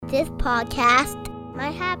this podcast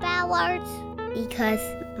might have bad words because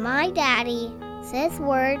my daddy says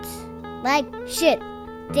words like shit,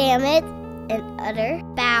 damn it, and other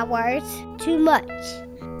bad words too much.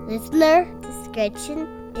 Listener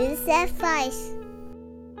discretion is advice.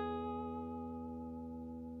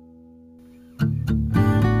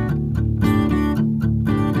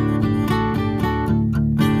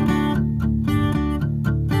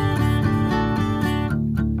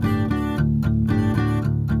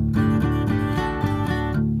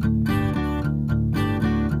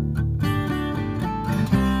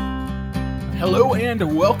 Hello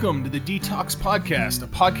and welcome to the DTALKS Podcast, a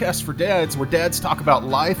podcast for dads where dads talk about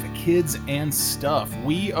life, kids, and stuff.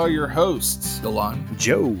 We are your hosts, Delon,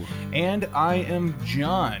 Joe, and I am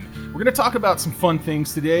John. We're going to talk about some fun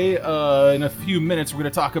things today. In a few minutes, we're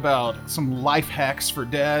going to talk about some life hacks for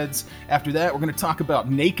dads. After that, we're going to talk about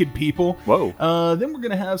naked people. Whoa. Then we're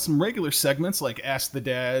going to have some regular segments like Ask the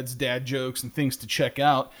Dads, dad jokes, and things to check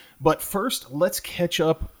out. But first, let's catch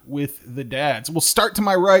up with the dads. We'll start to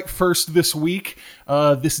my right first this week.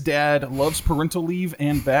 This dad loves parental leave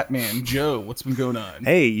and Batman. Joe, what's been going on?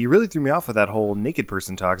 Hey, you really threw me off with that whole naked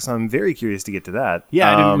person talk, so I'm very curious to get to that.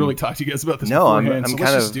 Yeah, I didn't really talk to you guys about this beforehand, so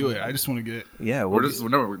let's just do it. I just want to get... Yeah, we're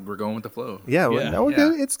going with the flow. Yeah, we're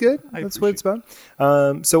good. It's good. That's what it's about.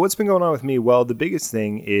 So what's been going on with me? Well, the biggest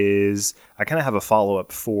thing is I kind of have a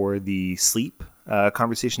follow-up for the sleep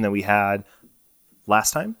conversation that we had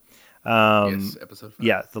last time. Yes, episode 5.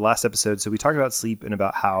 Yeah, the last episode. So we talked about sleep and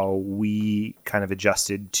about how we kind of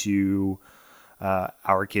adjusted to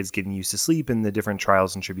our kids getting used to sleep and the different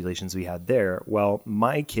trials and tribulations we had there. Well,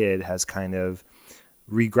 my kid has kind of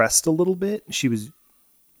regressed a little bit. She knew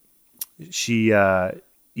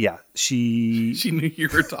you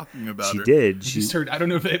were talking about her. She did. We just heard, I don't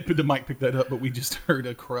know if the mic picked that up, but we just heard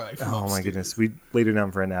a cry. Oh my goodness. We laid her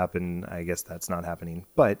down for a nap and I guess that's not happening.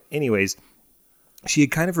 But anyways, she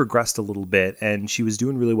had kind of regressed a little bit and she was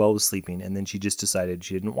doing really well with sleeping. And then she just decided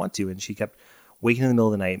she didn't want to. And she kept waking in the middle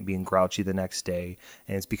of the night and being grouchy the next day.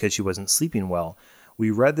 And it's because she wasn't sleeping well.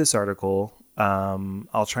 We read this article.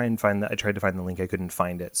 I tried to find the link. I couldn't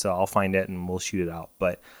find it. So I'll find it and we'll shoot it out.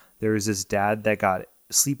 But there was this dad that got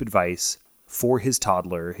sleep advice for his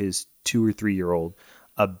toddler, his 2 or 3 year old,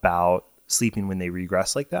 about sleeping when they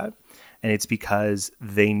regress like that. And it's because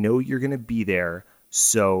they know you're going to be there.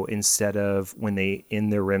 So instead of when they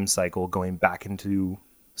end their REM cycle going back into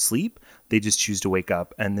sleep, they just choose to wake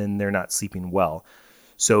up and then they're not sleeping well.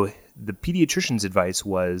 So the pediatrician's advice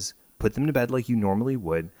was put them to bed like you normally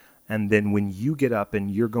would. And then when you get up and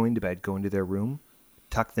you're going to bed, go into their room,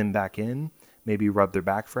 tuck them back in, maybe rub their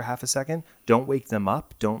back for half a second. Don't wake them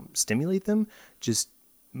up. Don't stimulate them. Just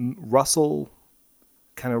rustle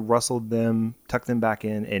them, tuck them back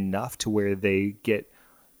in enough to where they get,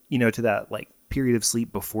 to that like period of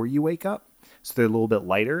sleep before you wake up. So they're a little bit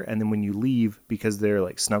lighter. And then when you leave, because they're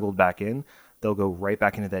like snuggled back in, they'll go right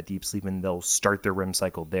back into that deep sleep and they'll start their REM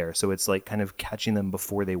cycle there. So it's like kind of catching them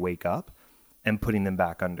before they wake up and putting them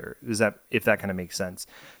back under. If that kind of makes sense.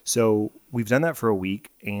 So we've done that for a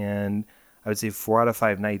week and I would say 4 out of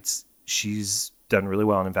 5 nights, she's done really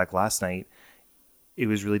well. And in fact, last night, it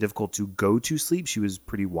was really difficult to go to sleep. She was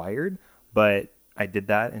pretty wired, but I did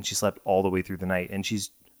that and she slept all the way through the night. And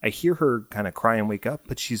I hear her kind of cry and wake up,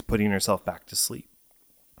 but she's putting herself back to sleep.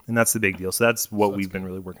 And that's the big deal. So that's what we've been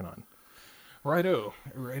really working on. Righto.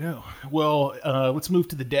 Well, let's move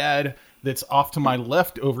to the dad that's off to my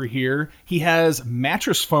left over here. He has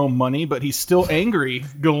mattress foam money, but he's still angry.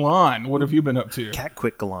 Galan, what have you been up to? Cat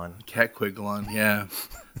quit Galan, yeah.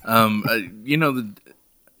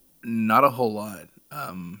 Not a whole lot.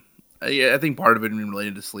 I think part of it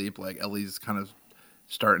related to sleep. Like Ellie's kind of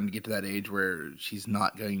starting to get to that age where she's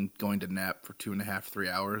not going to nap for 2.5, 3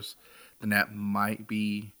 hours. The nap might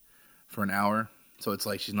be for an hour. So it's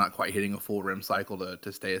like she's not quite hitting a full REM cycle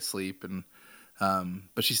to stay asleep. And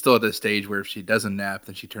but she's still at this stage where if she doesn't nap,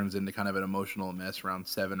 then she turns into kind of an emotional mess around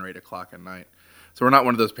 7 or 8 o'clock at night. So we're not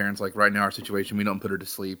one of those parents, like right now our situation, we don't put her to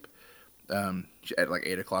sleep at like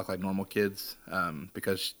 8 o'clock like normal kids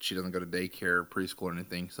because she doesn't go to daycare or preschool or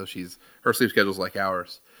anything. So her sleep schedule's like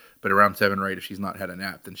ours. But around 7 or 8, if she's not had a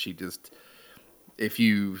nap, then if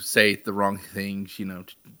you say the wrong thing,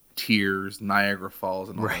 tears, Niagara Falls,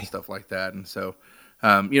 and all that stuff like that. And so,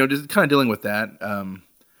 just kind of dealing with that.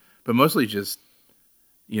 But mostly just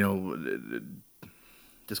kind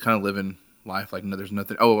of living life like there's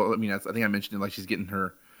nothing. Oh, I mean, I think I mentioned it, like she's getting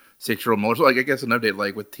her 6-year-old molar. So, like, I guess an update,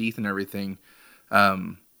 like with teeth and everything.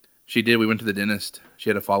 We went to the dentist. She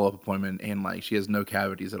had a follow-up appointment, and like she has no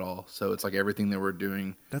cavities at all. So it's like everything that we're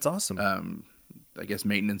doing. That's awesome. I guess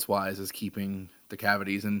maintenance-wise is keeping the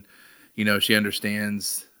cavities, and she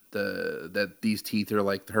understands that these teeth are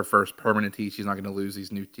like her first permanent teeth. She's not going to lose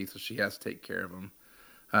these new teeth, so she has to take care of them.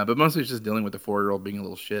 But mostly it's just dealing with the 4-year-old being a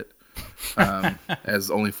little shit,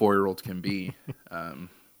 as only 4-year-olds can be.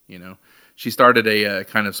 You know, she started a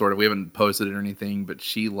kind of sort of, we haven't posted it or anything, but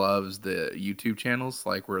she loves the YouTube channels,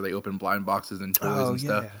 like where they open blind boxes and toys and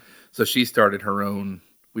stuff. So she started her own,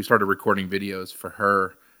 we started recording videos for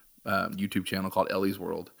her YouTube channel called Ellie's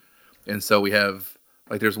World. And so we have,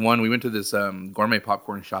 like, there's one, we went to this gourmet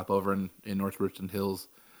popcorn shop over in North Richland Hills,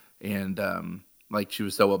 and like, she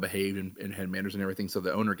was so well behaved and had manners and everything, so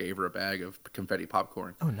the owner gave her a bag of confetti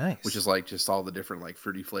popcorn. Oh, nice. Which is like just all the different like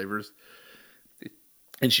fruity flavors.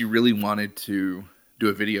 And she really wanted to do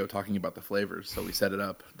a video talking about the flavors, so we set it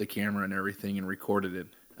up, the camera and everything, and recorded it.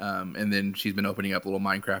 And then she's been opening up little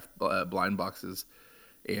Minecraft blind boxes,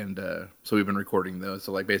 and so we've been recording those,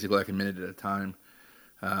 so like basically like a minute at a time.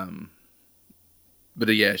 But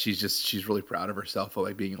yeah, she's really proud of herself for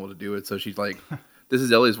like being able to do it. So she's like, this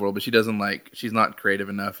is Ellie's World, but she's not creative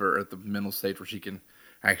enough or at the mental stage where she can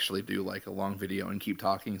actually do like a long video and keep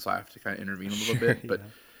talking. So I have to kind of intervene a little bit. But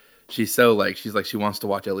she's like she wants to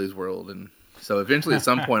watch Ellie's World, and so eventually at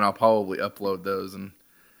some point I'll probably upload those and,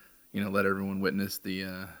 you know, let everyone witness the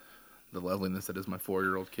loveliness that is my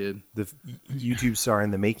 4-year-old kid. The YouTube star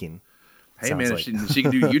in the making. Hey man, like. she can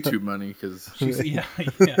do YouTube money, because yeah.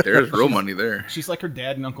 There's real money there. She's like her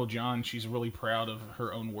dad and Uncle John. She's really proud of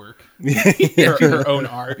her own work, Yeah. her own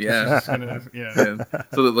art. Yeah. So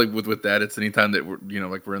that, like with that, it's anytime that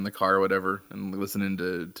we're in the car or whatever and listening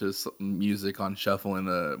to music on shuffle,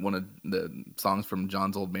 and one of the songs from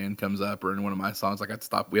John's old band comes up, or in one of my songs, like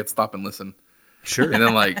we have to stop and listen. Sure. And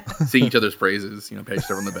then like sing each other's praises, page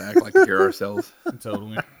stuff on the back, like to hear ourselves.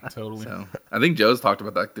 Totally. So I think Joe's talked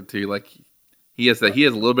about that too. Like he has a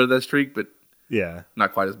little bit of that streak, but yeah,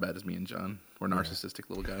 not quite as bad as me and John. We're narcissistic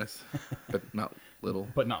little guys, but not little.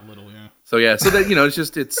 Yeah. So yeah, so that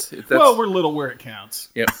it's well, we're little where it counts.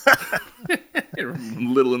 Yep.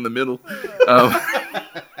 Little in the middle.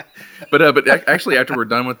 But actually, after we're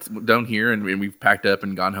done here and we've packed up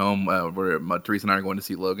and gone home, Teresa and I are going to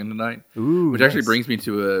see Logan tonight. Ooh, which actually brings me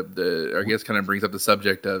to I guess kind of brings up the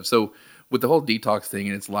subject of, so with the whole detox thing,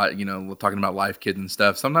 and it's like, talking about life, kids and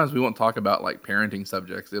stuff. Sometimes we won't talk about like parenting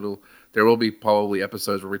subjects. There will be probably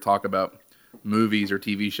episodes where we talk about movies or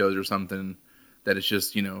TV shows or something that it's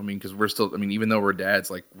just, because we're still, even though we're dads,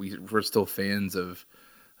 like we're still fans of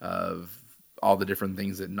all the different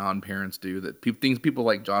things that non-parents do, that things people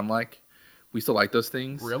like John like. We still like those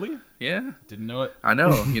things. Really? Yeah. Didn't know it. I know.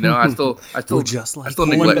 I still just like I still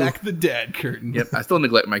pulling neglect back the dad curtain. Yep. I still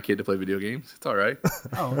neglect my kid to play video games. It's all right.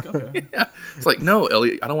 Oh, okay. Yeah. It's like, no,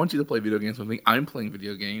 Ellie, I don't want you to play video games with me. I'm playing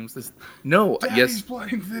video games. Daddy's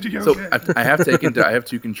playing video so games. I have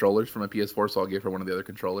 2 controllers for my PS4, so I'll give her one of the other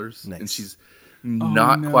controllers. Nice. And she's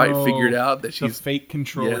not quite figured out that she's the fake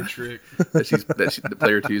controller trick. that the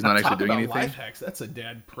player 2 is not actually doing anything. Life hacks. That's a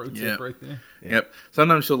dad pro tip right there. Yep.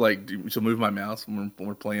 Sometimes she'll move my mouse when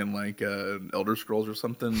we're playing like Elder Scrolls or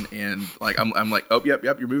something, and like I'm like, oh yep,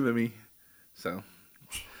 you're moving me. So,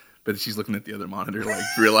 but she's looking at the other monitor, like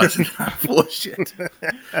realizing I'm full of shit.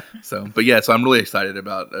 So I'm really excited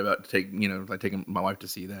about taking my wife to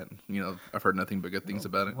see that. I've heard nothing but good things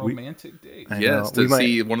about it. Romantic date. Yes, to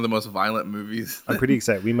see one of the most violent movies. I'm pretty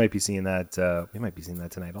excited. We might be seeing that. We might be seeing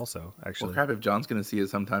that tonight, also. Actually, well, crap! If John's going to see it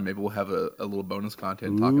sometime, maybe we'll have a little bonus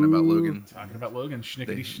content talking about Logan.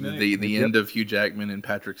 Schnickety schnick. The end of Hugh Jackman and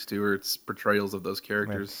Patrick Stewart's portrayals of those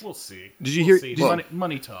characters. We'll see. Did you hear?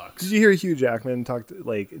 Money talks. Did you hear Hugh Jackman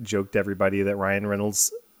joked to everybody that Ryan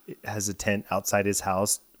Reynolds has a tent outside his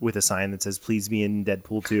house with a sign that says "Please be in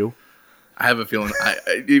Deadpool 2"? I have a feeling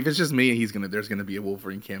if it's just me, there's gonna be a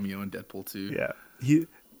Wolverine cameo in Deadpool 2. Yeah, Hugh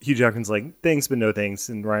Jackman's like, thanks but no thanks,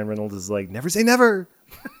 and Ryan Reynolds is like, never say never.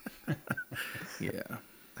 Yeah,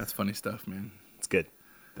 that's funny stuff, man. It's good.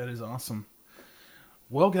 That is awesome.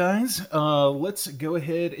 Well, guys, let's go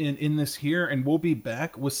ahead and end this here, and we'll be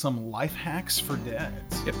back with some life hacks for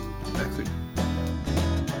dads. Yep, next week.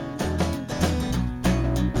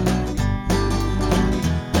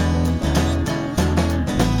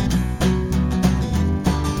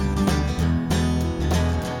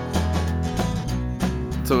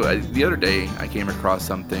 So the other day, I came across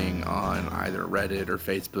something on either Reddit or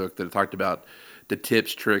Facebook that talked about the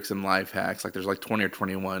tips, tricks, and life hacks. Like there's like 20 or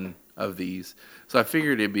 21 of these. So I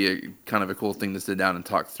figured it'd be a kind of a cool thing to sit down and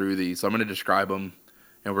talk through these. So I'm going to describe them,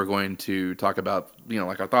 and we're going to talk about,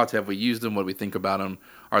 like our thoughts. Have we used them? What do we think about them?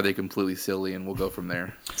 Are they completely silly? And we'll go from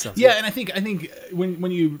there. Yeah, and I think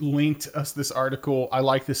when you linked us this article, I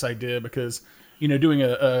like this idea because, doing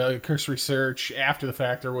a cursory search after the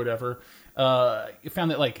fact or whatever, I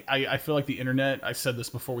found that like I feel like the internet, I said this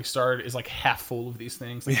before we started, is like half full of these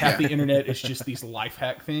things. Like half the internet is just these life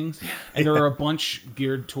hack things, and there are a bunch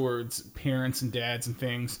geared towards parents and dads and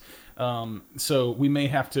things. So we may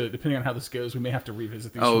have to, depending on how this goes, we may have to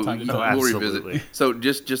revisit these from time to time. We'll revisit. So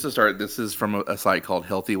just to start, this is from a site called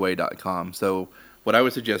healthyway.com. So what I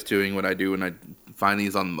would suggest doing, what I do when I find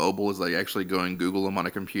these on mobile, is like actually go and Google them on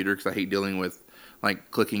a computer, because I hate dealing with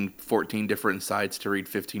like clicking 14 different sites to read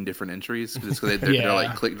 15 different entries, just because they're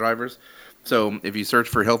like click drivers. So if you search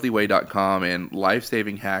for healthyway.com and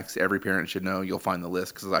life-saving hacks every parent should know, you'll find the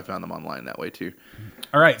list, because I found them online that way too.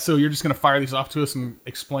 All right, so you're just going to fire these off to us and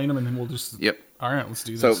explain them, and then we'll just... Yep. All right, let's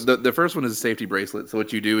do this. So the first one is a safety bracelet. So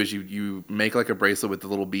what you do is you make like a bracelet with the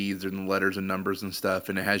little beads and the letters and numbers and stuff,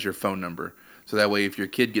 and it has your phone number. So that way, if your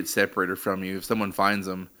kid gets separated from you, if someone finds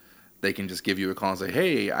them, they can just give you a call and say,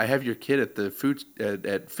 "Hey, I have your kid at the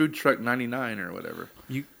food truck 99 or whatever."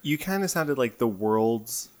 You kind of sounded like the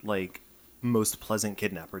world's like most pleasant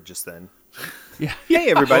kidnapper just then. Yeah. Hey,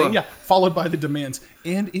 everybody. Yeah. Followed by the demands.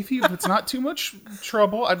 And if it's not too much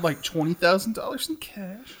trouble, I'd like $20,000 in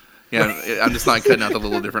cash. Yeah, I'm just not cutting out the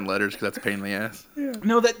little different letters, because that's a pain in the ass. Yeah.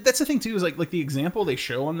 No, that's the thing too. Is like the example they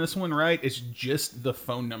show on this one, right? Is just the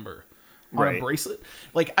phone number on a bracelet.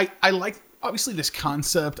 Like I like. Obviously, this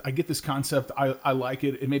concept, I get this concept. I like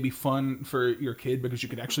it. It may be fun for your kid, because you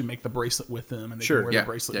could actually make the bracelet with them, and they can wear the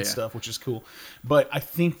bracelet and stuff, which is cool. But I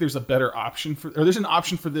think there's a better option there's an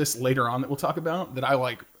option for this later on that we'll talk about that I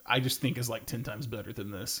like. I just think is like 10 times better than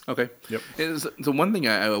this. Okay. Yep. So one thing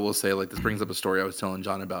I will say, like, this brings up a story I was telling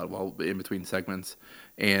John about while in between segments,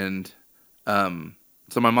 and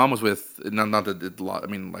so my mom was with, not that it, I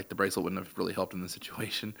mean, like, the bracelet wouldn't have really helped in this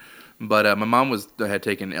situation, but my mom had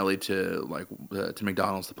taken Ellie to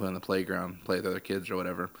McDonald's to play on the playground, play with other kids or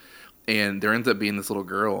whatever, and there ends up being this little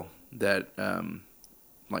girl that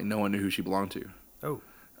like no one knew who she belonged to. Oh.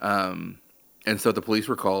 And so the police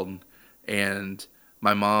were called, and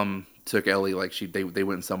my mom took Ellie, like they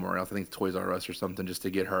went somewhere else, I think Toys R Us or something, just to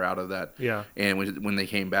get her out of that. Yeah. And when they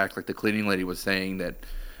came back, like, the cleaning lady was saying that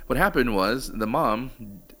what happened was the mom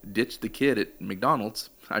ditched the kid at McDonald's,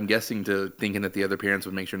 I'm guessing thinking that the other parents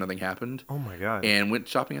would make sure nothing happened. Oh my God. And went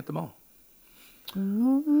shopping at the mall.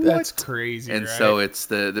 That's crazy. And right? so it's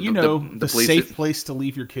the police, safe place to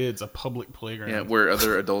leave your kids, a public playground. Yeah, where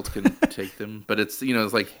other adults can take them. But it's,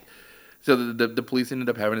 it's like, so the police ended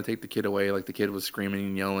up having to take the kid away. Like, the kid was screaming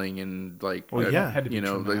and yelling, and like, had to be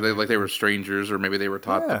like they were strangers, or maybe they were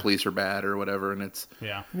taught the police are bad or whatever. And it's,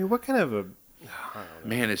 I mean, what kind of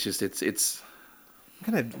man, it's just it's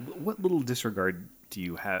what little disregard do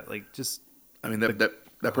you have? Like, just, I mean,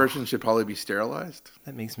 that person should probably be sterilized.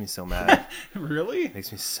 That makes me so mad. Really? It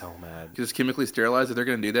makes me so mad. Just chemically sterilized. If they're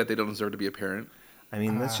going to do that, they don't deserve to be a parent. I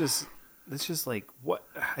mean, that's just like, what?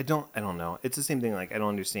 I don't know. It's the same thing. Like, I don't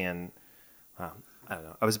understand. I don't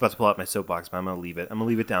know. I was about to pull out my soapbox, but I'm going to leave it. I'm going to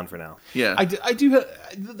leave it down for now. Yeah. I do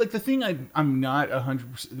like, the thing I'm not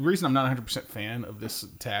 100%, the reason I'm not 100% fan of this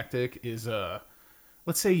tactic is,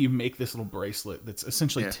 let's say you make this little bracelet that's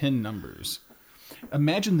essentially 10 numbers.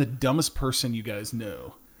 Imagine the dumbest person you guys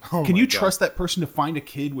know. Can you trust that person to find a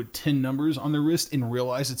kid with 10 numbers on their wrist and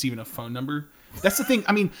realize it's even a phone number? That's the thing.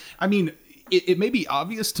 I mean, it may be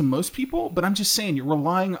obvious to most people, but I'm just saying, you're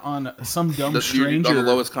relying on some dumb stranger. On the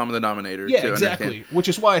lowest common denominator. Yeah, exactly. Understand. Which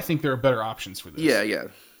is why I think there are better options for this. Yeah,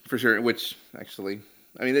 for sure. Which, actually,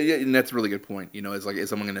 I mean, and that's a really good point. It's like, is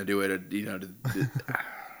someone going to do it?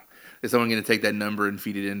 Is someone going to take that number and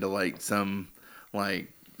feed it into, like, some,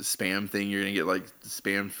 like, spam thing? You're going to get, like,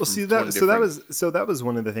 spam. Well, see, that was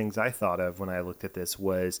one of the things I thought of when I looked at this,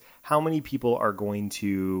 was how many people are going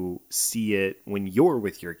to see it when you're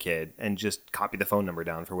with your kid and just copy the phone number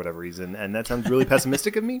down for whatever reason. And that sounds really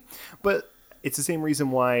pessimistic of me, but it's the same reason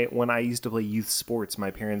why when I used to play youth sports, my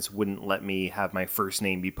parents wouldn't let me have my first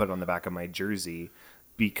name be put on the back of my jersey,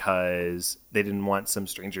 because they didn't want some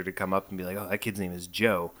stranger to come up and be like, "Oh, that kid's name is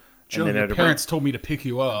Joe." Joe, your parents told me to pick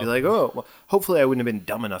you up. Be like, "Oh, well, hopefully I wouldn't have been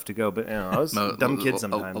dumb enough to go," but I was dumb kid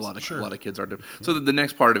sometimes. A lot of kids are dumb. So the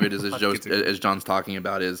next part of it is, as John's talking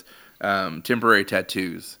about, is temporary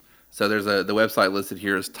tattoos. So there's the website listed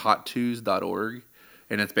here is tattoos.org,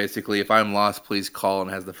 and it's basically, if I'm lost, please call,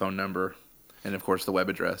 and has the phone number. And, of course, the web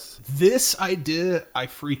address. This idea I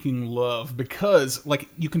freaking love, because, like,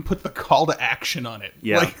 you can put the call to action on it.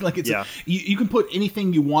 Yeah. Like it's you can put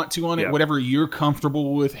anything you want to on it, whatever you're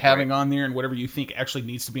comfortable with having on there, and whatever you think actually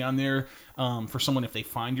needs to be on there for someone if they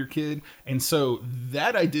find your kid. And so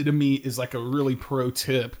that idea to me is like a really pro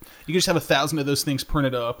tip. You can just have 1,000 of those things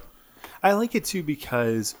printed up. I like it too,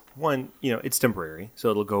 because one, it's temporary, so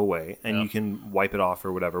it'll go away, and you can wipe it off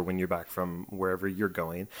or whatever when you're back from wherever you're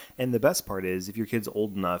going. And the best part is, if your kid's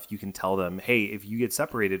old enough, you can tell them, hey, if you get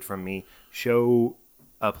separated from me, show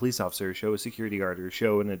a police officer, show a security guard, or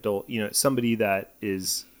show an adult, somebody that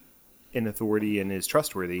is in authority and is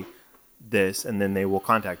trustworthy, this, and then they will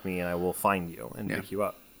contact me and I will find you and pick you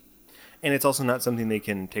up. And it's also not something they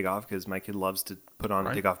can take off, because my kid loves to put on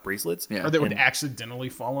and take off bracelets. Yeah. Or they would accidentally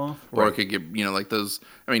fall off. Or it could get, like those.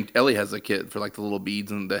 I mean, Ellie has a kit for like the little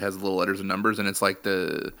beads and that has little letters and numbers, and it's like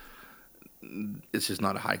it's just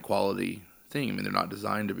not a high quality thing. I mean, they're not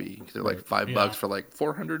designed to be. They're like $5 for like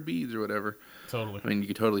 400 beads or whatever. Totally. I mean, you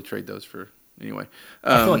could totally trade those for anyway.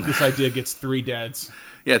 I feel like this idea gets 3 dads.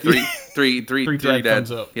 Yeah, three dads.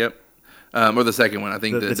 Thumbs up. Yep. Or the second one, I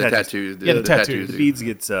think the tattoos. The tattoos. The beads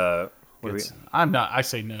gets. I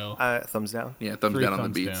say no. Thumbs down. Yeah, thumbs down on the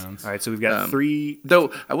beads. Downs. All right, so we've got 3.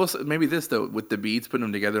 Though I will say, maybe this though, with the beads, putting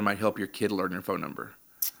them together might help your kid learn your phone number.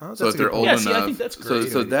 Oh, so if they're old enough, I think that's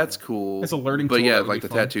great. So that's cool. It's a learning tool. But yeah, like the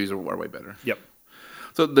fun. tattoos are way better. Yep.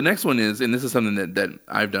 So the next one is, and this is something that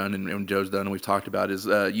I've done and Joe's done and we've talked about, is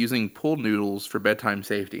using pool noodles for bedtime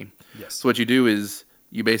safety. Yes. So what you do is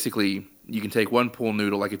you can take one pool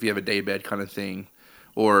noodle, like if you have a day bed kind of thing,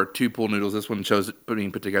 or 2 pool noodles. This one shows it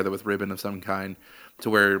being put together with ribbon of some kind, to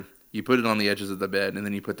where you put it on the edges of the bed and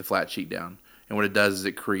then you put the flat sheet down. And what it does is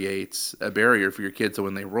it creates a barrier for your kids, so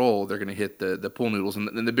when they roll, they're going to hit the pool noodles,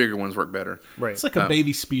 and the bigger ones work better. Right. It's like a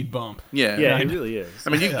baby speed bump. Yeah. Yeah, it really is. I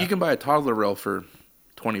mean, you can buy a toddler rail for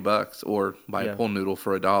 $20, or buy a pool noodle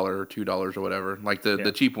for $1 or $2 or whatever. Like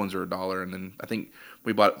the cheap ones are $1, and then I think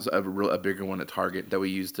we bought a bigger one at Target that we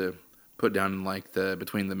used to put down in like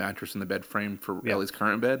between the mattress and the bed frame for Ellie's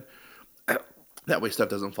current bed. That way stuff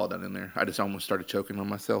doesn't fall down in there. I just almost started choking on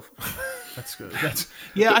myself. That's good.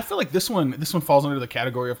 I feel like this one falls under the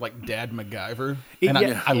category of like Dad MacGyver, and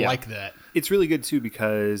I like that. It's really good too,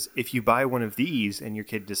 because if you buy one of these and your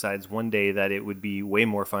kid decides one day that it would be way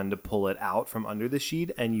more fun to pull it out from under the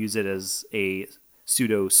sheet and use it as a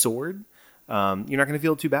pseudo sword, you're not going to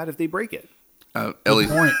feel too bad if they break it.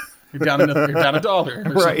 Ellie's point. You're down $1, or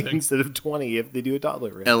right? something. Instead of 20, if they do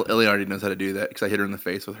 $1. Right? Ellie already knows how to do that because I hit her in the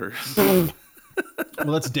face with hers.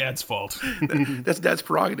 Well, that's Dad's fault. That's Dad's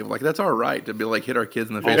prerogative. Like, that's our right to be like hit our kids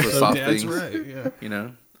in the face with soft Dad's things. Right,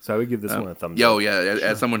 yeah. So I would give this one a thumbs up. Yo, yeah.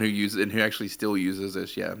 As someone who uses and who actually still uses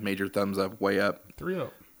this, major thumbs up, way up. 3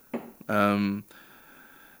 up.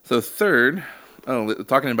 So third,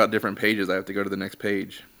 talking about different pages, I have to go to the next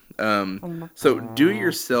page. So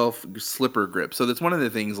do-it-yourself slipper grip. So that's one of the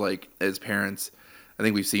things, like, as parents, I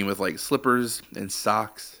think we've seen with like slippers and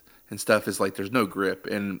socks and stuff, is like there's no grip,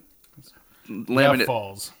 and laminate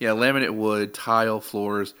falls. Yeah, laminate wood tile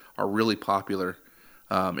floors are really popular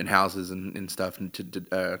in houses and stuff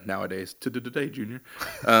nowadays. Today, Junior.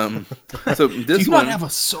 So this Do you one not have a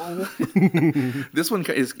soul? This one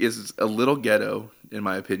is a little ghetto in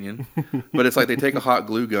my opinion, but it's like they take a hot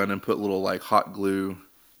glue gun and put little like hot glue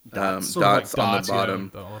dots on the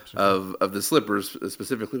bottom of the slippers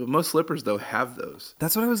specifically. But most slippers though have those.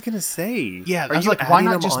 That's what I was gonna say. Yeah, are I was you like, why not adding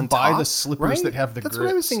them just on buy top? the slippers that have the That's grips?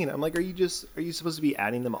 what I was thinking. I'm like, are you supposed to be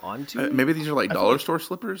adding them onto? Maybe these are like dollar store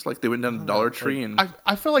slippers. Like they went down to Dollar Tree and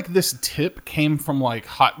I feel like this tip came from like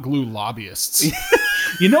hot glue lobbyists.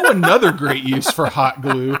 You know, another great use for hot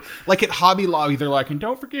glue, like at Hobby Lobby, they're like, and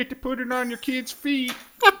don't forget to put it on your kids' feet.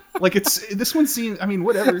 Like this one seems, I mean,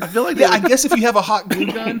 whatever. I feel like I guess if you have a hot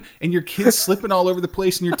glue gun and your kid's slipping all over the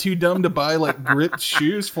place and you're too dumb to buy like gripped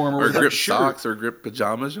shoes for them or grip socks or grip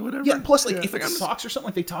pajamas or whatever. Yeah, plus like if it's socks or something,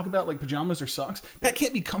 like they talk about like pajamas or socks, that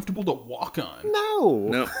can't be comfortable to walk on.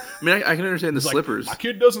 No. I mean, I can understand the slippers. My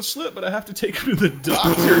kid doesn't slip, but I have to take him to the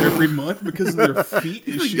doctor every month because of their feet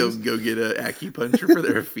issues. Go get an acupuncture for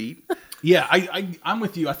their feet. Yeah, I'm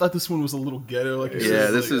with you. I thought this one was a little ghetto. Like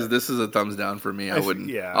this is a thumbs down for me. I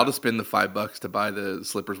wouldn't. Yeah. I'll just spend the $5 to buy the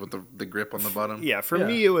slippers with the grip on the bottom. Yeah, for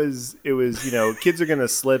me it was kids are gonna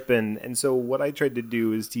slip, and so what I tried to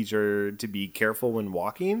do is teach her to be careful when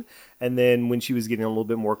walking, and then when she was getting a little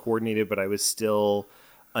bit more coordinated, but I was still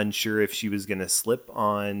unsure if she was gonna slip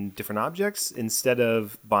on different objects. Instead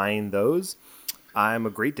of buying those, I'm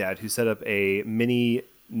a great dad who set up a mini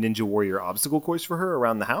Ninja Warrior obstacle course for her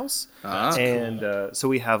around the house. And so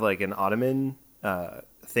we have like an ottoman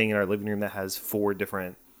thing in our living room that has 4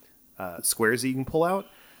 different squares that you can pull out.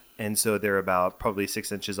 And so they're about probably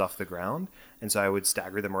 6 inches off the ground. And so I would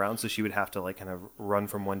stagger them around. So she would have to like kind of run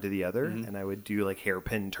from one to the other. Mm-hmm. And I would do like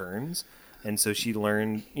hairpin turns. And so she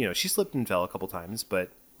learned, she slipped and fell a couple times, but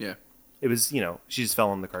yeah. it was, she just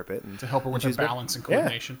fell on the carpet and to help her with her balance and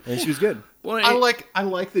coordination. Yeah, and she was good. Well, I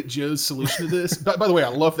like that Joe's solution to this. By the way, I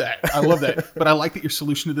love that. But I like that your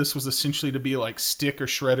solution to this was essentially to be like Stick or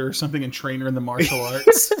Shredder or something and train her in the martial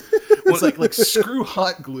arts. It's like screw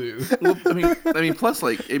hot glue. Well, I mean, plus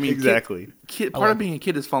exactly. Part of being a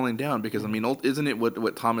kid is falling down because isn't it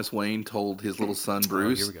what Thomas Wayne told his little son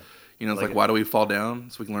Bruce? Here we go. It's like why do we fall down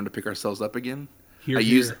so we can learn to pick ourselves up again? I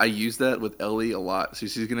use that with Ellie a lot. So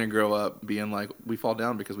she's gonna grow up being like, we fall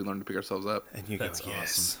down because we learn to pick ourselves up. And you That's go, yes.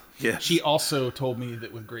 awesome. Yeah. She also told me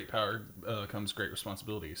that with great power comes great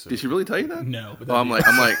responsibility. So did she really tell you that? No. But I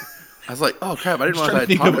was like, oh crap! I didn't know I had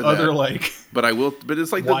taught her that. But I will. But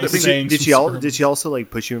it's like did she also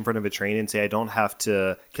like push you in front of a train and say, I don't have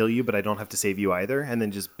to kill you, but I don't have to save you either, and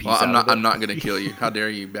then just peace out? I'm not gonna kill you. How dare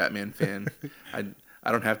you, Batman fan?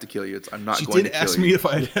 I don't have to kill you. I'm not she going to did kill you. ask me if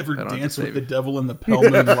I had ever danced with the devil in the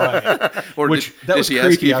Pellman Lion. Or did she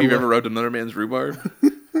ask you if you've ever rode another man's rhubarb?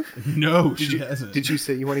 No, she hasn't. Did you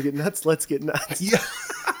say you want to get nuts? Let's get nuts. Yeah.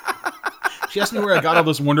 She asked me where I got all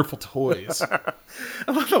those wonderful toys.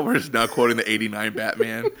 I love how we're just now quoting the '89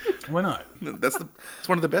 Batman. Why not? It's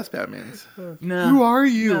one of the best Batmans. No. Who are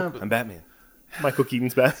you? No, I'm Batman. Michael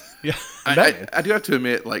Keaton's Batman. Yeah. I do have to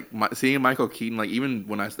admit, like seeing Michael Keaton, like even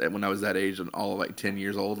when I was that age and all of like 10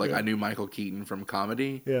 years old, like I knew Michael Keaton from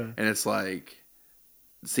comedy. Yeah. And it's like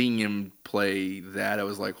seeing him play that, I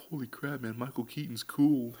was like, holy crap, man, Michael Keaton's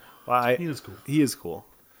cool. Well, he is cool. He is cool.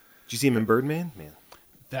 Did you see him in Birdman? Man,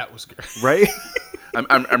 that was great. Right?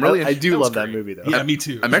 I'm really. I do love great. that movie though. Yeah, me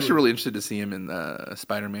too. I'm actually really interested to see him in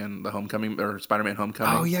Spider-Man: Homecoming.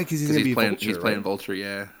 Oh yeah, because he's playing. Vulture, he's playing Vulture.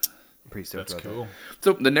 Yeah. I'm pretty stoked That's about cool.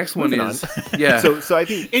 So the next one Moving is yeah. So I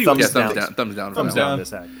think thumbs down. Thumbs down. Thumbs down.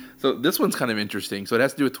 This act. So this one's kind of interesting. So it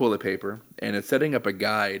has to do with toilet paper, and it's setting up a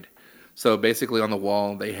guide. So basically, on the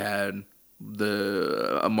wall they had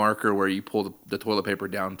a marker where you pull the toilet paper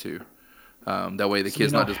down to. That way the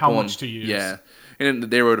kid's not just how pulling. much to use. Yeah, and then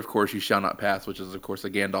they wrote, of course, "You shall not pass," which is of course a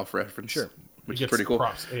Gandalf reference. Sure. Which is pretty cool.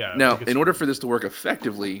 Props. Yeah, now, in order for this to work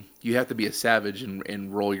effectively, you have to be a savage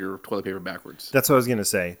and roll your toilet paper backwards. That's what I was gonna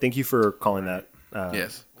say. Thank you for calling that.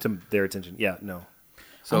 Yes. To their attention. Yeah. No.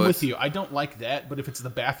 So I'm with you. I don't like that, but if it's the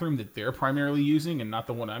bathroom that they're primarily using and not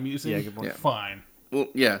the one I'm using, good point. fine. Well,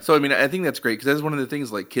 yeah. So, I mean, I think that's great because that's one of the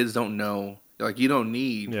things like kids don't know. Like, you don't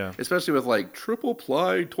need, especially with like triple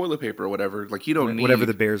ply toilet paper or whatever. Like, you don't need whatever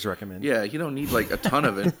the bears recommend. Yeah, you don't need like a ton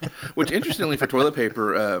of it. Which, interestingly, for toilet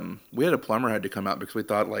paper, we had a plumber had to come out because we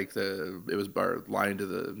thought like our line to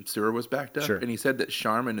the sewer was backed up, and he said that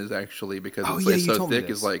Charmin is actually because it's so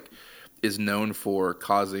thick is known for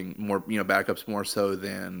causing more backups more so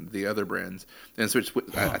than the other brands. And so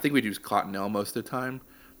I think we use Cottonelle most of the time.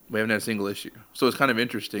 We haven't had a single issue, so it's kind of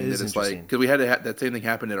interesting that it's like because we had that same thing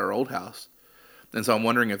happen at our old house. And so I'm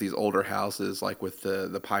wondering if these older houses, like with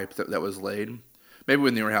the pipe that was laid, maybe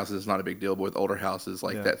with newer houses it's not a big deal, but with older houses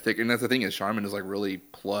like that thick. And that's the thing is Charmin is like really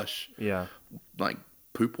plush, like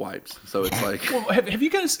poop wipes. So it's like, well, have you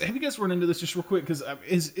guys run into this just real quick? Because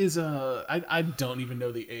I don't even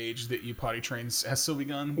know the age that you potty trains has Sylvie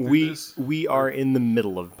gone. We are in the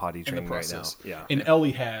middle of potty training right now. Yeah, and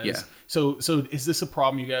Ellie has. Yeah. So is this a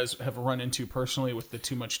problem you guys have run into personally with the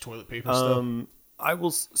too much toilet paper stuff?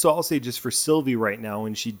 I'll say just for Sylvie right now,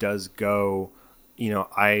 when she does go,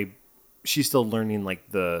 she's still learning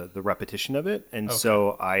like the repetition of it, and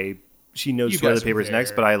so she knows toilet paper is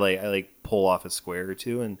next, but I pull off a square or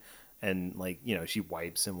two and like she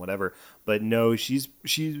wipes and whatever. But no, she's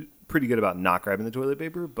pretty good about not grabbing the toilet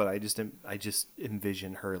paper, but I just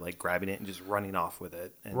envision her like grabbing it and just running off with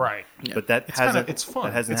it. And, right. Yeah. But it's fun.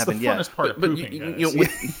 That hasn't happened yet. It's the funnest part of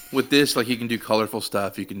pooping. With this, like you can do colorful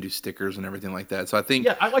stuff, you can do stickers and everything like that. So I think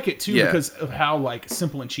I like it too because of how like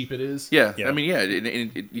simple and cheap it is. Yeah. I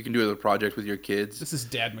mean, you can do a project with your kids. This is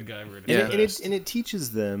Dad MacGyver. And it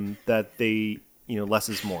teaches them that they less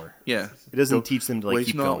is more. Yeah. It doesn't teach them to like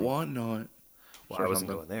keep not, going. Want not. Well, I wasn't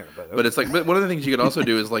going there, but but it's like, but one of the things you could also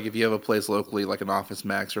do is like if you have a place locally, like an Office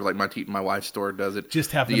Max or like my wife's store does it.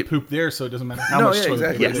 Just have them poop there, so it doesn't matter how much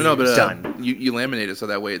toilet paper. Yes. No, but done. You laminate it so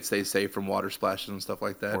that way it stays safe from water splashes and stuff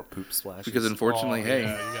like that. Or poop splashes. Because unfortunately, you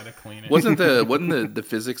gotta clean it. Wasn't the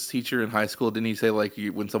physics teacher in high school? Didn't he say like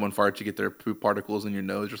when someone farts, you get their poop particles in your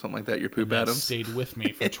nose or something like that? Your poop atoms stayed with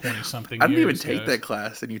me for 20 something. I didn't even take that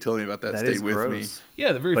class, and you told me about that. Stayed with me.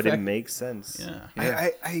 Yeah, the very but fact. it makes sense. Yeah.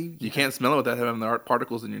 You can't smell it without having the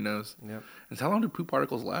particles in your nose. Yep. And so how long do poop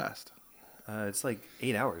particles last? It's like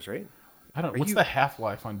 8 hours, right? I don't know. What's the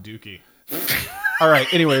half-life on Dookie? All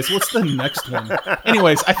right. Anyways, what's the next one?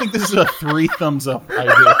 Anyways, I think this is a 3 thumbs up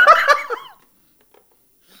idea.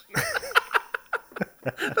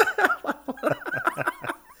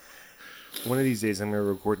 of these days, I'm going to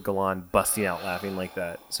record Galan busting out laughing like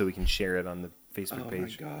that so we can share it on the Facebook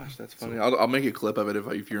page. Oh my gosh, that's funny. I'll make a clip of it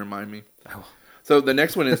if you remind me. Oh. So the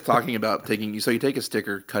next one is talking about you take a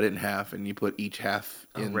sticker, cut it in half, and you put each half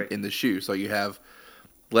in the shoe. So you have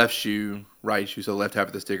left shoe, right shoe, so the left half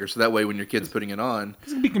of the sticker. So that way when your kid's putting it on...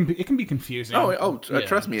 It can be confusing.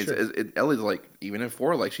 Trust me. Sure. Ellie's like, even at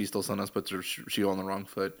 4, like she still sometimes puts her shoe on the wrong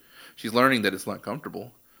foot. She's learning that it's not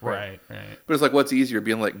comfortable. Right. But it's like, what's easier?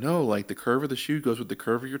 Being like, no, like the curve of the shoe goes with the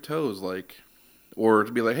curve of your toes. Like... Or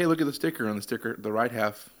to be like, hey, look at the sticker on the sticker, the right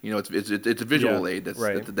half. You know, it's a visual aid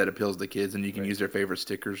that appeals to kids, and you can use their favorite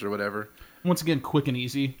stickers or whatever. Once again, quick and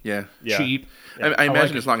easy. Yeah. Cheap. Yeah. I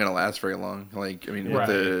imagine it's not going to last very long. Like, I mean,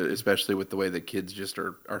 especially with the way that kids just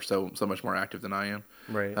are so much more active than I am.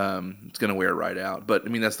 Right. It's going to wear right out. But I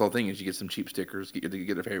mean, that's the whole thing is you get some cheap stickers. You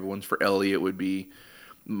get their favorite ones. For Ellie, it would be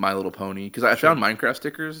My Little Pony because I found Minecraft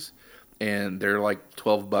stickers. And they're like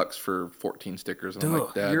 $12 for 14 stickers. And I'm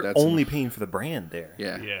like, you're only paying for the brand there.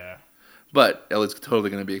 Yeah. But Ellie's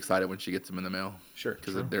totally going to be excited when she gets them in the mail. Sure.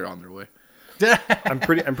 Because they're on their way. I'm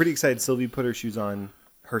pretty excited. Sylvie put her shoes on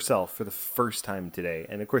herself for the first time today.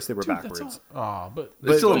 And of course they were backwards. But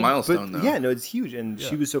it's still a milestone though. Yeah, no, it's huge. And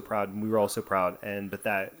she was so proud and we were all so proud. But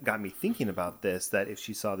that got me thinking about this, that if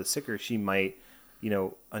she saw the sticker, she might,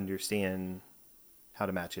 understand how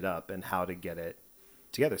to match it up and how to get it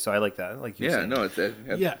together. So I like that. Like you're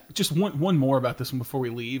saying. Just one more about this one before we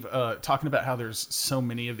leave. Talking about how there's so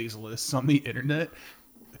many of these lists on the internet.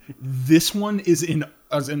 This one is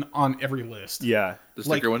on every list. Yeah. The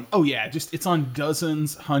sticker one? Oh yeah, it's on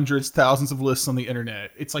dozens, hundreds, thousands of lists on the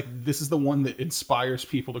internet. It's like this is the one that inspires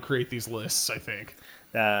people to create these lists, I think.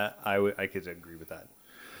 I could agree with that.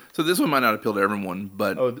 So this one might not appeal to everyone,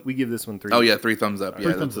 but we give this one 3. Oh yeah, 3 thumbs up.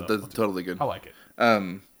 Yeah, that's up. totally good. I like it.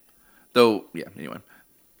 Though, yeah. Anyway,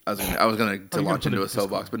 I was gonna launch into a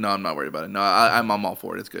soapbox, but no, I'm not worried about it. No, I'm all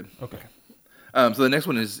for it. It's good. Okay. So the next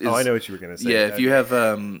one is I know what you were gonna say. Yeah, if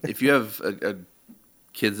you have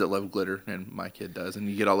kids that love glitter, and my kid does, and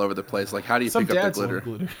you get all over the place, like how do you pick up the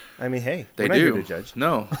glitter? I mean, hey, they do. Not here to judge.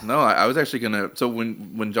 No. I was actually gonna. So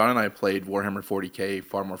when John and I played Warhammer 40K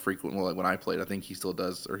far more frequently, like when I played, I think he still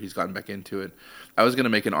does, or he's gotten back into it. I was gonna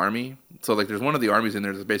make an army. So like, there's one of the armies in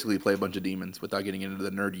there that's basically play a bunch of demons without getting into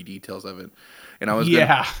the nerdy details of it. And I was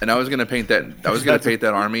gonna paint that. I was gonna paint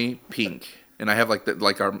that army pink. And I have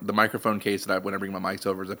the microphone case that when I bring my mics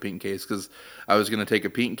over is a pink case because I was gonna take a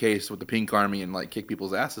pink case with the pink army and like kick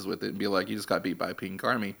people's asses with it and be like, you just got beat by a pink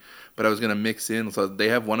army. But I was gonna mix in, so they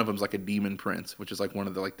have one of them's like a demon prince, which is like one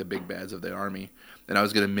of the big bads of the army, and I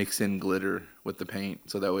was gonna mix in glitter with the paint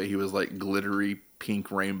so that way he was like glittery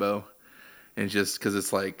pink rainbow, and just because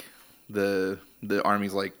it's like the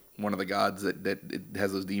army's like one of the gods that it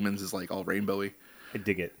has those demons is like all rainbowy. I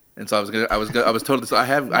dig it. And so I was totally. So I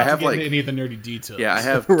have like any of the nerdy details. Yeah, I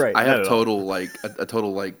have. Right, I have total like a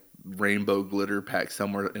total like rainbow glitter pack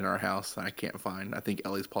somewhere in our house that I can't find. I think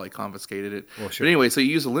Ellie's probably confiscated it. Well, sure. But anyway, so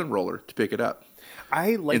you use a lint roller to pick it up.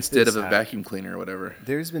 I like instead of a vacuum cleaner or whatever.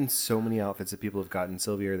 There's been so many outfits that people have gotten,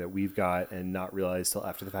 Sylvia, that we've got and not realized till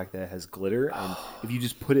after the fact that it has glitter. And if you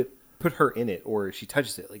just put her in it, or if she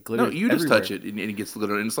touches it, like glitter. No, you just touch it and it gets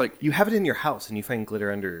glitter, and it's like you have it in your house and you find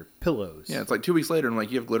glitter under pillows. Yeah, it's like 2 weeks later, and like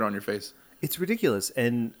you have glitter on your face. It's ridiculous,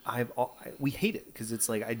 and we hate it because it's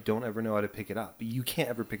like I don't ever know how to pick it up. You can't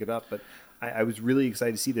ever pick it up, but I was really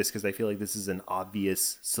excited to see this because I feel like this is an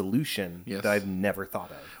obvious solution that I've never thought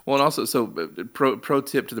of. Well, and also, so pro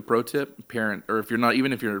tip to the pro tip, parent, or if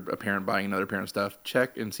you're a parent buying another parent stuff,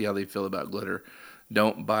 check and see how they feel about glitter.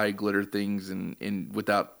 Don't buy glitter things and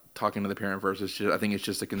without talking to the parent first. I think it's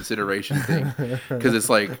just a consideration thing because it's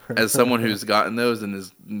like as someone who's gotten those and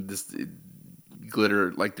this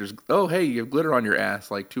glitter, like there's hey, you have glitter on your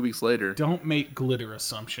ass like 2 weeks later. Don't make glitter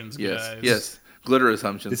assumptions, guys. Yes, glitter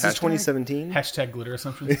assumptions. This is 2017. Hashtag glitter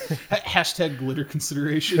assumptions. Hashtag glitter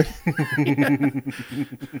consideration.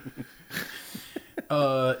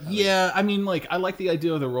 Yeah, I mean, like I like the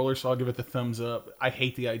idea of the roller, so I'll give it the thumbs up. I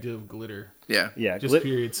hate the idea of glitter. Yeah, just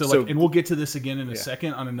period. So and we'll get to this again in a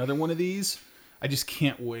second on another one of these. I just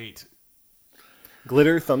can't wait.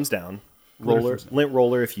 Glitter, thumbs down. Lint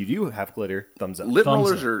roller, if you do have glitter, thumbs up. Lint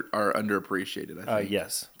rollers are underappreciated, I think.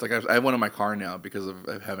 Yes. It's like I have one in my car now because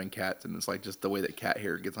of having cats, and it's like just the way that cat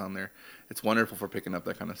hair gets on there. It's wonderful for picking up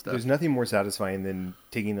that kind of stuff. There's nothing more satisfying than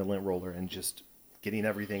taking a lint roller and just getting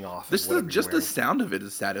everything off. Just the sound of it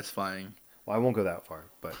is satisfying. Well, I won't go that far,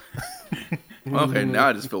 but... Okay, now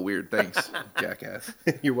I just feel weird. Thanks, jackass.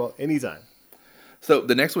 You're welcome. Anytime. So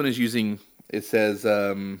the next one is it says...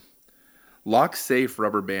 lock safe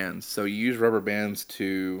rubber bands. So you use rubber bands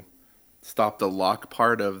to stop the lock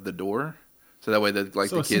part of the door. So that way that like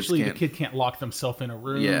So the kids essentially can't. the kid can't lock themselves in a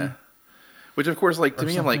room. Yeah. Which of course, like to Or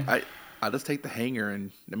me, I'm like something. I just take the hanger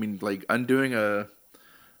and I mean like undoing a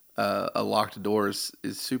locked door is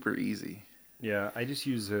super easy. Yeah, I just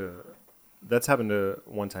use that's happened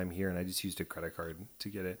one time here, and I just used a credit card to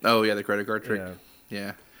get it. Oh yeah, the credit card trick.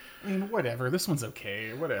 Yeah. I mean, whatever. This one's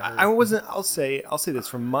okay. Whatever. I wasn't. I'll say this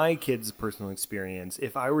from my kid's personal experience.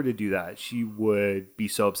 If I were to do that, she would be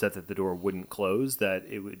so upset that the door wouldn't close that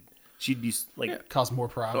it would. She'd be like Cause more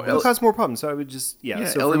problems. it would cause more problems. So I would just so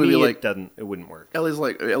Ellie for would me, be like- it wouldn't work. Ellie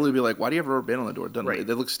would be like, why do you have a rubber band on the door? It doesn't Right.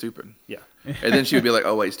 That looks stupid. Yeah, And then she would be like,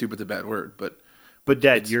 oh wait, stupid's a bad word, but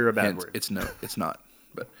Dad, you're a bad hence, word. it's not.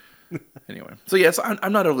 But anyway, so yes,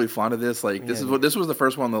 I'm not overly fond of this. Like this was the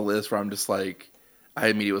first one on the list where I'm just like, I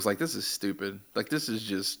immediately was like, this is stupid. Like this is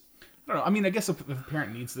just. I don't know. I mean, I guess if a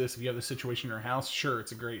parent needs this, if you have this situation in your house, sure,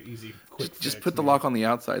 it's a great, easy, quick Just fix, put the man. lock on the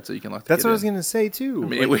outside so you can lock the That's kid what I was in. gonna say too. I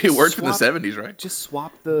mean, Like, it worked for the swap- 70s, right? Just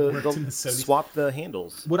swap Worked in the 70s. swap the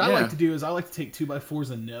handles. What I Yeah. like to do is I like to take 2x4s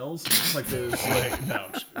and nails, like those. Like, no,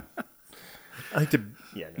 I like to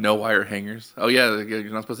No wire hangers. Oh yeah, you're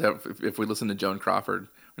not supposed to have. If we listen to Joan Crawford,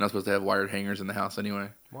 we're not supposed to have wired hangers in the house anyway.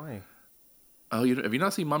 Why? Oh, have you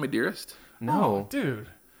not seen Mommy Dearest? No. Oh, dude,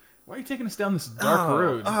 why are you taking us down this dark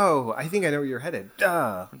road? Oh, I think I know where you're headed.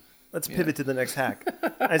 Duh. Let's pivot to the next hack.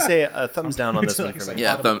 I say a thumbs down on this one for me.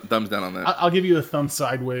 Yeah, thumbs down on that. I'll give you a thumb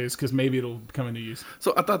sideways because maybe it'll come into use.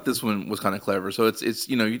 So I thought this one was kind of clever. So it's if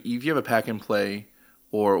you have a pack and play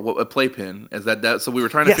or a playpen, is that? So we were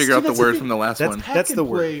trying to Yes, figure see, out the that's the word thing. from the last That's one. Pack That's and the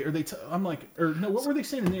word. play, or I'm like, or no, what were they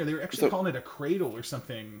saying in there? They were actually So- calling it a cradle or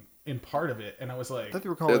something in part of it, and I was like, I thought they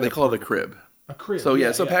were calling They it call it a crib. a crib. So,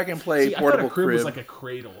 yeah, so pack and play, See, portable I thought a crib was crib. like a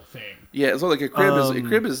cradle thing. Yeah, so like a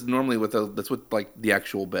crib is normally that's with like the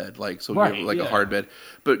actual bed, like so Right, you have like yeah. a hard bed,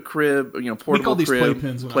 but crib, portable called these crib,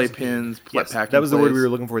 playpens when I was a kid. playpens, Yes, pack that and was the word plays. we were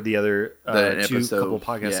looking for the other That two episode, couple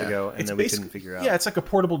podcasts yeah. ago, and then we couldn't figure out. Yeah, it's like a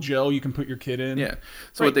portable gel you can put your kid in. Yeah.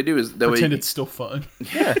 So Right. what they do is that Pretend way. it's still fun.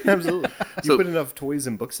 Yeah, absolutely. You So- put enough toys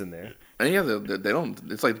and books in there. And yeah, they don't.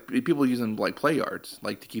 It's like people using like play yards,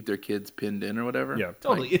 like to keep their kids pinned in or whatever. Yeah.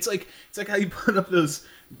 Totally. It's like how you put up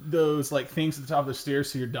those like things at the top of the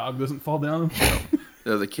stairs so your dog doesn't fall down them.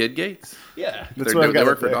 The kid gates. Yeah. That's They're- what I've they got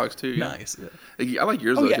work up for there. dogs too. Yeah. Nice. I like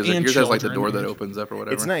yours Oh, though yeah, because and yours has like the children, door that and- opens up or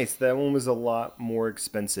whatever. It's nice. That one was a lot more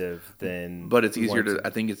expensive than. But it's the easier ones- to.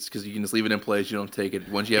 I think it's because you can just leave it in place. You don't take it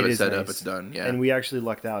once you have it is set up. nice. It's done. Yeah. And we actually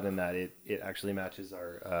lucked out in that it actually matches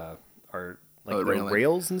our like the the railing.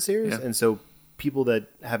 rails and stairs, Yeah. and so people that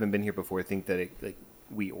haven't been here before think that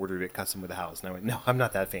we ordered it custom with the house. And I went, no, I'm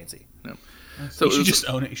not that fancy. No. So you should it was- just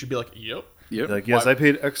own it. You should be like, yep. Yep. Like, yes, I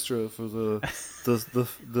paid extra for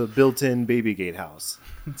the built-in baby gate house.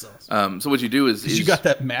 That's awesome. So what you do is You got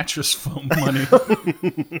that mattress foam money.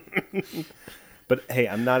 But hey,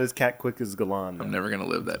 I'm not as cat quick as Galan. though. I'm never gonna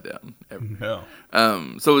live that down. Ever.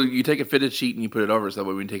 No. So you take a fitted sheet and you put it over so that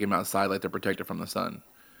way we can take them outside like they're protected from the sun.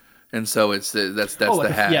 And so it's that's Oh, the like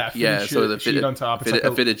a- hack. yeah, fitted So the sheet fitted on top. It's fitted,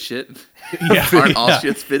 like a fitted shit. Yeah. Aren't all yeah.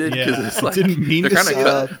 shits fitted? Yeah. Because it's like Didn't mean they're to kind say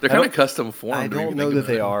of that. they're kind of custom formed. I when you don't know think that about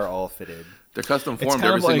they it. are all fitted. They're custom It's formed, kind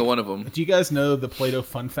every of like, single one of them. Do you guys know the Play-Doh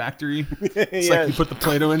Fun Factory? It's Yeah. like you put the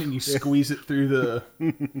Play-Doh in and you squeeze it through the.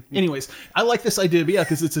 Anyways, I like this idea, but yeah,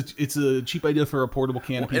 because it's a cheap idea for a portable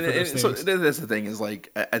canopy for those So things. that's the thing is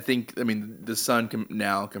like I think the sun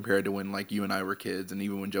now compared to when like you and I were kids and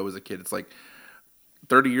even when Joe was a kid, it's like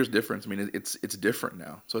 30 years difference. I mean, it's different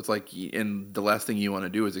now. So it's like, and the last thing you want to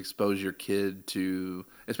do is expose your kid to,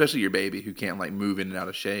 especially your baby who can't like move in and out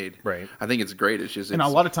of shade. Right. I think it's great. It's just, And a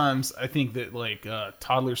lot of times, I think that like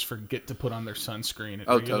toddlers forget to put on their sunscreen at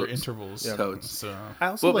regular totes. intervals. Yeah. Totes. So I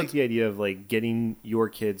also Well, like but- the idea of like getting your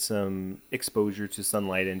kid some exposure to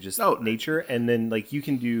sunlight and just Oh. nature, and then like you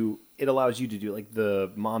can do. It allows you to do like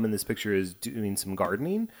the mom in this picture is doing some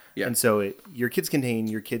gardening, Yeah. and so your kid's contained,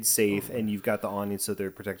 your kid's safe, and you've got the awning so they're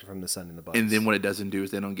protected from the sun and the bugs. and then what it doesn't do is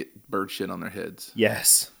they don't get bird shit on their heads.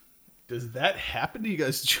 yes, does that happen to you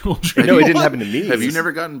guys, children? no, it didn't happen to me. Have you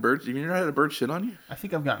never gotten bird? Have you never had a bird shit on you? I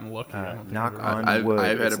think I've gotten lucky. I don't think knock I've ever- on wood.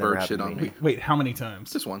 I've had it's a bird never shit happened on to me. Wait, how many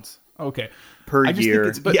times? Just once. Okay. per I just think year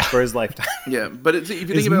it's- for his lifetime. Yeah, but it's, if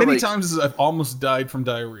you As think about many like, times as I've almost died from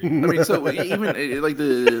diarrhea. I mean, so even like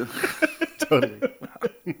the Totally.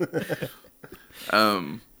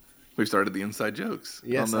 we started the inside jokes.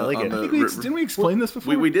 Yes, I like it. I think didn't we explain this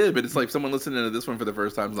before? We did, but it's like someone listening to this one for the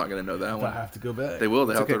first time is not going to know that I one. have to go back. They will.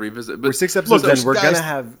 They have okay. to revisit. We're 6 episodes Look, in. We're guys- gonna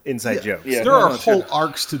have inside jokes. Yeah. There are no, it's whole good.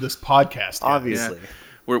 arcs to this podcast. guys. Obviously. Yeah.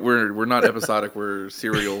 We're not episodic. We're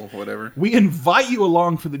serial, whatever. We invite you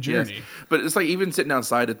along for the Yes. journey. But it's like even sitting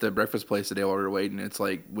outside at the breakfast place today while we were waiting, it's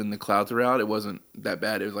like when the clouds were out, it wasn't that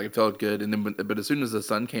bad. It was like it felt good, and then but as soon as the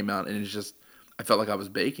sun came out, and it's just I felt like I was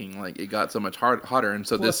baking. Like it got so much hotter, and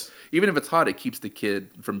so Plus- this, even if it's hot, it keeps the kid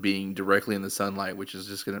from being directly in the sunlight, which is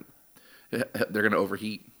just they're gonna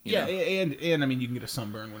overheat. You know? and I mean you can get a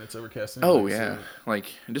sunburn when it's overcast. Oh anyway, yeah, so like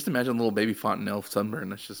just imagine a little baby fontanelle sunburn.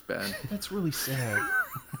 That's just bad. that's really sad.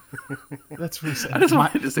 That's really sad. I just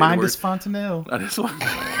wanted to say the Mine word. is Fontanelle. I just want.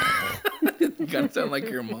 You kind of sound like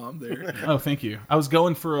your mom there. Oh, thank you. I was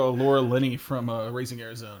going for Laura Linney from Raising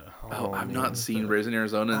Arizona. Oh, I've not seen Raising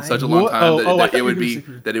Arizona in such a long time I that thought it you would were be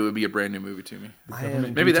secret. that it would be a brand new movie to me.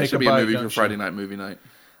 Government Maybe do that take should be a bite, movie don't for you? Friday night movie night.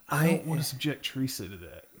 I don't want to subject Teresa to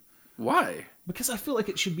that Why? because I feel like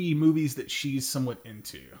it should be movies that she's somewhat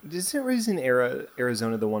into. Isn't Raising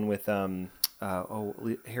Arizona the one with Harry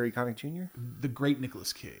Connick Jr.? The great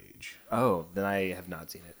Nicolas Cage. Oh, then I have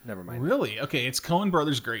not seen it. Never mind. Really? Okay, it's Coen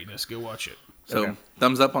Brothers greatness. Go watch it. So Okay.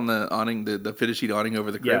 thumbs up on the awning, the fitted sheet awning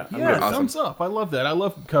over the crib. Yeah, Yeah, awesome. thumbs up. I love that. I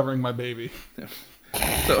love covering my baby.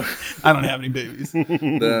 So I don't have any babies,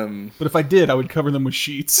 the, but if I did, I would cover them with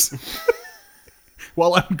sheets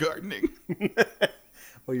while I'm gardening.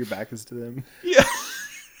 Well, your back is to them. Yeah.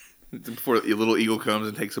 before the little eagle comes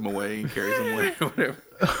and takes them away and carries them away, or whatever.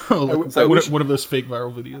 So one of those fake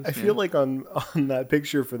viral videos. I feel like on that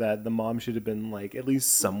picture for that, the mom should have been like at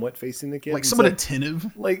least somewhat facing the kid. Like somewhat instead-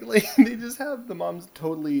 attentive. Like they just have the mom's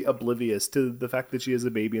totally oblivious to the fact that she has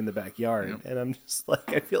a baby in the backyard, and I'm just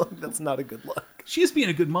like, I feel like that's not a good look. She is being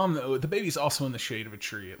a good mom, though. The baby's also in the shade of a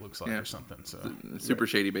tree, it looks like, Yeah. or something. So Super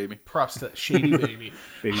shady baby. props to that shady baby.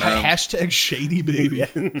 Baby. Hashtag shady baby.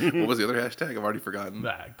 What was the other hashtag? I've already forgotten.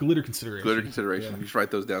 Nah, glitter consideration. Glitter consideration. You should write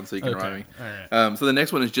those down so you can Okay. rhyme me. All right. So the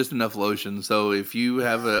next one is just enough lotion. So if you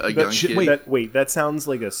have a young shit- kid, wait. That sounds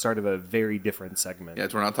like a start of a very different segment. yeah,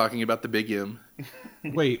 we're not talking about the big M.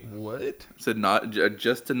 Wait, what? Said not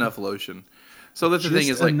just enough lotion. So that's the Just thing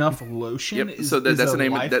is like enough lotion? Yep. Is, So is that's a the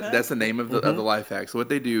name. life Of, hack? that's the name of the life hack. So what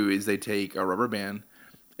they do is they take a rubber band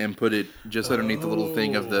and put it just underneath the little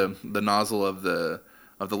thing of the nozzle of the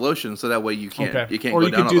lotion, so that way you can't Okay. you can't or go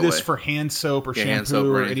you down could all do the this way. for hand soap or Yeah, shampoo hand soap or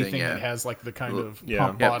or anything, anything yeah. that has like the kind of Yeah.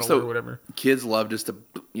 pump Yeah, bottle so or whatever. Kids love just a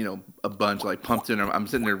bunch like pumped in. I'm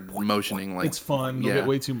sitting there motioning like It's fun. You'll Yeah. get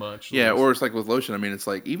way too much. Yeah, or it's like with lotion. I mean, it's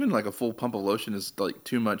like even like a full pump of lotion is like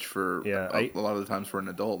too much for a lot of the times for an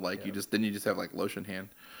adult. Like you just have like lotion hand.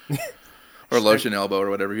 Or lotion elbow or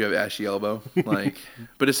whatever. You have ashy elbow. Like,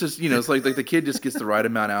 but it's just, it's like the kid just gets the right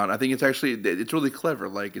amount out. I think it's really clever.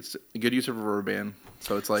 Like it's a good use of a rubber band.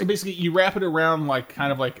 So it's like, So basically, you wrap it around like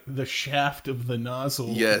kind of like the shaft of the nozzle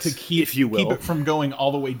Yes, to keep, if you will. keep it from going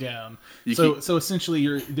all the way down. So essentially,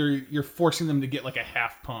 you're forcing them to get like a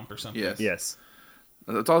half pump or something. yes. Yes.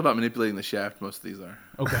 It's all about manipulating the shaft. Most of these are.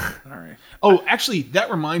 Okay. All right. Oh, actually,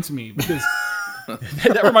 that reminds me because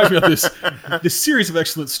that reminds me of this series of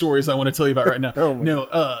excellent stories I want to tell you about right now.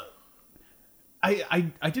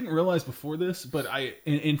 I didn't realize before this, but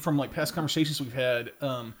and from like past conversations we've had,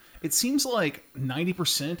 it seems like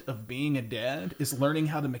 90% of being a dad is learning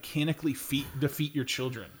how to mechanically defeat your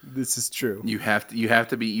children. This is true. You have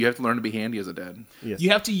to learn to be handy as a dad. Yes. You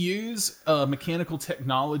have to use mechanical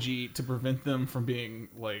technology to prevent them from being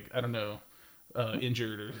like, I don't know,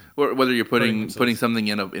 injured Or whether you're Hurting putting something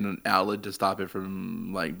in an outlet to stop it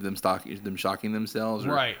from like them shocking themselves,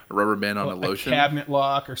 or Right. a rubber band on a a lotion, cabinet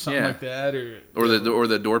lock or something Yeah. like that, or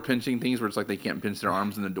the door pinching things where it's like they can't pinch their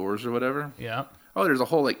arms in the doors or whatever. yeah, Oh, there's a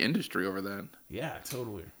whole like industry over that. yeah,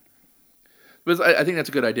 totally. But I think that's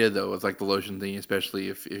a good idea though. It's like the lotion thing, especially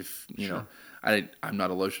if you know, I'm not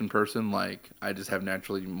a lotion person. Like I just have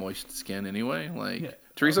naturally moist skin anyway. Like Yeah.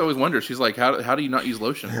 Teresa always wonders. She's like, how do you not use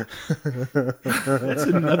lotion? That's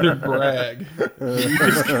another brag.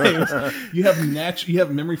 You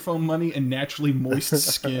have memory foam money and naturally moist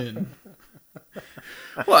skin.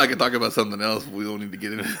 Well, I can talk about something else. We don't need to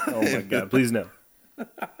get into. Oh my God! Please no.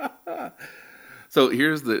 So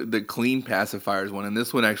here's the clean pacifiers one, and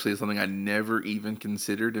this one actually is something I never even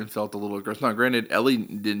considered and felt a little aggressive. Now, granted, Ellie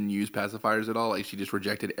didn't use pacifiers at all; like she just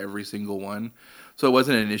rejected every single one, so it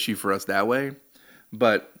wasn't an issue for us that way.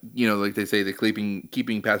 But like they say, the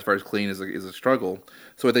keeping pacifiers clean is a struggle.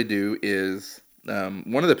 So what they do is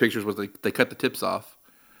one of the pictures was they cut the tips off,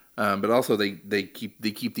 but also they keep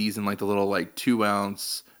these in like the little like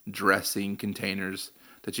 2-ounce dressing containers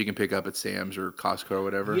that you can pick up at Sam's or Costco or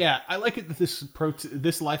whatever. Yeah, I like it that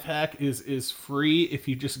this life hack is free if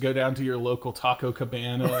you just go down to your local Taco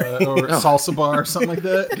Cabana or salsa bar or something like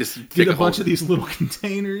that. Just get a take bunch of these little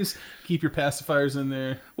containers, keep your pacifiers in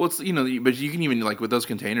there. Well, it's but you can even like with those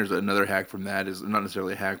containers. Another hack from that is not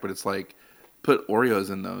necessarily a hack, but it's like put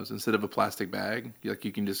Oreos in those instead of a plastic bag. Like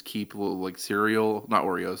you can just keep little like cereal, not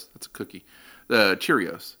Oreos. That's a cookie. The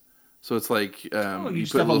Cheerios. So it's like you you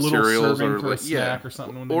just put have a little little cereals serving or for a like snack or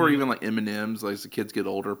something when they or need even it. like M&Ms. Like as the kids get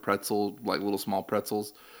older, pretzel, like little small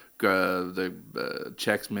pretzels, the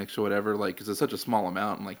Chex Mix or whatever. Like because it's such a small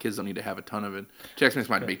amount, and like kids don't need to have a ton of it. Chex Mix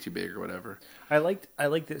might be too big or whatever. I liked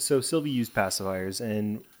it. So Sylvie used pacifiers,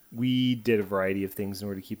 and we did a variety of things in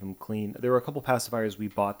order to keep them clean. There were a couple pacifiers we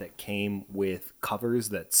bought that came with covers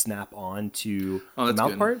that snap on to the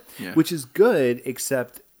mouth part, which is good,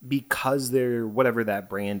 except because they're whatever that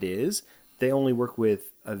brand is, they only work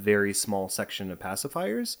with a very small section of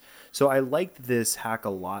pacifiers. So I liked this hack a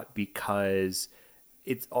lot because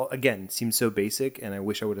it's again seems so basic, and I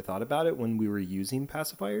wish I would have thought about it when we were using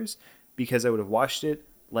pacifiers, because I would have washed it,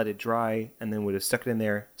 let it dry, and then would have stuck it in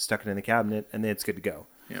there, stuck it in the cabinet, and then it's good to go.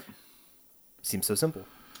 Yep. Seems so simple.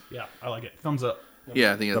 Yeah, I like it. Thumbs up.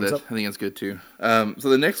 Yeah, I think that's good too. So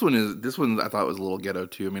the next one is this one I thought was a little ghetto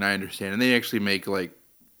too. I mean, I understand, and they actually make like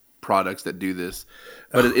products that do this,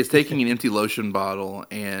 but it's taking an empty lotion bottle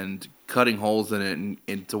and cutting holes in it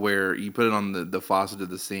and to where you put it on the faucet of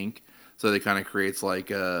the sink. So it kind of creates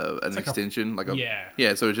like an extension,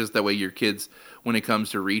 yeah. So it's just that way your kids, when it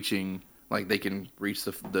comes to reaching, like they can reach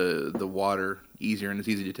the water easier, and it's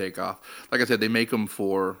easy to take off. Like I said, they make them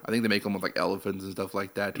I think they make them with like elephants and stuff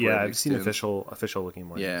like that. Yeah, I've seen official looking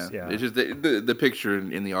ones. Yeah. It's just the picture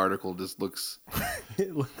in the article just looks.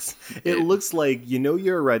 it looks like you're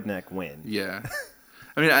a redneck when. Yeah.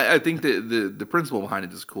 I mean, I think the principle behind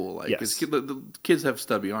it is cool. Like, the kids have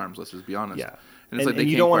stubby arms. Let's just be honest. Yeah. And and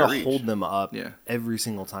you don't want to hold them up every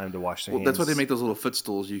single time to wash their hands. That's why they make those little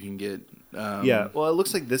footstools you can get. Well, it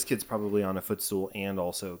looks like this kid's probably on a footstool and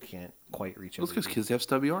also can't quite reach it. Well, because kids have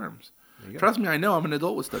stubby arms. Trust me, I know. I'm an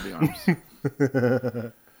adult with stubby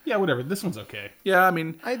arms. Yeah, whatever. This one's okay. Yeah, I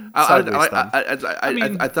mean, I thumbs up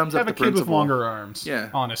the principle. Have a kid with longer arms. Yeah,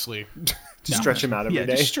 honestly. Just stretch them out every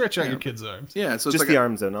day. Just stretch out your kids' arms. Yeah, so it's just like the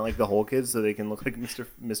arms though, not like the whole kids, so they can look like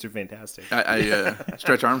Mr. Fantastic. I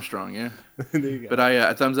stretch Armstrong, yeah. There you go. But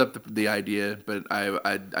I thumbs up the idea, but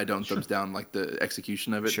I don't thumbs down like the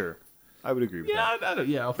execution of it. Sure, I would agree with that.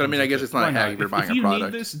 But I mean, I guess it's not a hack if you're buying a product. If you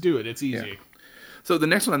need this, do it. It's easy. Yeah. So the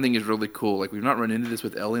next one I think is really cool. Like we've not run into this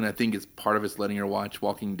with Ellie, and I think it's part of it's letting her watch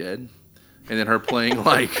Walking Dead, and then her playing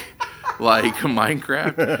like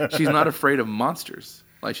Minecraft. She's not afraid of monsters.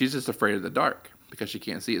 Like she's just afraid of the dark because she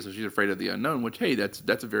can't see it, so she's afraid of the unknown. Which hey, that's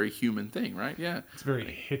a very human thing, right? Yeah. It's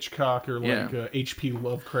very Hitchcock or like H.P.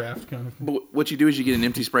 Lovecraft kind of thing. But what you do is you get an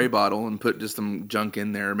empty spray bottle and put just some junk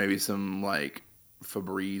in there, maybe some like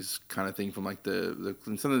Febreze kind of thing from like the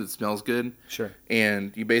something that smells good. Sure.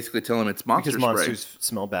 And you basically tell them it's monster spray. Because monsters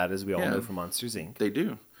smell bad, as we all know from Monsters Inc. They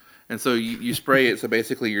do. And so you spray it. So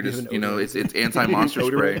basically you're just it's anti-monster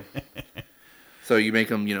spray. So you make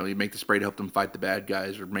them you make the spray to help them fight the bad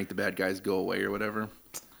guys or make the bad guys go away or whatever.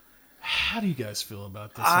 How do you guys feel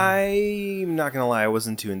about this? I'm not gonna lie, I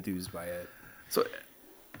wasn't too enthused by it. So.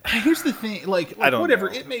 Here's the thing, like I don't whatever,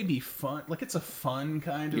 know. It may be fun, like it's a fun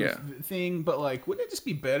kind of thing, but like, wouldn't it just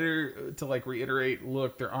be better to like reiterate,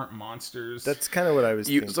 look, there aren't monsters? That's kind of what I was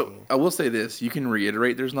thinking. So I will say this, you can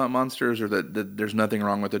reiterate there's not monsters or that there's nothing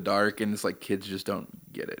wrong with the dark, and it's like kids just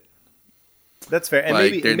don't get it. That's fair. And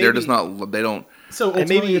like they're just not, they don't. So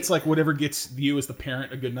ultimately it's like whatever gets you as the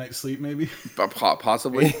parent a good night's sleep, maybe.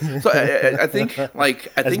 Possibly. So I think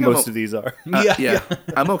most of these are.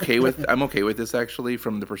 I'm okay with this actually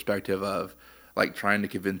from the perspective of like trying to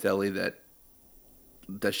convince Ellie that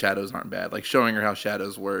the shadows aren't bad, like showing her how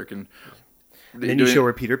shadows work, and then you show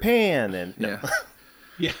her Peter Pan and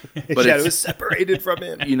Yeah, but Shadow is separated from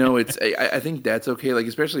him. It's. I think that's okay. Like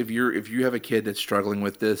especially if you have a kid that's struggling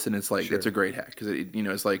with this, and it's like it's a great hack because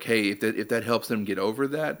it's like, hey, if that helps them get over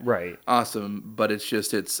that, right? Awesome. But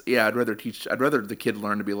I'd rather the kid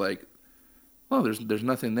learn to be like, well, there's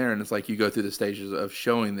nothing there, and it's like you go through the stages of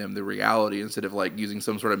showing them the reality instead of like using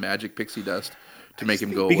some sort of magic pixie dust to make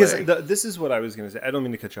him go away. Because this is what I was going to say. I don't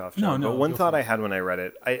mean to cut you off, John, No. But one thought I had when I read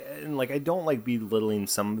it, I don't like belittling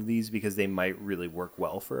some of these because they might really work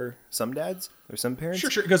well for some dads or some parents.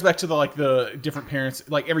 Sure. It goes back to the different parents.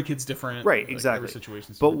 Like every kid's different, right? Like, exactly. Every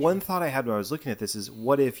situation's but different. one thought I had when I was looking at this is,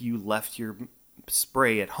 what if you left your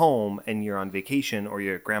spray at home and you're on vacation or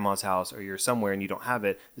you're at grandma's house or you're somewhere and you don't have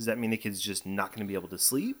it? Does that mean the kid's just not going to be able to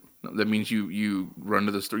sleep? No, that means you run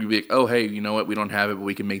to the store. You be like, oh, hey, you know what? We don't have it, but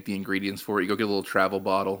we can make the ingredients for it. You go get a little travel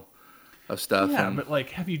bottle of stuff. Yeah, but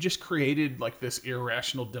like, have you just created like this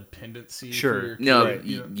irrational dependency? Sure.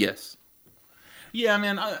 Yes. Yeah,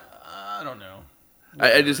 man. I don't know.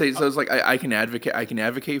 I just say so. It's like I can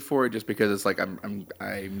advocate for it just because it's like I'm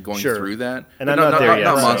going through that, and I'm not there yet.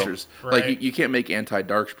 Not so, monsters. Right. Like you can't make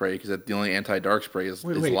anti-dark spray because the only anti-dark spray is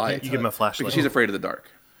light. You give him a flashlight. Because she's afraid of the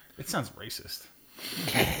dark. It sounds racist.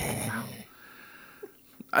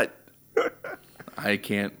 I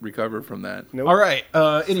can't recover from that. Nope. All right.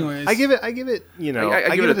 Anyways, I give it. You know,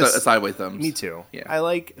 I give it a sideways thumbs. Me too. Yeah. I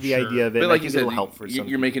like the Sure. idea of it. But And like I you think said, it'll help for some.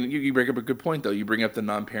 you bring up a good point though. You bring up the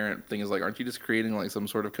non-parent thing is like, aren't you just creating like some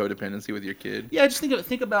sort of codependency with your kid? yeah, just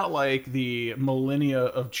think about like the millennia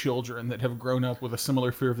of children that have grown up with a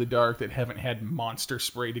similar fear of the dark that haven't had monster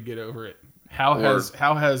spray to get over it. How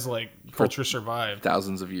has like culture survived?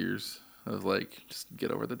 Thousands of years of like just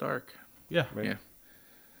get over the dark. Yeah. Right. Yeah.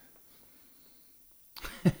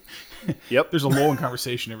 Yep. There's a lull in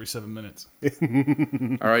conversation every 7 minutes.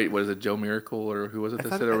 All right, what is it, Joe Miracle or who was it that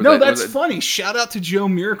said it? Or was No, that- that's was it- funny. Shout out to Joe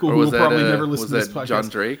Miracle, or who was will that, probably never listen to was this that podcast. John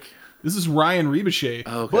Drake? This is Ryan Ricochet.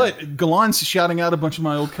 Oh, okay. But Galan's shouting out a bunch of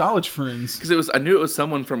my old college friends. Because I knew it was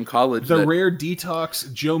someone from college. The that, rare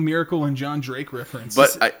detox Joe Miracle and John Drake reference.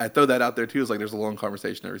 but I throw that out there too. It's like there's a long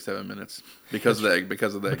conversation every 7 minutes because of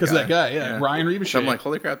that guy. Yeah. Ryan Ricochet. So I'm like,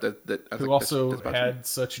 holy crap! That I was who like, also that's about had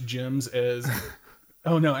such gems as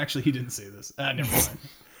oh no, actually he didn't say this. Never mind.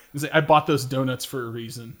 I bought those donuts for a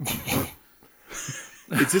reason.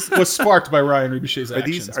 It's just, Was sparked by Ryan Ricochet's are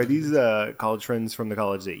actions. these college friends from the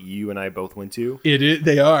college that you and I both went to?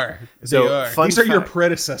 They are. So, They are. fun These are your fact-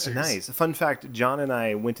 predecessors. Nice. Fun fact: John and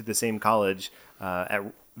I went to the same college at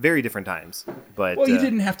very different times. But Well, you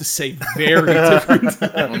didn't have to say very different.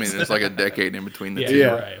 I mean, there's like a decade in between the Yeah, two.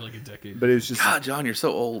 you're right. Like a decade. But it was just God, John, you're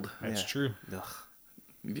so old. That's true. ugh.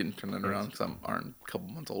 You didn't turn that around because I'm a couple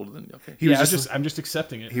months older than you. Okay. He was Yeah, just I'm just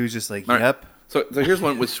accepting it. he was just like, All right. "Yep, So here's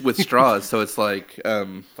one with straws. So it's like,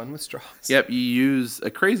 fun with straws." yep, you use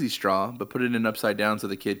a crazy straw, but put it in upside down so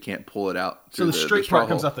the kid can't pull it out. So the through straight straw part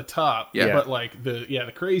comes hole. out the top. Yeah. But like the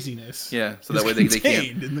craziness. Yeah, so is that way they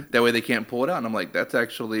contained in the- can't. That way they can't pull it out. And I'm like, that's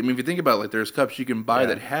actually. I mean, if you think about it, like, there's cups you can buy Yeah.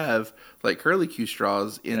 that have like curlicue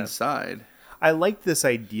straws inside. I like this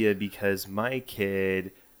idea because my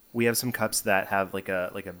kid, we have some cups that have like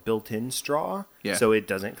a built-in straw, Yeah. so it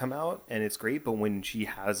doesn't come out, and it's great. But when she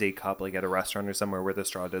has a cup like at a restaurant or somewhere where the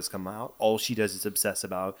straw does come out, all she does is obsess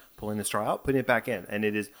about pulling the straw out, putting it back in, and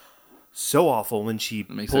it is so awful when she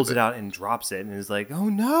makes pulls it it out and drops it and is like, "Oh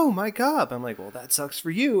no, my cup!" I'm like, "Well, that sucks for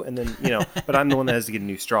you." And then but I'm the one that has to get a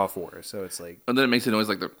new straw for her, so it's like, And then it makes a noise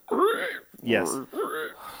like the. yes,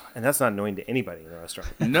 and that's not annoying to anybody in the restaurant.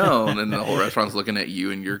 No, and then the whole restaurant's looking at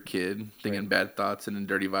you and your kid, thinking bad thoughts and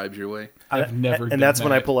dirty vibes your way. I've never done and that's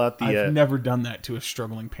when I that. pull out the. I've never done that to a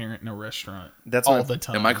struggling parent in a restaurant. That's all when- the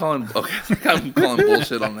time. Am I calling? Okay, I'm calling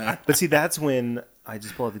bullshit on that. But see, that's when I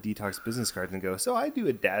just pull out the DTALKS business card and go, "So I do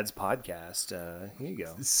a dad's podcast. Here you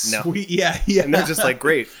go." No, Sweet. Yeah. and they're just like,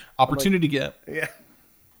 "Great, Opportunity gap. yeah,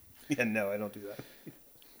 yeah." No, I don't do that.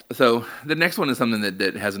 So the next one is something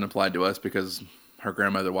that hasn't applied to us because her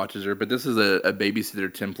grandmother watches her. But this is a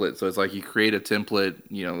babysitter template. So it's like you create a template.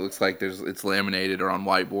 It looks like it's laminated or on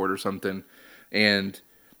whiteboard or something, and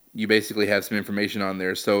you basically have some information on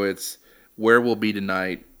there. So it's where we'll be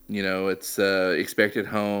tonight. It's expected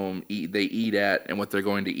home, they eat at, and what they're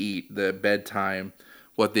going to eat, the bedtime,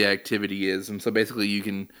 what the activity is. And so basically you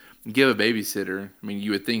can give a babysitter. I mean,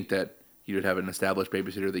 you would think that you would have an established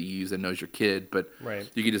babysitter that you use that knows your kid, but Right.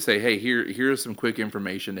 you could just say, hey, here's some quick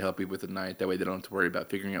information to help you with the night. That way they don't have to worry about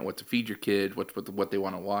figuring out what to feed your kid, what they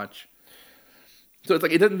want to watch. So it's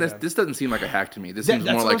like, this doesn't seem like a hack to me. This seems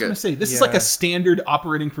That's more what I like was going a, to say. This is Yeah. like a standard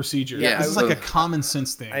operating procedure. Yeah, This is so- like a common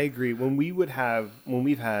sense thing. I agree. When we've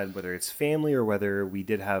had, whether it's family or whether we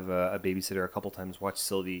did have a babysitter a couple times watch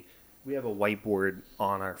Sylvie, we have a whiteboard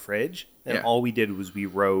on our fridge, and Yeah. all we did was we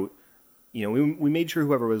wrote. We made sure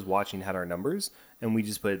whoever was watching had our numbers, and we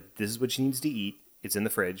just put, "This is what she needs to eat. It's in the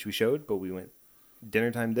fridge." We showed, but we went,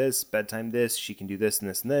 dinner time this, bedtime this, she can do this and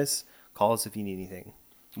this and this. Call us if you need anything.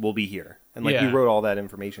 We'll be here. And we Yeah. wrote all that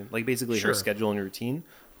information, like basically Sure. her schedule and routine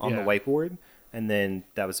on the Yeah. whiteboard. And then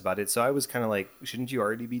that was about it. So I was kind of like, shouldn't you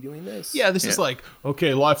already be doing this? Yeah, this is like,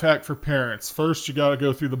 okay, life hack for parents. First, you got to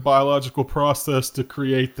go through the biological process to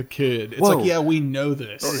create the kid. It's Whoa. like, yeah, we know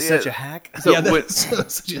this. This is Yeah. such a hack. So yeah, when,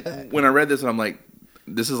 such a hack. when I read this, I'm like,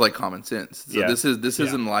 this is like common sense. So Yeah. this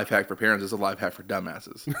isn't a life hack for parents. It's a life hack for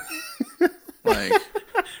dumbasses. like,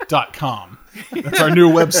 .com. That's our new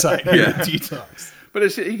website here Yeah. at Detox. but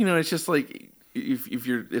it's just like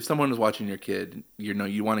if someone is watching your kid,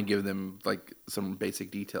 you want to give them like some basic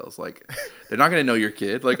details. Like they're not going to know your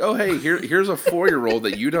kid. Like, oh hey, here's a 4-year-old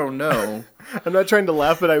that you don't know. I'm not trying to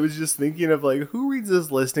laugh, but I was just thinking of like, who reads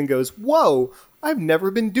this list and goes, "Whoa, I've never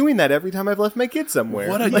been doing that every time I've left my kid somewhere."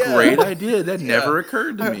 What a great idea! That never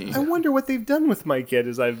occurred to me. I wonder what they've done with my kid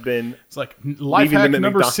as I've been. It's like, life Leaving hack them at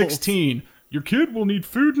number McDonald's. 16. Your kid will need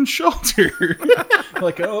food and shelter.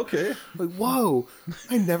 Like, oh, okay. Like, whoa,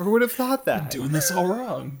 I never would have thought that. Doing this all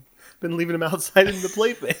wrong. Been leaving them outside in the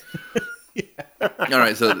playpen. All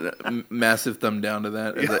right, so massive thumb down to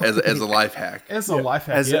that as a life hack. As a life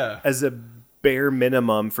hack, as a bare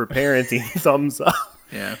minimum for parenting, thumbs up.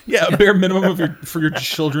 Yeah, a bare minimum for your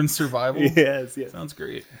children's survival. Yes. Sounds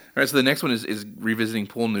great. All right, so the next one is revisiting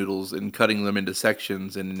pool noodles and cutting them into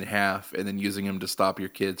sections and in half, and then using them to stop your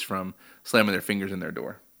kids from slamming their fingers in their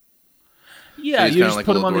door. Yeah, so you just like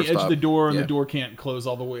put them on the doorstop. edge of the door, and the door can't close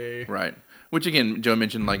all the way. Right. Which, again, Joe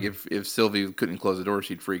mentioned, like, if Sylvie couldn't close the door,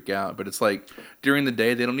 she'd freak out. But it's like, during the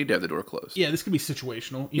day, they don't need to have the door closed. Yeah, this could be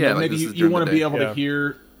situational. You Yeah, know, like maybe this is you want to during be the able day. to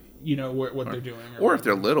hear, you know, what they're doing. Or if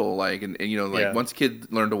they're little, like, and you know, like, once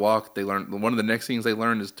kids learn to walk, they learn, one of the next things they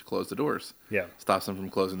learn is to close the doors. Yeah. Stops them from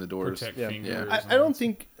closing the doors. Protect fingers. I don't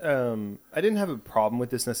think I didn't have a problem with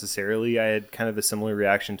this necessarily. I had kind of a similar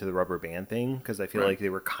reaction to the rubber band thing because I feel like they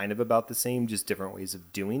were kind of about the same, just different ways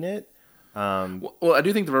of doing it. Well, I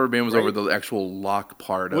do think the rubber band was over the actual lock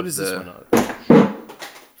part. What is this one?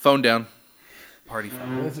 Phone down. Party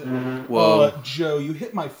phone. Whoa. Joe, you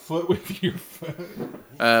hit my foot with your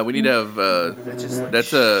phone. We need to have.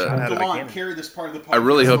 That's a. Come on, carry this part of the podcast. I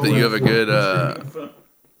really hope that you have a good.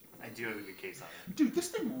 I do have a good case on it. Dude, this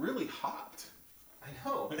thing really hopped. I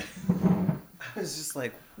know. I was just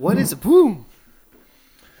like, what is a boom?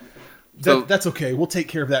 That's okay. We'll take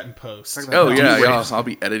care of that in post. Oh yeah, I'll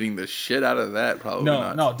be editing the shit out of that. Probably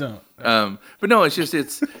not. No, don't. But no, it's just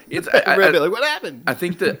it's. I'd be like, what happened? I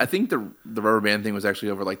think the rubber band thing was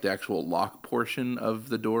actually over like the actual lock portion of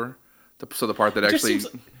the door. So the part that actually.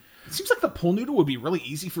 It seems like the pool noodle would be really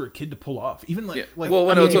easy for a kid to pull off. Even like,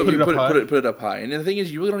 well, I no, mean, so put you it put it up high. And the thing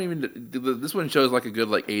is, you really don't even. This one shows like a good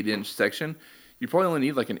like 8-inch section. You probably only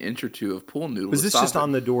need like an inch or two of pool noodle. Was this just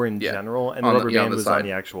on the door in general, and the rubber band was on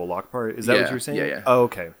the actual lock part? Is that what you were saying? Yeah. Oh,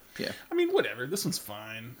 okay. Yeah. I mean, whatever. This one's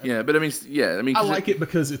fine. Yeah, but I mean, I like it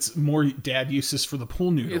because it's more dad uses for the pool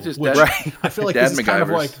noodle. It's just which dad, I feel like dad this is kind of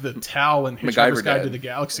MacGyvers. like the towel and Hitchhiker's Guide dad. to the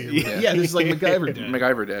Galaxy. Yeah, this is like MacGyver dad.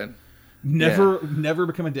 MacGyver dad. Never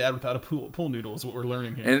become a dad without a pool noodle is what we're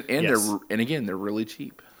learning here. And again, they're really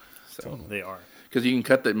cheap. So Totally. They are. because you can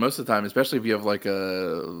cut that most of the time, especially if you have like a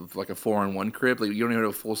 4-in-1 crib. Like you don't even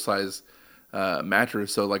have a full size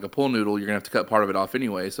mattress, so like a pool noodle, you're gonna have to cut part of it off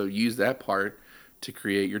anyway. So use that part to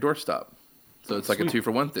create your doorstop. So it's like a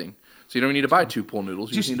 2-for-1 thing. So you don't need to buy 2 pool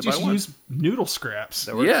noodles. You just need to buy one. Use noodle scraps.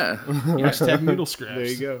 Yeah. Hashtag noodle scraps. There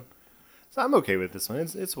you go. So I'm okay with this one.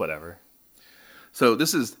 It's whatever. So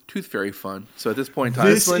this is Tooth Fairy fun. So at this point in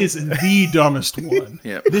time, This is the dumbest one.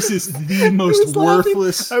 Yeah. This is the most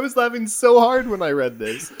worthless. I was laughing so hard when I read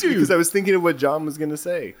this, dude, because I was thinking of what John was going to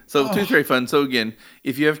say. So Tooth Fairy fun. So again,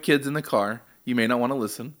 if you have kids in the car, you may not want to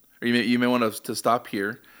listen, or you may want to stop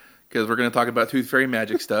here, because we're going to talk about Tooth Fairy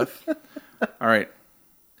magic stuff. All right.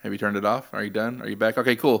 Have you turned it off? Are you done? Are you back?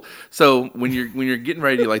 Okay, cool. So when you're getting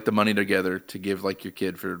ready to like the money together to give like your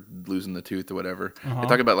kid for losing the tooth or whatever, they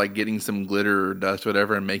talk about like getting some glitter or dust or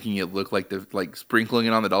whatever and making it look like sprinkling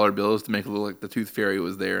it on the dollar bills to make it look like the Tooth Fairy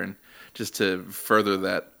was there, and just to further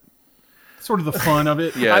that Sort of the fun of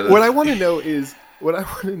it. Yeah. What I want to know is what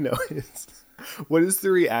is the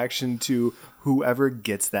reaction to whoever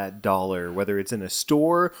gets that dollar, whether it's in a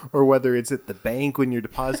store or whether it's at the bank when you're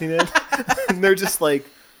depositing it, and they're just like.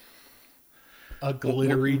 A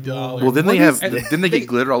glittery dollar. Well, then they get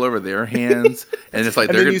glitter all over their hands, and it's like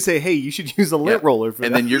And they're then you say, "Hey, you should use a lint roller for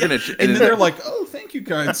and that." then you're gonna, and then they're like, "Oh, thank you,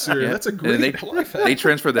 kind sir. yeah. That's a And great then life hack." they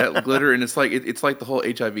transfer that glitter, and it's like it's like the whole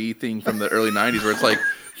HIV thing from the early '90s, where it's like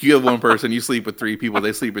you have one person, you sleep with 3 people,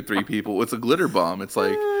 they sleep with 3 people. It's a glitter bomb. It's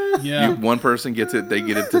like one person gets it, they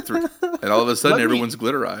get it to 3, and all of a sudden everyone's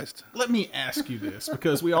glitterized. Let me ask you this,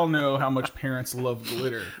 because we all know how much parents love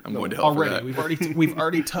glitter. I'm going to hell for that. We've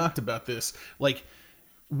already talked about this. Like.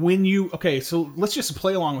 So let's just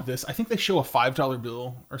play along with this. I think they show a $5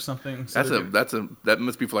 bill or something. So That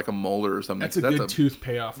must be for like a molar or something. That's a good tooth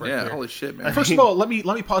payoff right there. Yeah, holy shit, man. First of all, let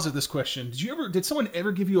me posit this question. Did someone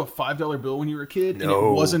ever give you a $5 bill when you were a kid and it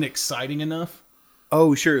wasn't exciting enough?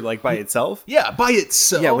 Oh, sure, like by itself? Yeah, by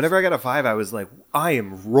itself. Yeah, whenever I got a 5, I was like, I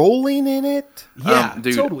am rolling in it. Yeah,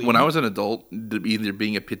 dude, totally. when I was an adult, either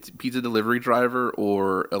being a pizza delivery driver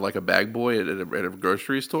or like a bag boy at a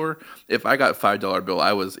grocery store, if I got $5 bill,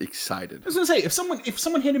 I was excited. I was gonna say, if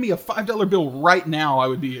someone handed me a $5 bill right now, I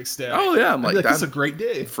would be ecstatic. Oh yeah, I'm I'd be like that's a great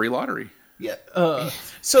day. Free lottery. Yeah.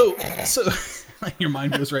 So your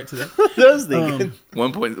mind goes right to that. I was thinking.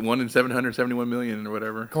 1 in 771 million or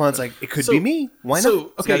whatever. Come on, it's like, it could be me. Why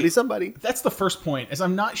not? It's got to be somebody. That's the first point, is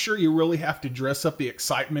I'm not sure you really have to dress up the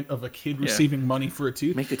excitement of a kid receiving money for a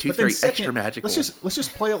tooth. Make the tooth But then very extra magical. Let's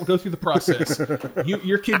just go through the process.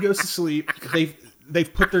 Your kid goes to sleep.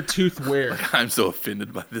 they've put their tooth where? I'm so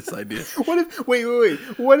offended by this idea. What if wait?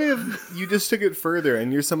 What if you just took it further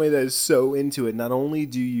and you're somebody that is so into it? Not only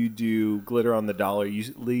do you do glitter on the dollar,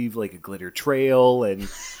 you leave like a glitter trail and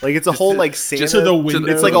like it's a whole like Santa. Just to the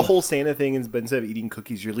window. It's like a whole Santa thing, but instead of eating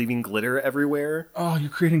cookies, you're leaving glitter everywhere. Oh, you're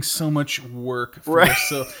creating so much work for Right.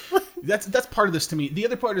 yourself. That's part of this to me. The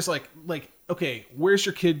other part is like okay, where's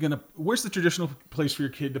the traditional place for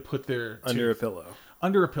your kid to put their Under a tooth? pillow.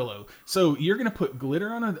 Under a pillow. So you're gonna put glitter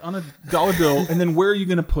on a dollar bill, and then where are you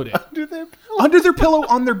gonna put it? Under their pillow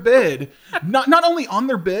on their bed. Not only on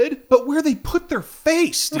their bed, but where they put their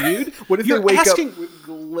face, dude. What if You're they wake asking up with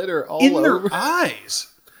glitter all in over? their eyes?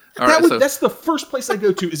 All right, so- That's the first place I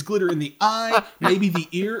go to is glitter in the eye, maybe the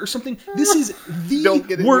ear or something. This is Don't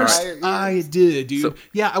get the in your worst eye or ears. idea, dude. So-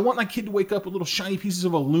 Yeah, I want my kid to wake up with little shiny pieces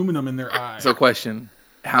of aluminum in their eye. So, question: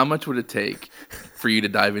 how much would it take for you to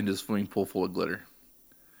dive into a swimming pool full of glitter?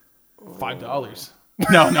 $5.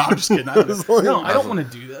 No, I'm just kidding. I don't want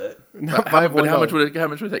to do that. Not How $5, much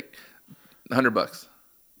would it take? $100,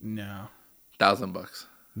 No. $1,000.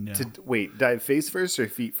 No. Wait, dive face first or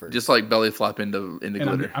feet first? Just like belly flop into And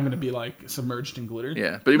glitter. I'm going to be like submerged in glitter.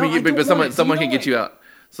 Yeah, but No, I don't but want it. someone You can know get you out.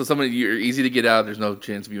 So you're easy to get out. There's no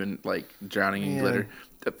chance of you in like drowning in Yeah. glitter.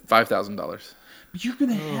 $5,000. But you're going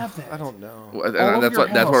to have that. I don't know. That's your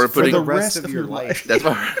why house we're for putting. the rest of your life. That's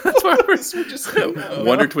why we're just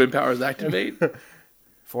Wonder Twin powers activate.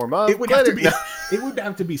 Form up. It would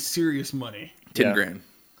have to be serious money. 10 Yeah. grand.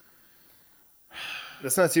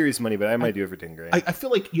 That's not serious money, but I might do it for 10 grand. I feel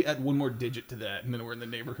like you add one more digit to that, and then we're in the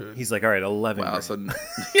neighborhood. He's like, all right, 11 Wow. grand. So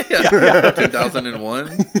yeah,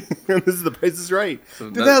 2001. This is the price is right. So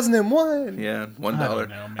 2001. Yeah, $1. I don't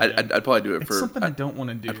know, man. I'd probably do it It's for. something I don't want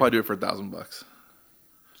to do. I'd probably do it for $1,000.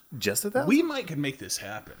 Just $1,000? We could make this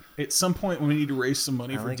happen. At some point when we need to raise some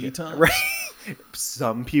money for like it. DTALKS. Right.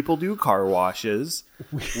 Some people do car washes.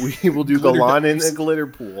 We will do Glitter Golan in dives. a glitter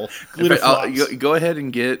pool. Glitter I'll- flops. go ahead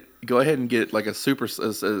and get like a slip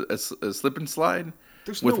and slide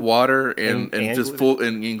There's with no- water and And just glitter. full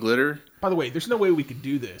and glitter. By the way, there's no way we could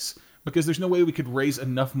do this because there's no way we could raise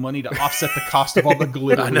enough money to offset the cost of all the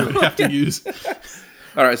glitter we would have to use.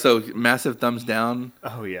 All right, so massive thumbs down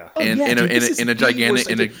Oh, yeah. and yeah, dude, this is and a the gigantic worst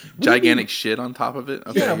and a idea. What do you gigantic mean- shit on top of it.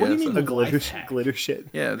 Okay, Yeah, what do you mean so- the- Glitter, life hack. glitter shit.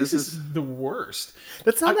 yeah, This this is is the worst.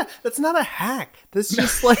 That's not a hack. That's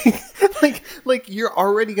just like you're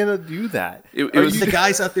already gonna do that. It Are was- you the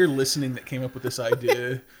guys out there listening that came up with this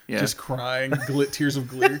idea, Yeah. just crying, tears of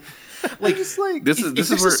glitter? Like, Just like this if is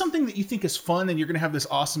this where is something that you think is fun and you're going to have this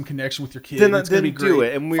awesome connection with your kid, then, and it's going to be great. do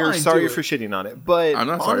it. And we're Fine, sorry do for it. shitting on it, but I'm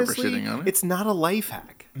not sorry for honestly, shitting on it. It's not a life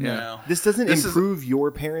hack. No. This doesn't This is- improve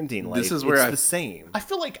your parenting life. This is where it's I- the same. I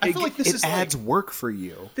feel like this it is adds like, work for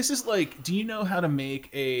you. this is like, do you know how to make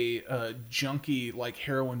a junkie like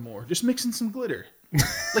heroin more? Just mix in some glitter.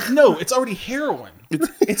 Like, no, it's already heroin.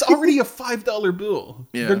 It's already a $5 bill.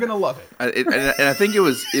 Yeah. They're gonna love it. and I think it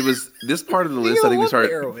was this part of the list. I think we started.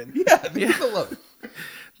 heroin. Yeah, they're gonna love it.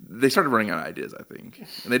 They started running out of ideas. I think,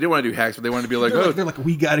 and they didn't want to do hacks, but they wanted to be like, They're like,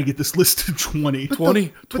 we got to get this list to 20.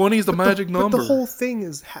 20 is the magic number, But the whole thing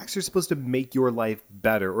is hacks are supposed to make your life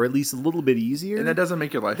better, or at least a little bit easier. and that doesn't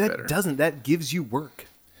make your life That better. doesn't. That gives you work.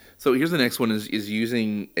 So here's the next one: is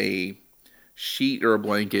using a sheet or a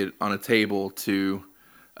blanket on a table to.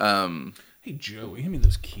 Hey, Joey, hand me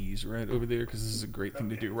those keys right over there because this is a great thing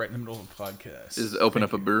to do right in the middle of a podcast. Is open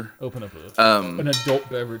up a beer. Open up an adult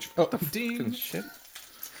beverage. Oh, ding. Shit.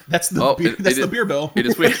 That's the Oh, beer, that's the beer bell. It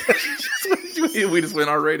just went. We just went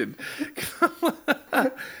R-rated.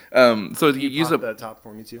 So you use Pop that top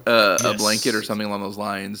for me too. a Yes. blanket or something along those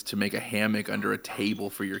lines to make a hammock under a table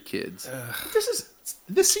for your kids.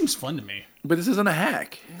 This seems fun to me. But this isn't a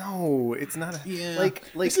hack. No, it's not. Yeah, Like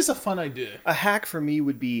this is a fun idea. a hack for me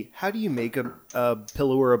would be how do you make a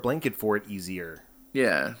pillow or a blanket for it easier?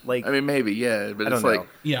 Yeah, Like- I mean maybe yeah, but I it's don't like, know.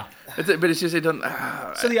 Yeah. but it's just it doesn't.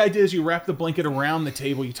 So the idea is you wrap the blanket around the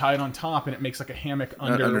table, you tie it on top, and it makes like a hammock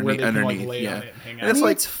under where they can like lay on it and hang out. And it's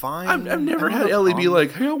like it's fine. I've never I don't had have a Ellie be problem.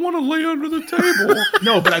 like, "Hey, I want to lay under the table."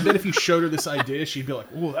 No, but I bet if you showed her this idea, she'd be like,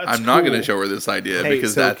 "Oh, that's I'm not going to cool." show her this idea Hey,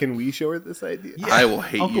 because so that can we show her this idea? Yeah. I will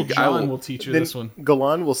hate Uncle you. John will teach her Then this one.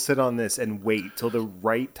 Golan will sit on this and wait till the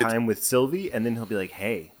right time with Sylvie, and then he'll be like,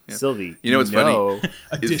 "Hey, Sylvie, You know what's funny?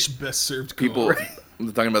 A dish best served cold.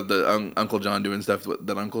 People talking about the Uncle John doing stuff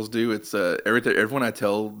that uncles do. It's every time I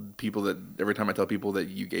tell people that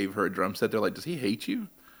you gave her a drum set, they're like, "Does he hate you?"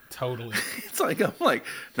 Totally. It's like, I'm like,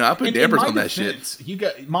 no, I put In dampers my on that defense, shit. You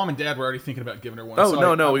got mom and dad were already thinking about giving her one. Oh,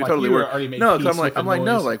 so no, we like, totally you were. already made No, peace because with I'm the like,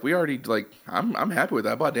 no, noise. like we already like, I'm happy with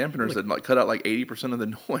that. I bought dampeners that like cut out like 80% of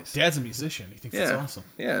the noise. Dad's a musician. He thinks that's awesome.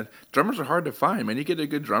 Yeah, drummers are hard to find, man. You get a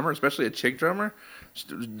good drummer, especially a chick drummer.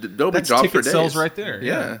 They'll be That's jobs ticket for days. sales right there.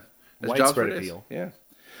 Yeah, that's jobs for Widespread days. appeal. Yeah.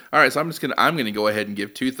 All right, so I'm gonna go ahead and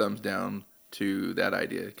give 2 thumbs down to that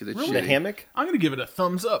idea because it's The shitty. hammock? I'm going to give it a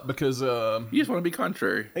thumbs up because You just want to be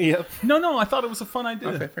contrary. Yep. no, I thought it was a fun idea.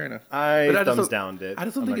 Okay, fair enough. I But thumbs just don't- downed it. I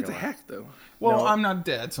just don't I'm think not it's a gonna lie. hack though. Well, No. I'm not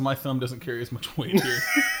dad, so my thumb doesn't carry as much weight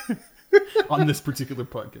here on this particular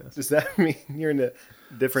podcast. Does that mean you're in a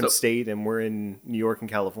different So- state and we're in New York and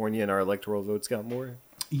California and our electoral votes count more?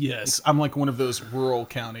 Yes, I'm like one of those rural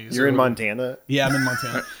counties. You're in or- Montana? Yeah, I'm in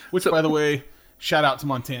Montana. Which, by the way, shout out to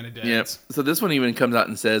Montana dads. Yeah. So this one even comes out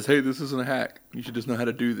and says, "Hey, this isn't a hack. You should just know how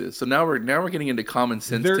to do this." So now we're getting into common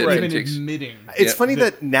sense. They're tips and even tricks. admitting. It's Yeah, funny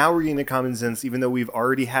that now we're getting a common sense, even though we've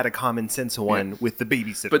already had a common sense one with the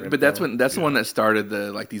babysitter. But that's the one that started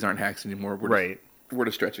the like these aren't hacks anymore. Right. We're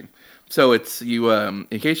just stretching. So it's you. In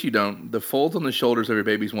case you don't, the folds on the shoulders of your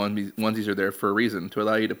baby's onesies are there for a reason to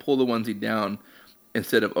allow you to pull the onesie down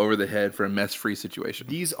instead of over the head for a mess-free situation.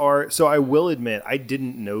 These are, so I will admit, I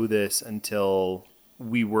didn't know this until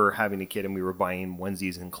we were having a kid and we were buying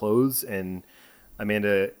onesies and clothes, and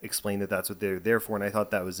Amanda explained that that's what they're there for, and I thought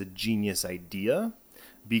that was a genius idea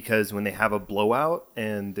because when they have a blowout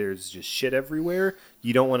and there's just shit everywhere,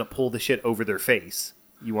 you don't want to pull the shit over their face.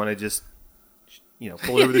 You want to just,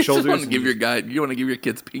 pull it over the You shoulders. want to and give you want to give your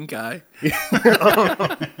kids pink eye.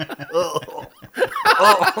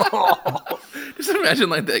 Just imagine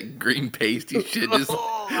like that green pasty shit just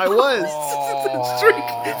I was. streak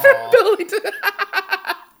from belly to.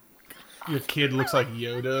 Your kid looks like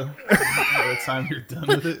Yoda by the time you're done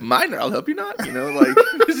with it. Minor, I'll help you not. Like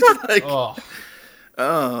it's just like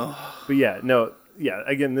Oh, But yeah,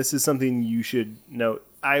 again, this is something you should note.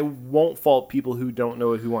 I won't fault people who don't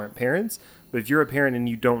know it who aren't parents, but if you're a parent and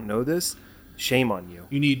you don't know this, shame on you.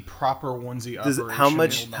 you need proper onesie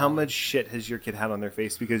operation. How much shit has your kid had on their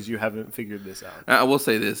face because you haven't figured this out? I will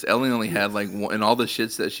say this: Ellie only had like one, in all the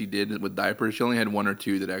shits that she did with diapers, she only had 1 or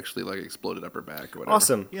 2 that actually like exploded up her back or whatever.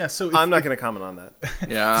 Awesome. Yeah, so if- I'm not going to comment on that.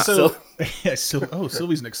 Yeah.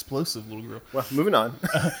 Sylvie's an explosive little girl. Well, moving on.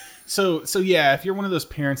 So yeah, if you're one of those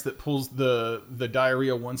parents that pulls the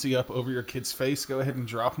diarrhea onesie up over your kid's face, go ahead and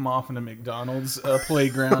drop them off in a McDonald's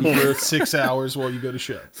playground for 6 hours while you go to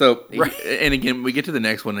show. So, and again, we get to the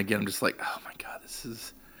next one. Again, I'm just like, oh my God,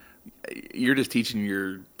 you're just teaching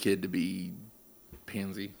your kid to be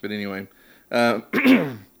pansy. But anyway,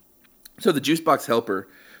 so the juice box helper.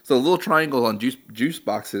 So the little triangles on juice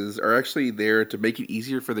boxes are actually there to make it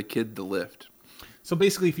easier for the kid to lift. So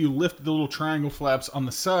basically, if you lift the little triangle flaps on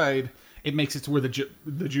the side, it makes it to where the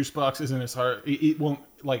juice box isn't as hard. It won't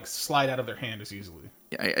like slide out of their hand as easily.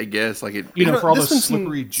 Yeah, I guess like it. For all This those one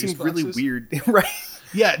slippery juice seemed boxes. really weird, right?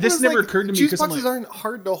 Yeah, this It's never like, occurred to me juice because I'm boxes like, aren't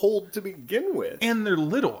hard to hold to begin with. and they're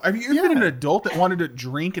little. Have you ever been Yeah. an adult that wanted to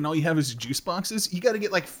drink and all you have is juice boxes? You got to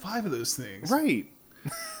get like 5 of those things. Right.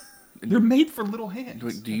 They're made for little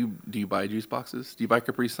hands. Do you buy juice boxes? Do you buy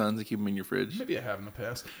Capri Suns and keep them in your fridge? Maybe I have in the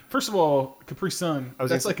past. First of all, Capri Sun, was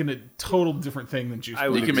that's gonna like a total different thing than juice I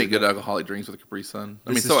boxes. would You can agree make good alcoholic drinks with a Capri Sun. I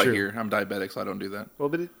mean, This is so I true. hear. I'm diabetic, so I don't do that. Well,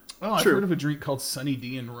 but Oh, I've True. heard of a drink called Sunny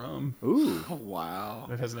D and rum. ooh. Oh wow.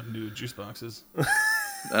 That has nothing to do with juice boxes.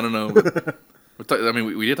 I don't know.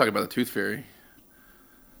 We did talk about the Tooth Fairy.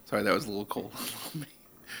 Sorry, that was a little cold.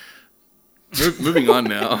 Moving on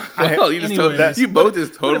now. Well, you both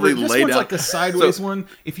just totally This laid one's out. like the sideways So- one.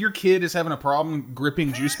 If your kid is having a problem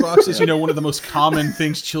gripping juice boxes, one of the most common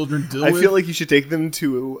things children deal I with. feel like you should take them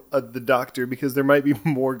to the doctor because there might be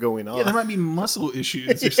more going on. yeah, there might be muscle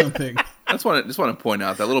issues or something. I just want to point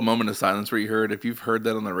out that little moment of silence where you heard, if you've heard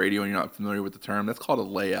that on the radio and you're not familiar with the term, that's called a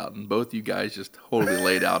layout. And both you guys just totally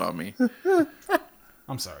laid out on me.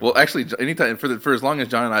 I'm sorry. Well, actually, anytime for as long as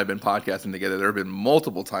John and I have been podcasting together, there have been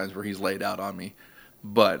multiple times where he's laid out on me.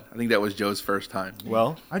 But I think that was Joe's first time.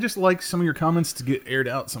 Well, I just like some of your comments to get aired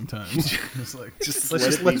out sometimes. It's like, let's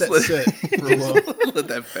let let it that sit for a while. Let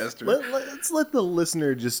that fester. let's let the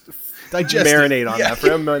listener just Digest it. marinate on Yeah. that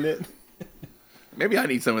for a minute. Maybe I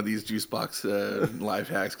need some of these juice box life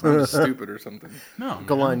hacks because I'm just stupid or something. No,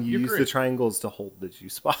 Go man, on, you you're use great. the triangles to hold the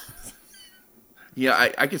juice box. Yeah,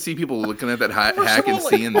 I can see people looking at that First hack of all, and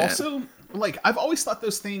seeing that. Also, I've always thought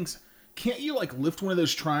those things. Can't you lift one of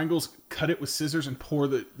those triangles, cut it with scissors, and pour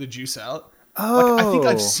the juice out? Like, I think Oh.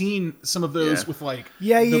 I've seen some of those Yeah. with like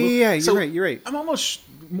Yeah. You're So, right. You're right. I'm almost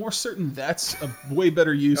more certain that's a way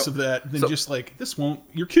better use of that than just like this won't.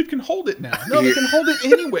 Your kid can hold it now. No, they can hold it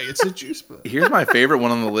anyway. It's a juice box. Here's my favorite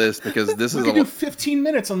one on the list because this We is could do 15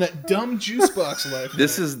 minutes on that dumb juice box life.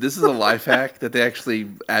 this is a life hack that they actually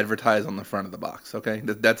advertise on the front of the box. Okay,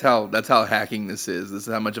 that's how hacking this is. This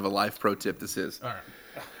is how much of a life pro tip this is. All right.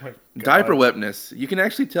 Diaper wetness. You can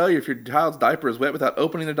actually tell if your child's diaper is wet without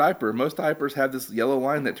opening the diaper. Most diapers have this yellow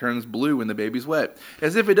line that turns blue when the baby's wet,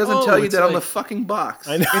 as if it doesn't tell you it's that on the like- fucking box.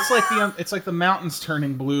 I know. It's like the mountains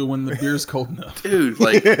turning blue when the beer's cold enough. Dude,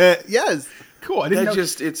 like Yes. Cool. I didn't know.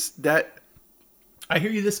 it's that. I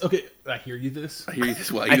hear you this. Okay. I hear you this. I hear you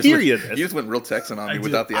this. Well, I hear you this. You just went real Texan on me did.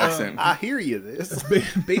 without the accent. I hear you. This.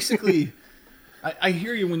 Basically, I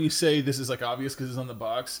hear you when you say this is like obvious because it's on the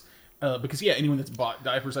box. Because anyone that's bought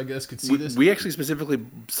diapers, I guess, could see this. We actually specifically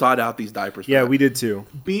sought out these diapers. For Yeah, that. we did too.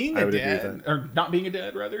 Being I a would agree with dad, that. or not being a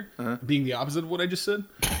dad, rather, being the opposite of what I just said.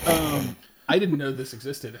 I didn't know this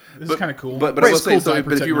existed. This is kind of cool. But I Right, will it's say, cool so, diaper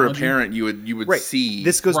but if you were a technology. parent, you would Right. see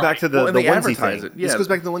This goes Right. back to the, Well, and the they onesie advertise thing. it, yeah. This goes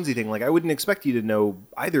back to the onesie thing. Like, I wouldn't expect you to know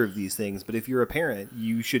either of these things, but if you're a parent,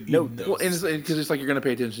 you should know. know. Well, and because it's like you're going to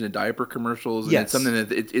pay attention to diaper commercials, and Yes. it's something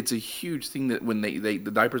that it's a huge thing that when they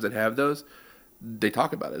the diapers that have those, they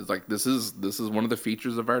talk about it. It's like this is one of the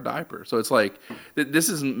features of our diaper. So it's like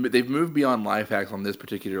they've moved beyond life hacks on this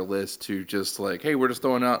particular list to just like, hey, we're just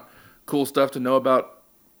throwing out cool stuff to know about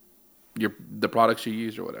the products you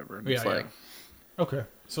use or whatever. And it's Yeah, like, Okay.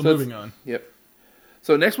 So So moving on. Yep.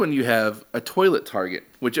 So next one you have a toilet target,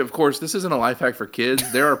 which of course this isn't a life hack for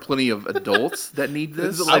kids. There are plenty of adults that need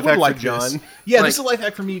this. This is a I life would hack for like John. this. Yeah, Like- this is a life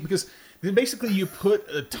hack for me because then basically you put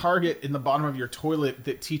a target in the bottom of your toilet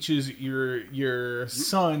that teaches your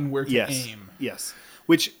son where to Yes. aim. Yes.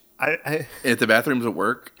 Which I If the bathrooms at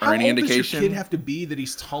work How or any old indication, does your kid have to be that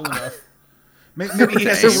he's tall enough? Maybe he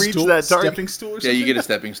has To a reach that target. stepping stool or yeah, something. you get a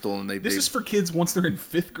stepping stool and they. This is for kids once they're in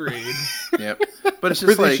 5th grade. Yep. But it's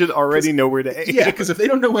where just they like should already know where to aim. Yeah, because if they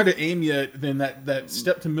don't know where to aim yet, then that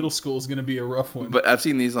step to middle school is going to be a rough one. But I've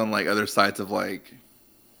seen these on like other sites of like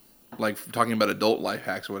talking about adult life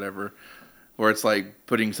hacks or whatever, where it's like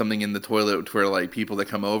putting something in the toilet where like people that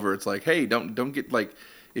come over, it's like, hey, don't get like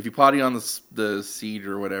if you potty on the seat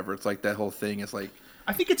or whatever, it's like that whole thing. It's like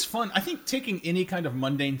I think it's fun. I think taking any kind of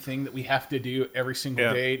mundane thing that we have to do every single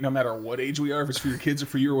Yeah. day, no matter what age we are, if it's for your kids or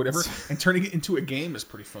for you or whatever, and turning it into a game is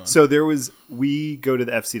pretty fun. So we go to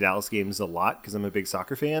the FC Dallas games a lot because I'm a big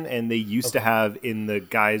soccer fan, and they used to have in the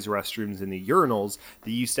guys' restrooms in the urinals,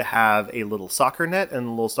 they used to have a little soccer net and a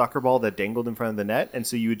little soccer ball that dangled in front of the net, and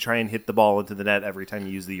so you would try and hit the ball into the net every time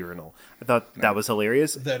you use the urinal. I thought that was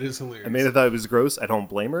hilarious. That is hilarious. Amanda thought it was gross. I don't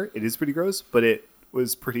blame her. It is pretty gross, but it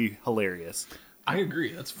was pretty hilarious. I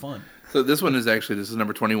agree. That's fun. so. This is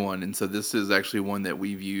number 21, and so this is actually one that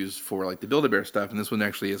we've used for like the Build-A-Bear stuff, and this one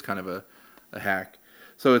actually is kind of a hack.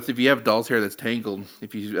 So it's if you have doll's hair that's tangled,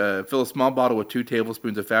 if you fill a small bottle with 2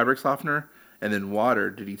 tablespoons of fabric softener and then water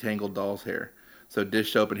to detangle doll's hair. So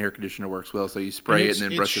dish soap and hair conditioner works well. So you spray it and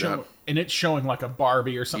then brush it out. And it's showing like a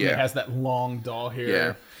Barbie or something Yeah. that has that long doll hair.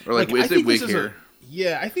 Yeah. Or like I is it think wig this is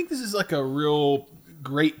hair? I think this is like a real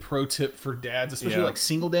great pro tip for dads, especially Yeah. like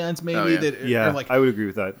single dads maybe. Oh, yeah. That Yeah, are like, I would agree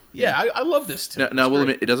with that. I love this tip. Now, It's we'll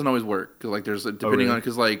great. admit it doesn't always work. 'Cause, like there's depending really? on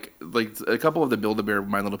because like a couple of the Build-A-Bear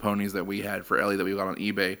My Little Ponies that we had for Ellie that we got on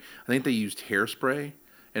eBay, I think they used hairspray,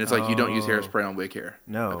 and it's like you don't use hairspray on wig hair,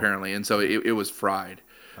 No. apparently, and so it was fried.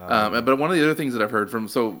 But one of the other things that I've heard from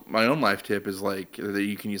my own life tip is like that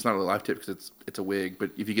you can use not really a life tip because it's a wig, but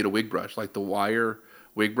if you get a wig brush, like the wire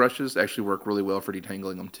wig brushes actually work really well for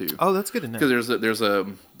detangling them too. Oh, that's good to know. Because there's a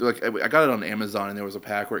like I got it on Amazon and there was a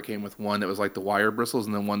pack where it came with one that was like the wire bristles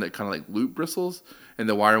and then one that kind of like loop bristles, and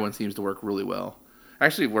the wire one seems to work really well.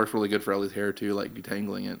 Actually, it works really good for Ellie's hair too, like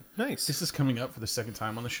detangling it. Nice. This is coming up for the second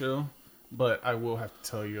time on the show, but I will have to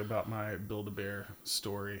tell you about my Build-A-Bear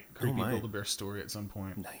story, creepy my. Build-A-Bear story at some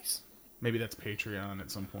point. Nice. Maybe that's Patreon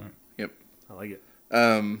at some point. Yep. I like it.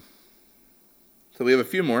 So we have a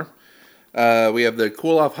few more. We have the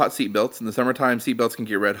cool off hot seat belts. In the summertime, seat belts can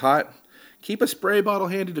get red hot. Keep a spray bottle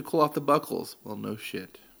handy to cool off the buckles. Well, no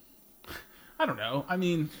shit. I don't know. I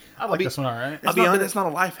mean, I like this one all right. It's be not, honest- it's not a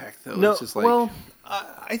life hack though. No, It's just like well,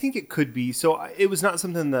 I think it could be. So it was not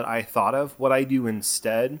something that I thought of. What I do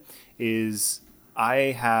instead is I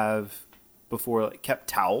have before kept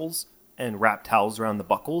towels and wrapped towels around the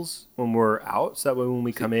buckles when we're out, so that way when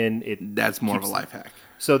we come in, that's more of a keeps- life hack.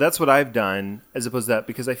 So that's what I've done as opposed to that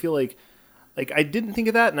because I feel like I didn't think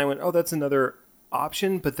of that and I went, oh, that's another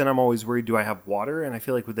option, but then I'm always worried, do I have water? And I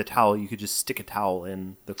feel like with the towel, you could just stick a towel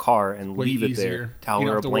in the car and leave it there. Towel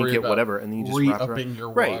or a blanket, whatever, and then you just wrap it around. Re-upping your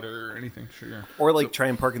water or anything, sure. Or like try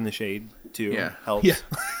and park in the shade too. Yeah. Helps.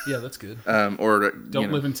 Yeah, that's good. Or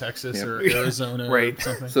don't live in Texas or Arizona right. or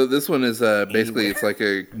something. So this one is basically it's like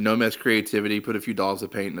a no mess creativity. Put a few dolls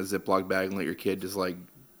of paint in a Ziploc bag and let your kid just like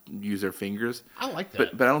use their fingers. I like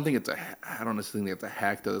that. But I don't think it's I don't necessarily think it's a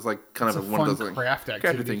hack though. It's like kind of one of those like craft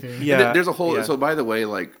activity thing. Yeah. There's a whole. So by the way,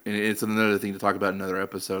 like, and it's another thing to talk about in another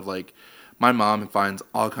episode. Like, my mom finds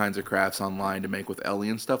all kinds of crafts online to make with Ellie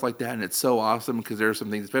and stuff like that, and it's so awesome because there are some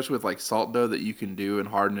things, especially with like salt dough, that you can do and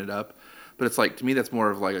harden it up. But it's like, to me, that's more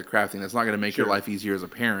of like a craft thing. That's not going to make your life easier as a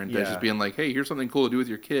parent. That's just being like, hey, here's something cool to do with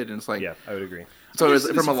your kid, and it's like, yeah, I would agree. So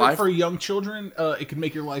from a life for young children, it can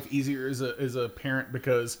make your life easier as a parent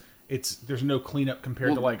because there's no cleanup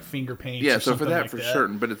compared to like finger paints. Yeah, or so for that, like for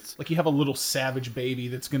certain, but it's like you have a little savage baby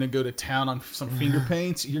that's going to go to town on some finger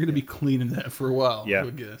paints. You're going to be cleaning that for a while. Yeah, I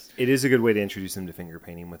would guess. It is a good way to introduce them to finger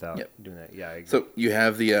painting without doing that. Yeah, I agree. So you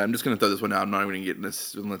have the. I'm just going to throw this one out. I'm not even going to get in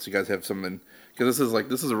this unless you guys have something, because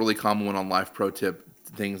this is a really common one on Life Pro Tip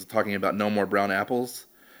things talking about no more brown apples.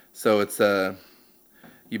 So it's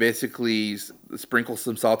you basically sprinkle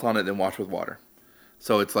some salt on it, then wash with water.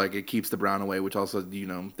 So it's like it keeps the brown away, which also,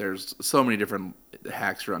 there's so many different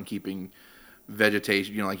hacks around keeping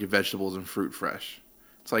vegetation, like your vegetables and fruit fresh.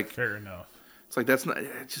 It's like fair enough. It's like that's not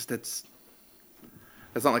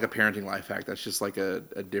like a parenting life hack. That's just like a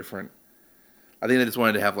different. I think they just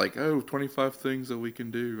wanted to have like 25 things that we can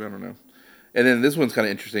do. I don't know. And then this one's kind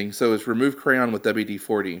of interesting. So it's remove crayon with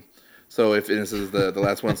WD-40. So if this is the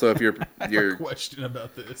last one. So if you're I have a question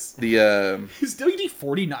about this. Is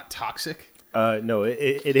WD-40 not toxic? No,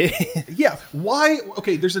 it is. Yeah. Why?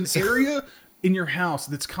 Okay, there's an area in your house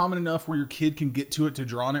that's common enough where your kid can get to it to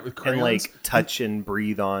draw on it with crayons. And like touch and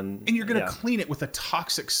breathe on. And you're going to clean it with a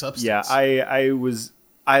toxic substance. Yeah,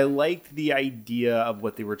 I liked the idea of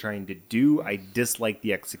what they were trying to do. I disliked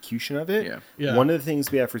the execution of it. Yeah. One of the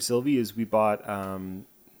things we have for Sylvie is we bought,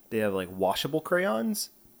 they have like washable crayons.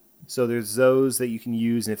 So there's those that you can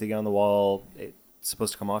use, and if they get on the wall, it's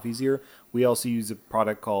supposed to come off easier. We also use a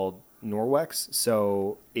product called Norwex.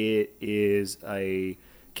 So it is a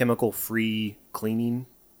chemical-free cleaning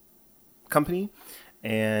company,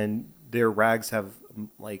 and their rags have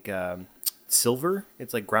like silver.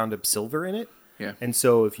 It's like ground up silver in it. Yeah. And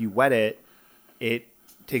so if you wet it, it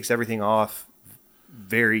takes everything off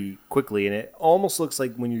very quickly, and it almost looks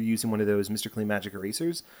like when you're using one of those Mr. Clean Magic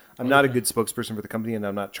erasers. I'm not a good spokesperson for the company, and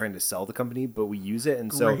I'm not trying to sell the company, but we use it, and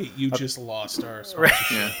Great, you just lost our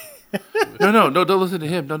sponsorship. Yeah. No, don't listen to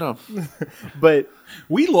him. No. But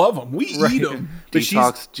we love them. We eat them. But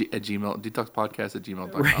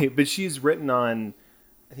DTALKS@gmail.com. Right, but she's written on,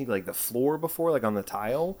 I think, like the floor before, like on the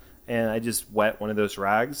tile, and I just wet one of those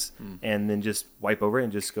rags and then just wipe over it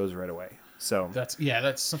and it just goes right away. So that's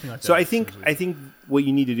something like that. So I think what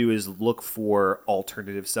you need to do is look for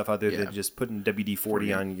alternative stuff out there than just putting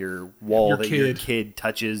WD-40 on your wall your kid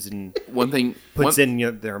touches and puts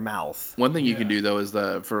in their mouth. One thing you can do though is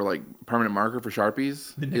for like permanent marker for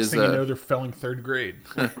Sharpies. The next thing you know, they're failing third grade.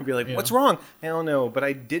 Be like, what's wrong? I don't know, but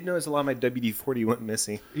I did notice a lot of my WD-40 went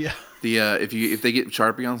missing. Yeah. If they get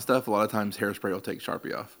Sharpie on stuff, a lot of times hairspray will take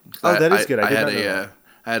Sharpie off. Oh, that is good.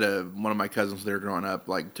 I had one of my cousins there growing up,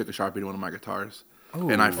 like took a Sharpie to one of my guitars,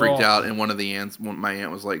 and I freaked out. And my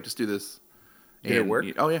aunt was like, "Just do this." Did it work?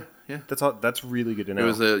 Oh yeah. That's really good to know. It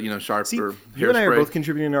was a sharp. See, or you and I are both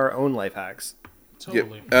contributing our own life hacks.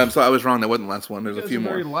 Totally. Yeah. So I was wrong. That wasn't the last one. There's a few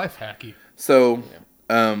more. Very life hacky. So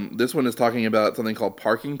this one is talking about something called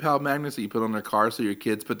parking pal magnets that you put on their car, so your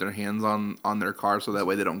kids put their hands on their car, so that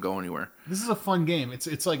way they don't go anywhere. This is a fun game.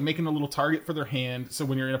 It's like making a little target for their hand. So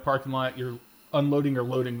when you're in a parking lot, you're unloading or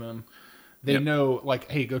loading them. They know, like,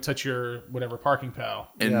 hey, go touch your whatever parking pal.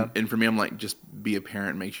 And for me, I'm like, just be a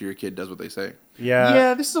parent, make sure your kid does what they say.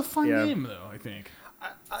 Yeah, this is a fun game, though, I think.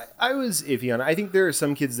 I was iffy on it. I think there are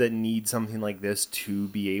some kids that need something like this to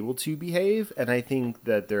be able to behave, and I think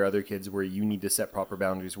that there are other kids where you need to set proper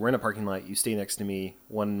boundaries. We're in a parking lot, you stay next to me,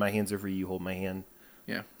 my hands are free, you hold my hand.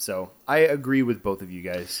 Yeah. So I agree with both of you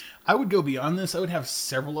guys. I would go beyond this. I would have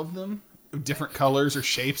several of them, different colors or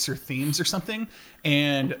shapes or themes or something,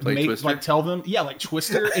 and tell them, like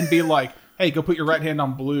Twister, and be like, hey, go put your right hand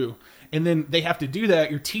on blue. And then they have to do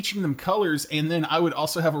that. You're teaching them colors, and then I would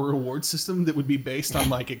also have a reward system that would be based on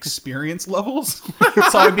like experience levels.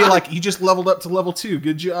 So I'd be like, you just leveled up to level 2.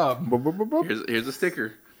 Good job. Here's a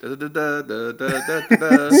sticker.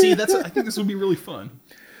 See, I think this would be really fun.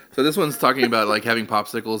 So this one's talking about like having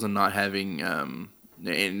popsicles and not having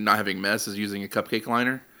mess is using a cupcake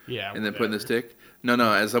liner. Yeah, and then putting the stick. No,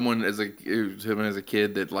 as someone as a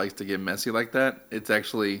kid that likes to get messy like that, it's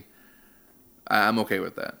actually I'm okay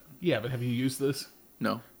with that. Yeah, but have you used this?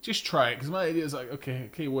 No. Just try it, because my idea is like,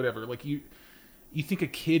 okay, whatever. Like you think a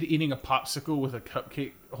kid eating a popsicle with a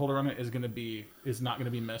cupcake holder on it is not gonna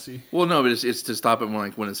be messy? Well, no, but it's to stop it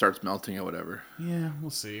when it starts melting or whatever. Yeah, we'll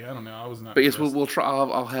see. I don't know. I was not. But yes, we'll try.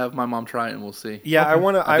 I'll have my mom try it and we'll see. Yeah,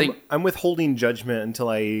 Okay. I'm withholding judgment until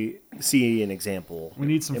I see an example. We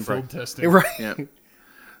need some field testing, right? Yeah.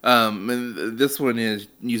 And this one is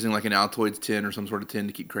using like an Altoids tin or some sort of tin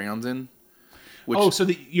to keep crayons in. So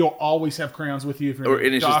that you'll always have crayons with you if you're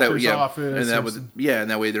in the doctor's office. And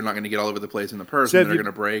that way they're not going to get all over the place in the purse and they're going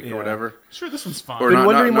to break or whatever. Sure, this one's fine. Or been not,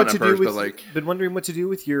 wondering not what in to a purse, do but like been wondering what to do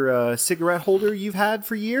with your cigarette holder you've had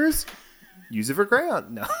for years. Use it for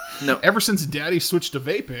crayon. No. Ever since Daddy switched to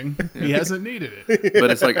vaping, he hasn't needed it. But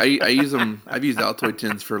it's like I use them. I've used Altoid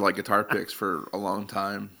tins for like guitar picks for a long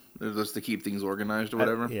time. Just to keep things organized or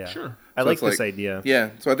whatever. Yeah, sure. I like this idea.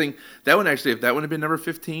 Yeah, so I think that one actually, if that would have been number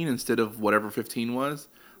 15 instead of whatever 15 was,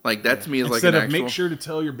 like that to me is Instead like of make sure to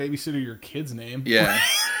tell your babysitter your kid's name. Yeah.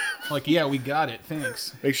 Like, yeah, we got it.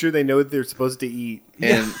 Thanks. Make sure they know what they're supposed to eat.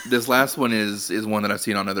 And this last one is one that I've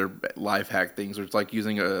seen on other life hack things, where it's like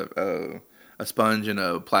using a sponge in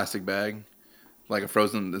a plastic bag, like a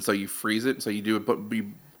frozen. And so you freeze it. So you do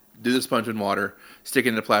the sponge in water, stick it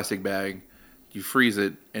in a plastic bag. You freeze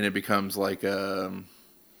it, and it becomes like an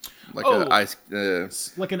ice,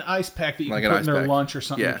 like an ice pack that you like can put in their pack. lunch or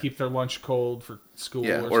something to Yeah. keep their lunch cold for school.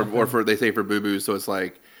 Yeah, or for they say for boo-boos, so it's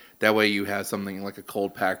like that way you have something like a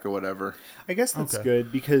cold pack or whatever. I guess that's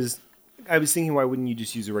good, because I was thinking, why wouldn't you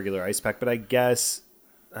just use a regular ice pack? But I guess,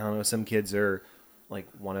 I don't know, some kids are like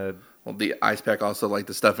want to. Well, the ice pack also, like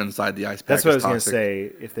the stuff inside the ice pack. That's what I was going to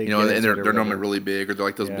say. If they, and they're normally really big, or they're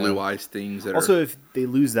like those Yeah. blue ice things. That Also, if they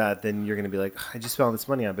lose that, then you're going to be like, I just spent all this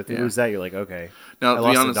money on it. But if they lose that, you're like, okay, now I to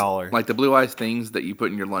lost be honest, $1. like the blue ice things that you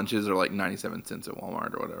put in your lunches are like 97 cents at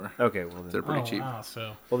Walmart or whatever. Okay, well They're then, pretty cheap. Wow,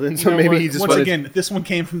 so maybe you just once wanted- again, this one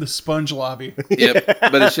came from the sponge lobby. Yep,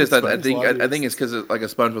 but it's just I Sponge think lobbies. it's because like a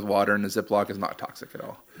sponge with water and a Ziploc is not toxic at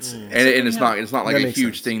all, and it's not like That a makes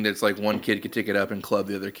huge sense. thing that's like one kid could take it up and club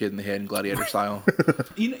the other kid in the head in gladiator style.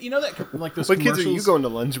 You know that like those What commercials. kids are you going to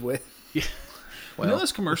lunch with? Yeah. You know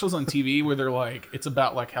those commercials on TV where they're like, it's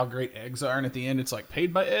about like how great eggs are, and at the end it's like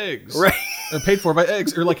paid by eggs, Right. Or paid for by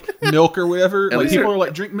eggs, or like milk or whatever. Like least people they're- are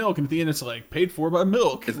like drink milk, and at the end it's like paid for by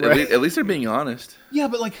milk. At least they're being honest. Yeah,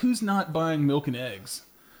 but like who's not buying milk and eggs?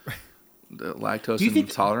 The lactose Do you think-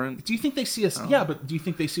 intolerant. Do you think they see a yeah? But do you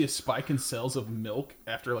think they see a spike in sales of milk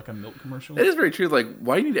after like a milk commercial? It is very true. Like,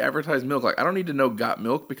 why do you need to advertise milk? Like, I don't need to know got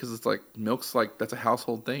milk, because it's like milk's like that's a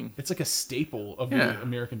household thing. It's like a staple of Yeah. the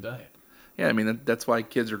American diet. Yeah, I mean that's why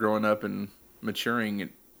kids are growing up and maturing at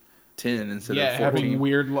 10 instead Yeah, of 14. having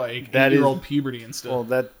weird like That 8-year-old puberty and stuff. Well,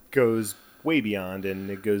 that goes way beyond, and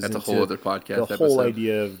it goes That's a into whole other podcast The episode. whole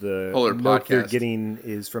idea of the Whole other milk they're podcast. getting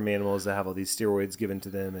is from animals that have all these steroids given to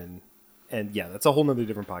them, and yeah, that's a whole nother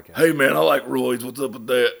different podcast. Hey man, I like roids. What's up with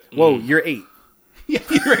that? Whoa, you're 8. yeah,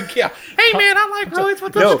 you're right, yeah. Hey man, I like roids.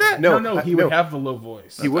 What's up No, with that? No, he would no. have the low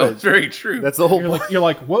voice. He Oh, would. it's very true. That's the whole You're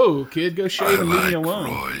like, whoa, kid, go shave and leave me alone.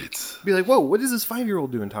 roids. Be like, whoa, what is this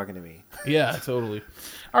 5-year-old doing talking to me? Yeah, totally.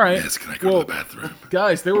 All right. Yes, can I go to the bathroom?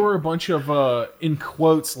 Guys, there were a bunch of in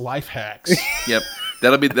quotes life hacks. Yep.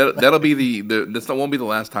 That'll be the this won't be the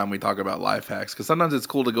last time we talk about life hacks, because sometimes it's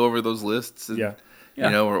cool to go over those lists. And, Yeah. You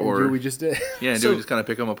know, Do or what we just did. yeah, and So- just kind of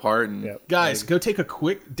pick them apart and Yep. Guys, go take a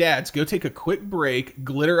quick break,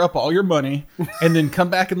 glitter up all your money, and then come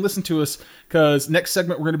back and listen to us, because next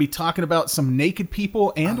segment we're going to be talking about some naked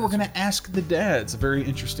people, and we're going to ask the dads a very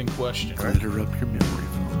interesting question. glitter up your memory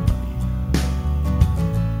foam.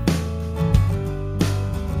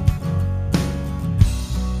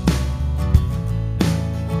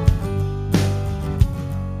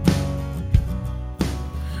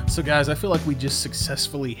 So, guys, I feel like we just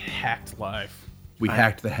successfully hacked life. We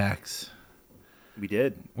hacked the hacks. We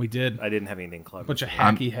did. We did. I didn't have anything clever. A bunch of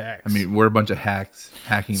hacky hacks. I mean, we're a bunch of hacks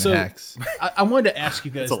hacking So- the hacks. I wanted to ask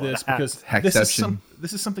you guys That's a lot this of hacks. because Hackception.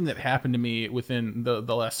 this is something that happened to me within the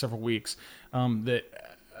last several weeks. That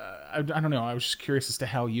I don't know. I was just curious as to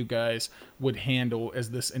how you guys would handle as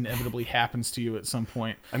this inevitably happens to you at some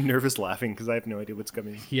point. I'm nervous laughing because I have no idea what's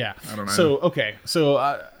coming. Yeah. I don't know. So okay. So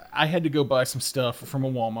I had to go buy some stuff from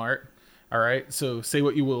a Walmart. All right. So say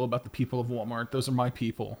what you will about the people of Walmart. Those are my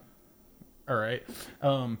people. All right.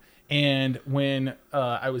 And when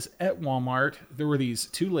I was at Walmart, there were these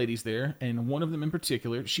two ladies there, and one of them in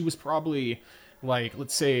particular, she was probably like,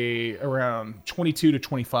 let's say around 22 to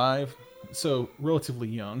 25, so relatively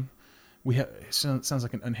young. Sounds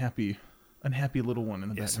like an unhappy unhappy little one in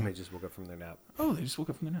the Yeah, background. somebody just woke up from their nap. Oh, they just woke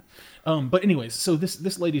up from their nap. But anyways, so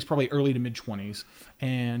this lady's probably early to mid 20s,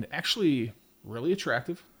 and actually really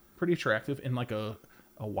attractive, pretty attractive in like a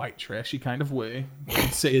white trashy kind of way. You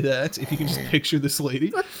could say that if you can just picture this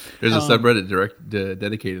lady. There's a subreddit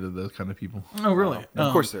dedicated to those kind of people. Oh, really?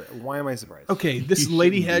 Of course there. Why am I surprised? Okay, this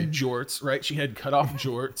lady had jorts, right? She had cut off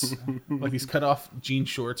jorts, like these cut off jean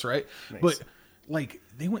shorts, right? Nice. But like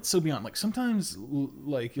they went so beyond. Like sometimes,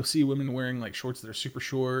 like you'll see women wearing like shorts that are super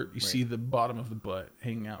short. You see the bottom of the butt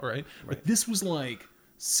hanging out, right? But this was like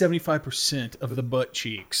 75% of the butt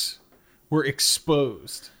cheeks were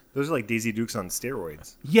exposed. Those are like Daisy Dukes on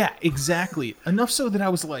steroids. Yeah, exactly. Enough so that I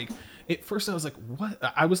was like, at first I was like, what?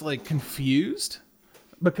 I was like confused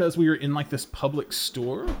because we were in like this public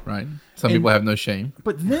store. Right. Some people have no shame.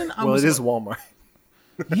 But then I Well, was it is like, Walmart.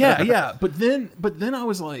 yeah. But then I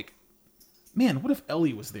was like, man, what if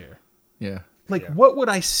Ellie was there? Yeah. Like, Yeah. what would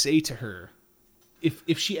I say to her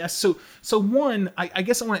if she asked? So one, I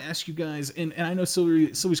guess I want to ask you guys, and I know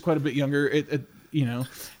Sylvie's quite a bit younger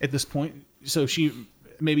at this point, so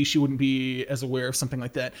maybe she wouldn't be as aware of something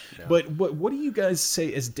like that. No. But what do you guys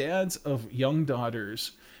say as dads of young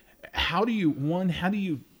daughters? How do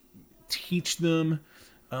you teach them,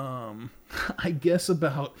 I guess,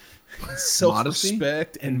 about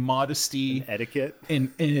self-respect and modesty, Etiquette.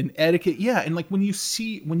 and etiquette? Yeah. And like when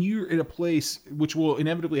you're in a place, which will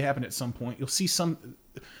inevitably happen at some point, you'll see some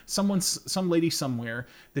lady somewhere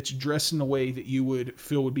that's dressed in a way that you would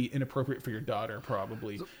feel would be inappropriate for your daughter,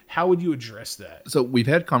 probably. How would you address that? So we've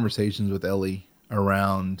had conversations with Ellie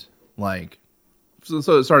around like, so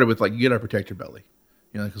it started with like, you gotta protect your belly,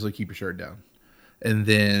 because keep your shirt down. And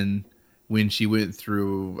then when she went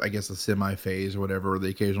through, I guess, a semi phase or whatever, or the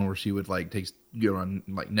occasional where she would like go on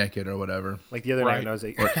like naked or whatever. Like the other night when I was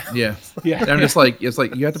 8. Yeah. Yeah. And I'm just like, it's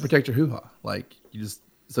like, you have to protect your hoo-ha. Like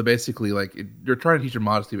so basically, like, you're trying to teach her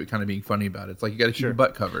modesty, but kind of being funny about it. It's like, you got to keep your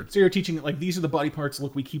butt covered. So you're teaching, like, these are the body parts.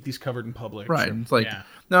 Look, we keep these covered in public. Right. Sure. It's like,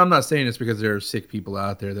 no, I'm not saying it's because there are sick people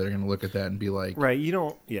out there that are going to look at that and be like, right. You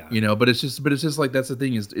don't, yeah. But it's just like, that's the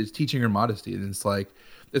thing is teaching her modesty. And it's like,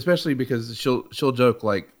 especially because she'll joke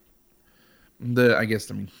like,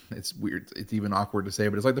 it's weird. It's even awkward to say,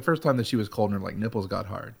 but it's like the first time that she was cold and her like nipples got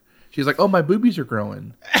hard. She's like, "Oh, my boobies are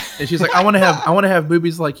growing," and she's like, "I want to have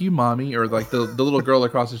boobies like you, mommy," or like the little girl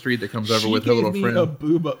across the street that comes over with her little friend. She gave me a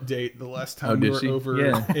boob update the last time we were over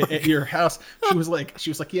at your house. She was like,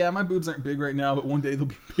 "Yeah, my boobs aren't big right now, but one day they'll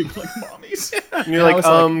be big like mommy's." And you're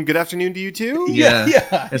like, "Good afternoon to you too."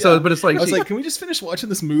 Yeah. And so, but it's like, I was like, "Can we just finish watching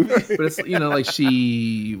this movie?" But it's like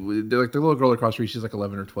the little girl across the street, she's like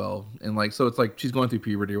 11 or 12, and like so it's like she's going through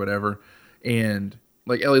puberty or whatever, and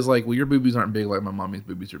like Ellie's like, well, your boobies aren't big like my mommy's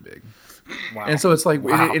boobies are big. Wow. And so it's like,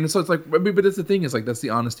 and so it's like, but it's the thing is like, that's the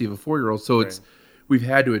honesty of a 4-year-old. So we've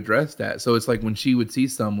had to address that. So it's like when she would see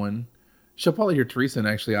someone, she'll probably hear Teresa and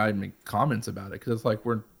actually I make comments about it. Cause it's like,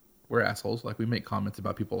 we're assholes. Like we make comments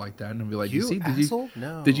about people like that. And I'll be like, did you see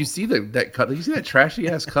that cut? Did you see that trashy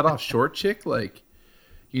ass cut off short chick? Like,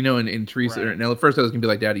 and Teresa, and at first I was gonna be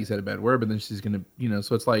like, Daddy, you said a bad word, but then she's gonna,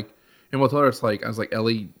 so it's like, and we'll tell her, it's like, I was like,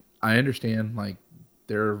 Ellie, I understand. Like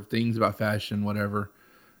there are things about fashion, whatever.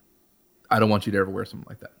 I don't want you to ever wear something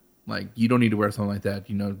like that. Like, you don't need to wear something like that.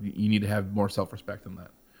 You need to have more self-respect than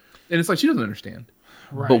that. And it's like, she doesn't understand.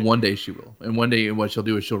 Right. But one day she will. And one day what she'll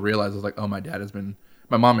do is she'll realize, it's like, oh, my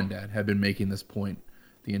mom and dad have been making this point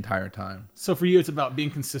the entire time. So for you, it's about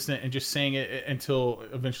being consistent and just saying it until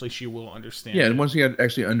eventually she will understand. Yeah, and once she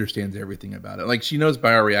actually understands everything about it. Like, she knows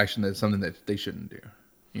by our reaction that it's something that they shouldn't do,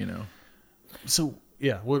 So,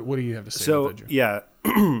 yeah, what do you have to say about that, Joe? Yeah.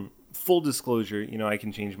 Full disclosure, I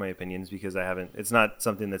can change my opinions because it's not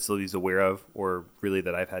something that Sylvie's aware of or really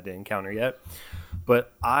that I've had to encounter yet.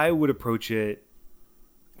 But I would approach it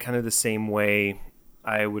kind of the same way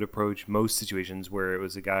I would approach most situations where it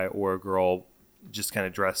was a guy or a girl just kind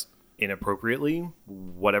of dressed inappropriately,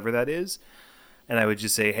 whatever that is. And I would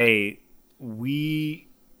just say, hey,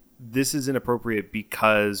 this is inappropriate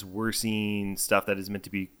because we're seeing stuff that is meant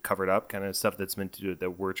to be covered up, kind of stuff that's meant to do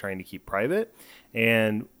that we're trying to keep private.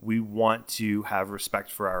 And we want to have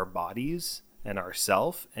respect for our bodies and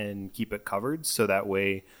ourself and keep it covered. So that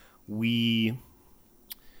way we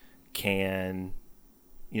can,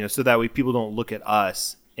 so that way people don't look at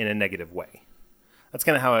us in a negative way. That's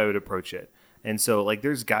kind of how I would approach it. And so like,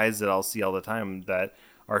 there's guys that I'll see all the time that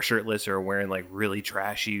are shirtless or wearing like really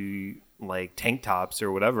trashy, like tank tops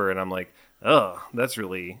or whatever. And I'm like, oh, that's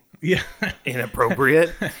really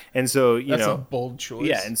inappropriate. And so, that's a bold choice.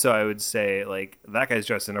 Yeah. And so I would say like that guy's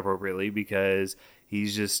dressed inappropriately because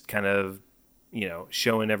he's just kind of,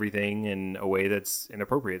 showing everything in a way that's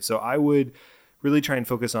inappropriate. So I would really try and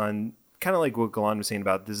focus on kind of like what Galan was saying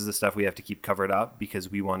about this is the stuff we have to keep covered up because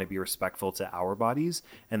we want to be respectful to our bodies,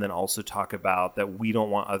 and then also talk about that we don't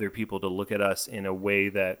want other people to look at us in a way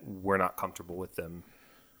that we're not comfortable with them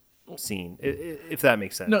seeing, if that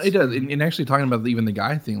makes sense. No, it does. And actually talking about even the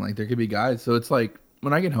guy thing, like there could be guys. So it's like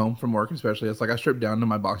when I get home from work, especially, it's like I strip down to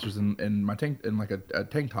my boxers and my tank and like a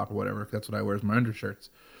tank top or whatever. That's what I wear as my undershirts.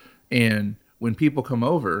 And when people come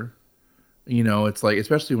over, you know, it's like,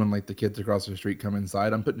 especially when like the kids across the street come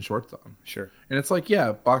inside, I'm putting shorts on. Sure. And it's like,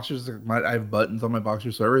 yeah, boxers, I have buttons on my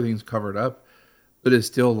boxers, so everything's covered up. But it's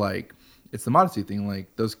still like, it's the modesty thing.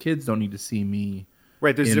 Like those kids don't need to see me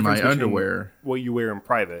right, there's in my underwear. What you wear in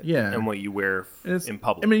private and what you wear in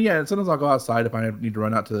public. I mean, yeah, sometimes I'll go outside if I need to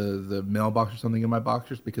run out to the mailbox or something in my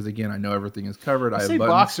boxers because, again, I know everything is covered. I have say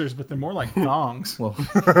buttons. boxers, but they're more like thongs. Well,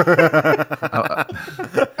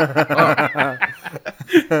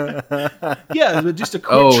 yeah, but just a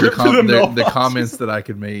quick trip to the mailbox. The comments that I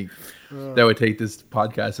could make that would take this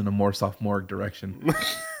podcast in a more sophomoric direction.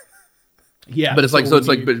 Yeah, but it's like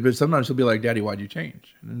but sometimes she'll be like, "Daddy, why'd you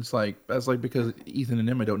change?" And it's like that's like because Ethan and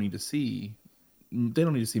Emma don't need to see. They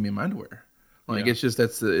don't need to see me in my underwear. Like it's just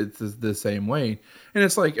it's the same way. And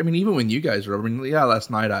it's like, I mean, even when you guys were over, I mean, yeah, last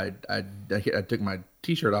night I took my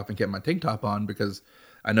t-shirt off and kept my tank top on because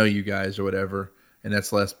I know you guys or whatever, and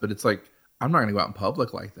that's less. But it's like I'm not gonna go out in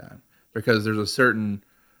public like that because there's a certain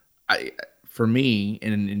for me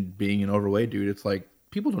and being an overweight dude, it's like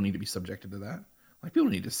people don't need to be subjected to that. Like,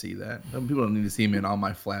 people need to see that. People don't need to see me in all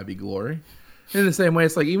my flabby glory. And in the same way,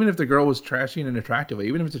 it's like, even if the girl was trashy and unattractive,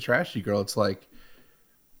 even if it's a trashy girl, it's like,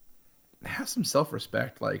 have some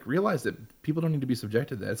self-respect. Like, realize that people don't need to be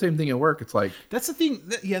subjected to that. Same thing at work. It's like... That's the thing.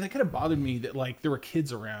 That kind of bothered me that, like, there were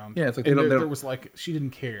kids around. Yeah, it's like... there was, like, she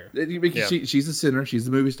didn't care. Because she's a sinner. She's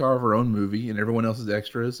the movie star of her own movie, and everyone else is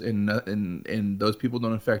extras. And those people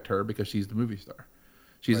don't affect her because she's the movie star.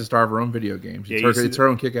 She's a star of her own video game. It's her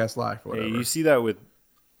own kick-ass life. Or whatever. Yeah, you see that with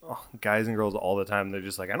guys and girls all the time. They're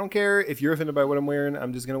just like, I don't care if you're offended by what I'm wearing.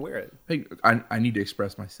 I'm just going to wear it. Hey, I need to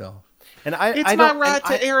express myself. And it's my right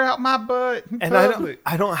to air out my butt in public.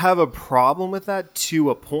 I don't have a problem with that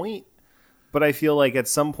to a point. But I feel like at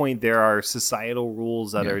some point there are societal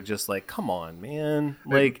rules that are just like, come on, man.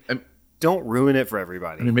 Like, don't ruin it for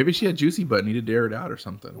everybody. I mean, maybe she had juicy butt and needed to air it out or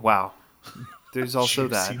something. Wow. There's also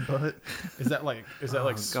juicy that. Butt? Is that like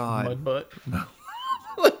smud butt? No.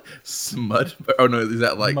 Smud? Oh no, is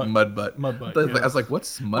that like mud butt? Mud butt. I was like,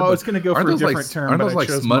 what's smud butt? I was going to go for a different term. Aren't those like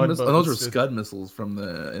smud missiles? Those were Scud missiles from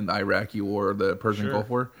in the Iraqi War, the Persian Gulf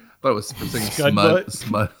War. I thought it was Scud butt.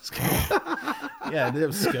 Smud. Yeah, they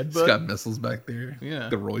have Scud butt. Scud missiles back there. Yeah,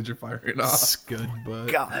 the roids are firing off. Scud butt.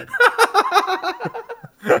 God.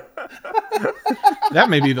 That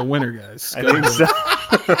may be the winner, guys. I think so.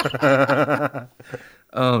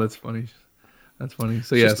 Oh, that's funny. That's funny.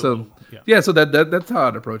 So so that's how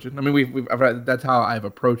I'd approach it. I mean, that's how I've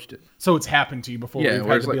approached it. So it's happened to you before. Yeah, we've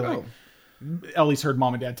had to be like, Ellie's heard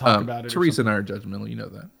mom and dad talk about it. Teresa and I are judgmental. You know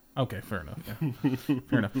that. Okay, fair enough. Yeah.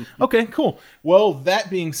 Fair enough. Okay, cool. Well, that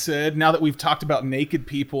being said, now that we've talked about naked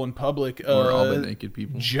people in public, we're all the naked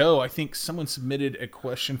people. Joe, I think someone submitted a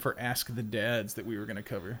question for Ask the Dads that we were going to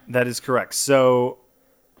cover. That is correct. So,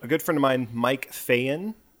 a good friend of mine, Mike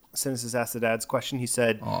Fayen, sent us his Ask the Dads question. He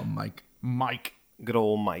said, "Oh, Mike, good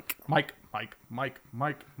old Mike, Mike. What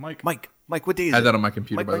day is it? I had that on my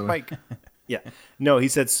computer. By the way. Mike. Yeah. No, he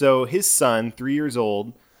said so. His son, 3 years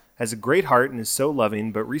old, has a great heart and is so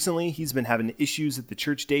loving, but recently he's been having issues at the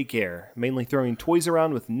church daycare, mainly throwing toys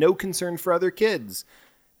around with no concern for other kids.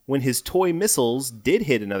 When his toy missiles did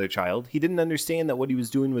hit another child, he didn't understand that what he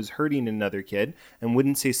was doing was hurting another kid and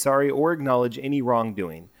wouldn't say sorry or acknowledge any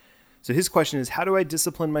wrongdoing. So his question is, how do I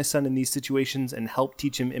discipline my son in these situations and help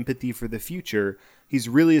teach him empathy for the future? He's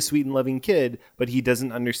really a sweet and loving kid, but he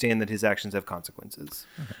doesn't understand that his actions have consequences.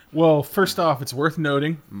 Okay. Well, first off, it's worth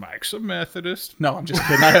noting, Mike's a Methodist. No, I'm just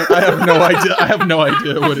kidding. I have no idea. I have no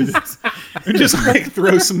idea what it is. Just like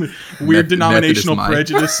throw some weird denominational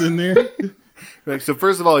prejudice in there. So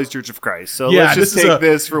first of all, he's Church of Christ. So let's just take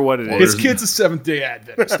this for what it is. His kid's a Seventh-day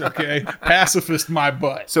Adventist, okay? Pacifist my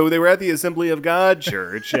butt. So they were at the Assembly of God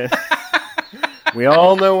church. And we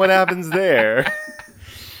all know what happens there.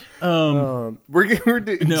 We're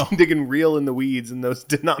digging real in the weeds in those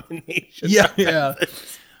denominations. Yeah.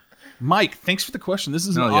 Mike, thanks for the question. This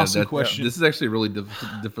is an awesome question. This is actually a really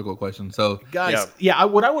difficult question. So, guys,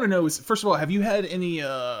 what I want to know is, first of all, have you had any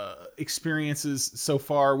experiences so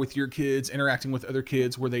far with your kids interacting with other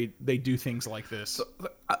kids where they do things like this? So,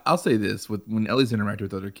 I'll say this: when Ellie's interacting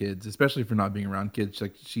with other kids, especially for not being around kids,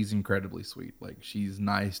 like she's incredibly sweet. Like she's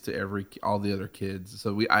nice to all the other kids.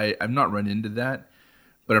 So I've not run into that,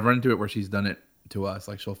 but I've run into it where she's done it to us.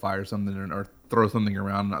 Like she'll fire something or throw something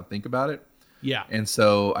around and not think about it. Yeah. And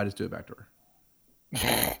so I just do it back to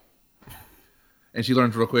her. And she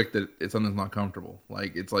learns real quick that it's something's not comfortable.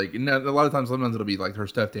 Like it's like, a lot of times, sometimes it'll be like her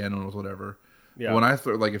stuffed animals, whatever. Yeah. But when I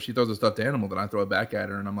throw, like if she throws a stuffed animal, then I throw it back at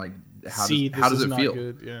her, and I'm like, how does it feel?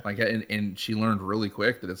 Good. Yeah. Like, and she learned really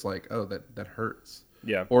quick that it's like, oh, that hurts.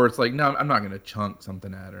 Yeah. Or it's like, no, I'm not gonna chunk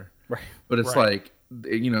something at her. Right. But it's like,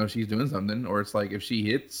 she's doing something, or it's like if she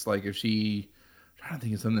hits, like if she, I'm trying to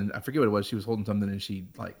think of something, I forget what it was. She was holding something and she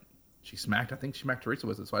smacked. I think she smacked Teresa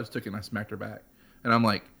with it, so I just took it and I smacked her back. And I'm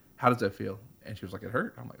like, how does that feel? And she was like, it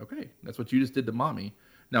hurt. I'm like, okay, that's what you just did to mommy.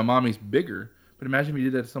 Now mommy's bigger, but imagine if you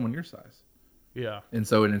did that to someone your size. Yeah. And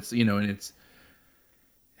so,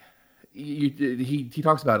 he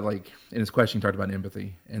talks about it, like in his question, he talked about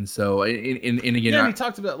empathy. And so, and again, he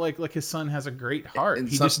talked about like his son has a great heart.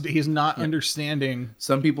 He's not understanding.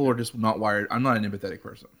 Some people are just not wired. I'm not an empathetic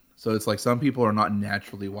person. So it's like some people are not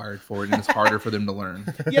naturally wired for it, and it's harder for them to learn.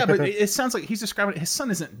 Yeah, but it sounds like he's describing it. His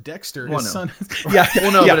son isn't Dexter. Well, his son. Yeah.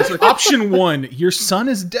 Well, no. Yeah. But it's like, option 1: your son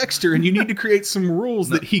is Dexter, and you need to create some rules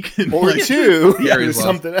that he can. Or 2, there's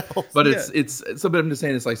something else. But it's so. But I'm just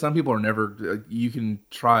saying, it's like some people are never. You can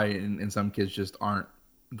try, and some kids just aren't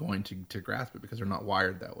going to grasp it because they're not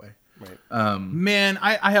wired that way. Right. Man,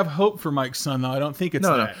 I have hope for Mike's son, though. I don't think it's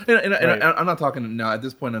that. No. And I'm not talking now. At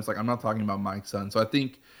this point, it's like I'm not talking about Mike's son. So I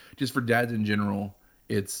think, just for dads in general,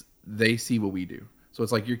 it's they see what we do. So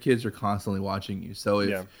it's like your kids are constantly watching you. So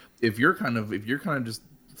if you're kind of just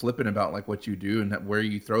flippant about like what you do and where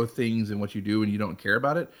you throw things and what you do and you don't care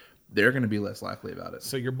about it, they're going to be less likely about it.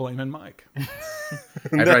 So you're blaming Mike.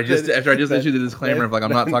 after I just issued the disclaimer of like,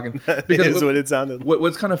 I'm not talking, because what it sounded.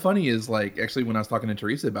 What's kind of funny is like, actually when I was talking to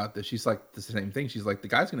Teresa about this, she's like the same thing. She's like, the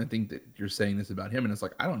guy's going to think that you're saying this about him. And it's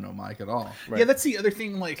like, I don't know Mike at all. Right. Yeah. That's the other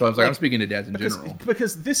thing. Like, so I was like I'm speaking to dads in general.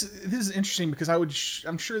 Because this is interesting because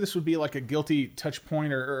I'm sure this would be like a guilty touch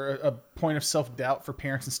point or a point of self-doubt for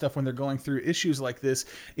parents and stuff when they're going through issues like this.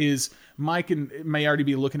 Is Mike may already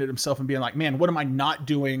be looking at himself and being like, man, what am I not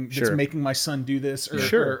doing that's making my son do this?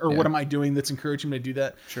 Or what am I doing that's encouraging him to do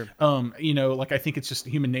that? Sure. Like I think it's just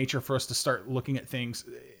human nature for us to start looking at things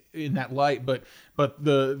in that light. But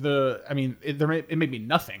it may be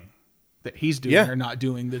nothing that he's doing or not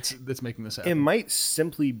doing that's making this happen. It might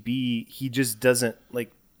simply be he just doesn't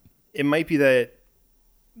like. It might be that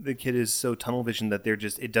the kid is so tunnel vision that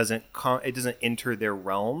it doesn't enter their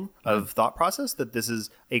realm of thought process that this is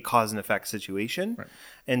a cause and effect situation. Right.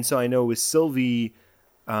 And so I know with Sylvie,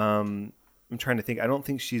 I'm trying to think. I don't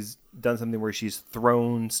think she's done something where she's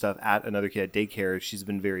thrown stuff at another kid at daycare. She's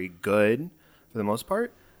been very good for the most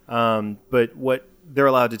part. But what they're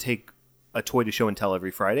allowed to take a toy to show and tell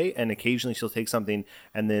every Friday, and occasionally she'll take something,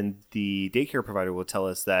 and then the daycare provider will tell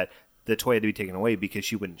us that the toy had to be taken away because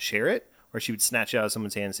she wouldn't share it, or she would snatch it out of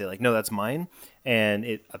someone's hand and say like, no, that's mine. And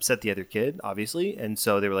it upset the other kid, obviously. And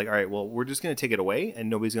so they were like, all right, well, we're just going to take it away and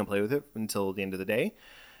nobody's going to play with it until the end of the day.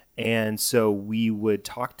 And so we would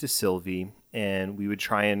talk to Sylvie and we would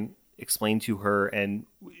try and explain to her, and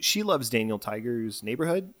she loves Daniel Tiger's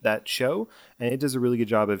Neighborhood, that show. And it does a really good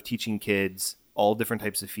job of teaching kids all different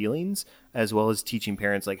types of feelings, as well as teaching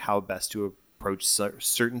parents like how best to approach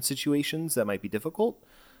certain situations that might be difficult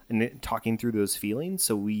and talking through those feelings.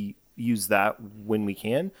 So we use that when we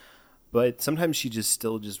can, but sometimes she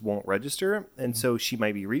still won't register. And so she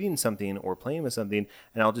might be reading something or playing with something,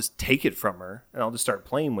 and I'll just take it from her and I'll just start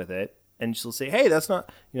playing with it. And she'll say, hey, that's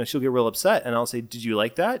not, she'll get real upset. And I'll say, did you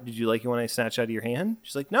like that? Did you like it when I snatched out of your hand?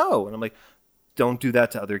 She's like, no. And I'm like, don't do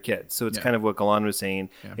that to other kids. So it's kind of what Galan was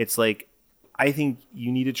saying. Yeah. It's like, I think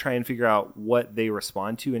you need to try and figure out what they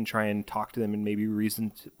respond to and try and talk to them and maybe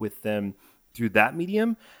reason with them through that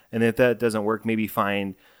medium. And if that doesn't work, maybe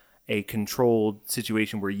find a controlled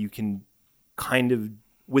situation where you can kind of,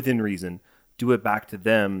 within reason, do it back to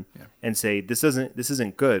them and say, this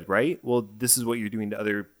isn't good, right? Well, this is what you're doing to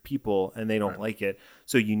other people and they don't like it.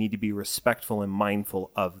 So you need to be respectful and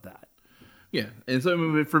mindful of that. Yeah. And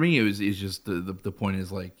so for me, it's just the point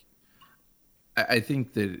is like, I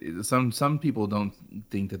think that some people don't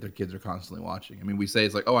think that their kids are constantly watching. I mean, we say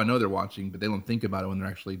it's like, oh, I know they're watching, but they don't think about it when they're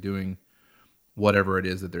actually doing whatever it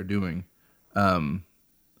is that they're doing. So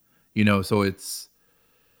it's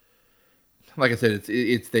like I said,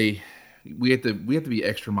 we have to be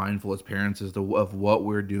extra mindful as parents of what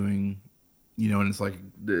we're doing, and it's like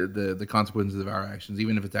the consequences of our actions,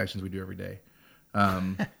 even if it's actions we do every day.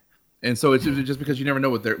 And so it's just because you never know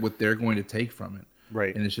what they're going to take from it.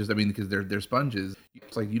 Right. And it's just, because they're sponges.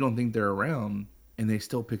 It's like you don't think they're around and they're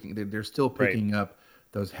still picking up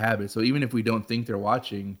those habits. So even if we don't think they're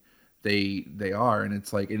watching, they are. And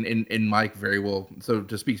it's like, and Mike very well, so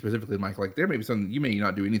to speak specifically, Mike, like there may be something, you may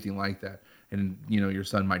not do anything like that. And, your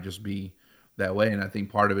son might just be that way. And I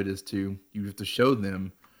think part of it is you have to show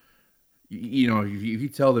them, if you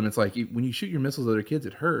tell them, it's like when you shoot your missiles at other kids,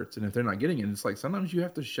 it hurts. And if they're not getting it, it's like sometimes you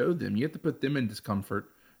have to show them, you have to put them in discomfort,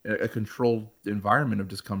 a controlled environment of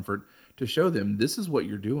discomfort to show them this is what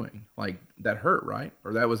you're doing. Like that hurt, right?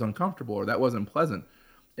 Or that was uncomfortable, or that wasn't pleasant.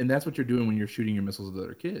 And that's what you're doing when you're shooting your missiles at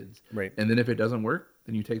other kids. Right. And then if it doesn't work,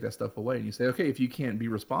 then you take that stuff away and you say, okay, if you can't be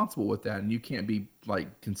responsible with that and you can't be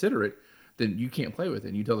like considerate, then you can't play with it.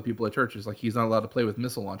 And you tell the people at church, it's like, he's not allowed to play with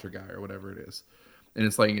missile launcher guy or whatever it is. And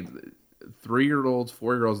it's like 3-year-olds,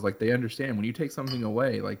 4-year-olds, like they understand when you take something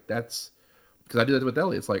away, like that's, because I did that with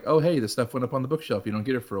Ellie. It's like, oh, hey, this stuff went up on the bookshelf. You don't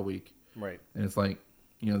get it for a week. Right. And it's like,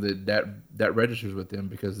 that registers with them,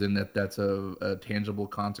 because then that's a tangible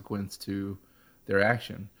consequence to their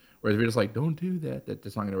action. Whereas if you're just like, don't do that,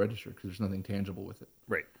 that's not going to register because there's nothing tangible with it.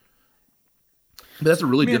 Right. But that's a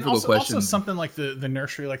really difficult question. Also, something like the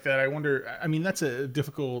nursery like that, I wonder, I mean, that's a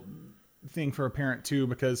difficult thing for a parent too,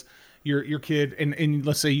 because your kid, and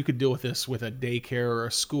let's say you could deal with this with a daycare or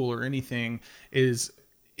a school or anything, is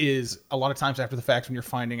a lot of times after the fact when you're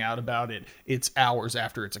finding out about it, it's hours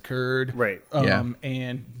after it's occurred. Right.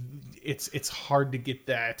 And it's hard to get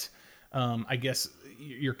that, I guess,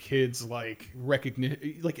 your kids like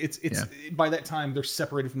recognition, like it's by that time they're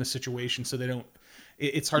separated from the situation, so they don't,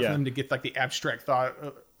 it's hard for them to get like the abstract thought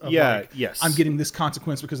of like, I'm getting this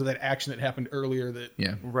consequence because of that action that happened earlier.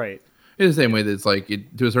 Right. It's the same way that it's like,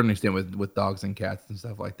 to a certain extent with dogs and cats and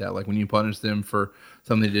stuff like that. Like when you punish them for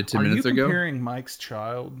something they did 10 minutes ago. Are you comparing Mike's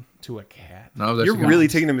child to a cat? No, I was You're really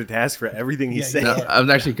taking him to task for everything he's saying. No, I was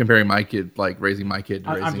actually comparing my kid, like raising my kid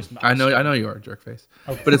to raising. I know you are, jerk face.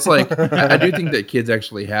 Okay. But it's like, I do think that kids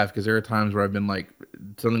actually have, because there are times where I've been like,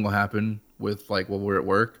 something will happen with like, well, we're at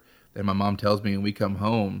work, and my mom tells me, and we come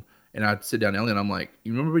home, and I'd sit down, Ellie, and I'm like,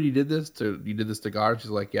 you remember when you did this to God?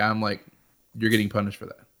 She's like, yeah. I'm like, you're getting punished for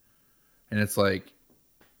that. And it's like,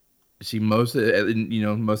 most of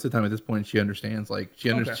the time at this point, she understands. Like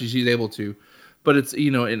she's able to, but it's,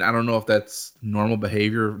 and I don't know if that's normal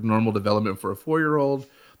behavior, normal development for a 4-year-old,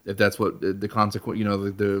 if that's what the consequence,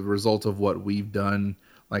 the result of what we've done,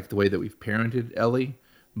 like the way that we've parented Ellie.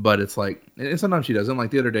 But it's like, and sometimes she doesn't.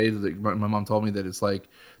 Like the other day, my mom told me that it's like,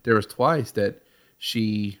 there was twice that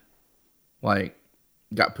she like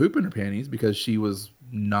got poop in her panties because she was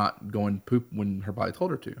not going poop when her body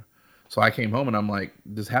told her to. So I came home and I'm like,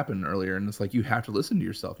 this happened earlier. And it's like, you have to listen to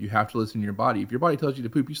yourself. You have to listen to your body. If your body tells you to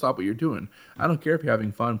poop, you stop what you're doing. I don't care if you're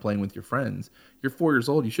having fun playing with your friends. You're 4 years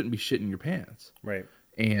old. You shouldn't be shitting your pants. Right.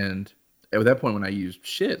 And at that point when I used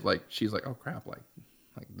shit, like, she's like, oh crap. Like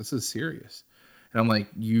this is serious. And I'm like,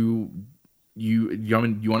 you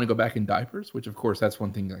want to go back in diapers? Which of course that's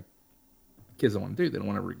one thing like kids don't want to do. They don't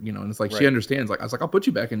want to, and it's like, she understands. Like, I was like, I'll put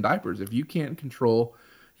you back in diapers. If you can't control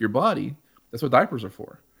your body, that's what diapers are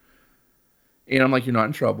for. And I'm like, you're not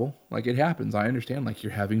in trouble. Like, it happens. I understand. Like,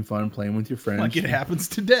 you're having fun playing with your friends. Like, it happens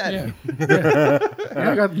to Dad. Yeah.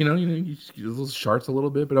 I got, you little sharts a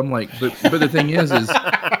little bit, but I'm like, but the thing is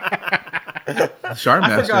Shard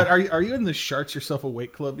Master. I forgot. Are you in the Sharts Yourself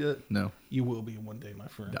Awake Club yet? No. You will be one day, my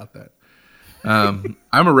friend. Doubt that.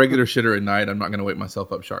 I'm a regular shitter at night. I'm not going to wake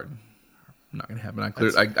myself up sharding. Not gonna happen.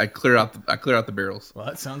 I clear out the barrels. Well,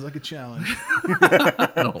 that sounds like a challenge.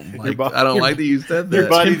 I don't like that you said that. Your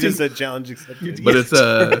body just said challenge accepted. But it's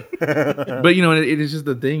but it is just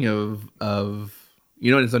the thing of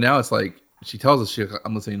and so now it's like she tells us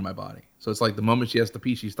I'm listening to my body. So it's like the moment she has to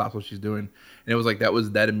pee, she stops what she's doing, and it was like that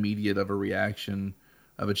was that immediate of a reaction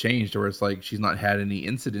of a change to where it's like she's not had any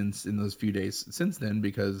incidents in those few days since then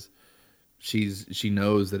because she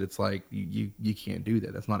knows that it's like you can't do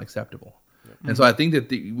that. That's not acceptable. And so I think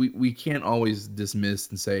that we can't always dismiss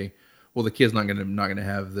and say, well, the kid's not gonna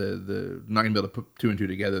have the not gonna be able to put 2 and 2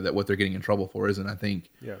 together that what they're getting in trouble for isn't. I think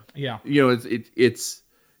it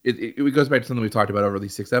goes back to something we talked about over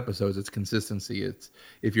these 6 episodes. It's consistency. It's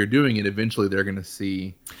if you're doing it, eventually they're gonna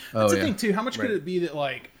see. That's the thing too. How much could it be that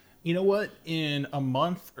like, you know what, in a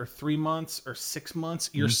month or 3 months or 6 months,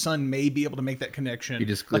 your son may be able to make that connection. He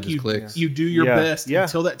just clicks. You do your best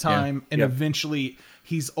until that time, and eventually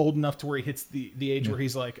he's old enough to where he hits the age where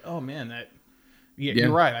he's like, oh man,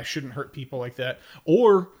 you're right. I shouldn't hurt people like that.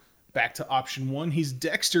 Or back to option 1, he's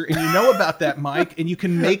Dexter, and you know about that, Mike, and you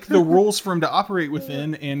can make the rules for him to operate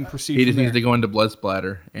within and proceed. He just needs to go into blood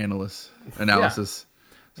splatter analysis.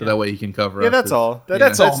 So that way he can cover up. Yeah, that's all.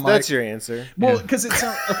 That's your answer. Well, because it's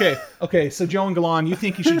okay. So Joe and Galan, you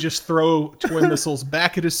think he should just throw twin missiles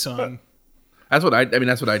back at his son? That's what I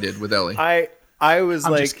did with Ellie. I was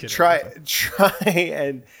like, try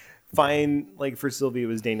and find, like for Sylvie, it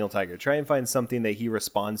was Daniel Tiger. Try and find something that he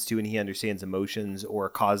responds to and he understands emotions or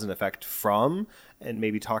cause and effect from, and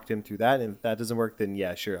maybe talk to him through that. And if that doesn't work, then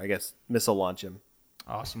yeah, sure. I guess missile launch him.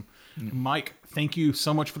 Awesome. Mike, thank you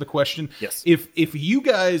so much for the question. Yes. If you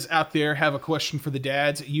guys out there have a question for the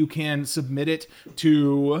dads, you can submit it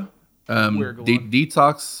to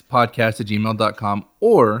DTALKS@gmail.com,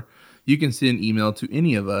 or you can send an email to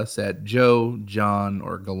any of us at Joe, John,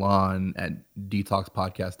 or Galan at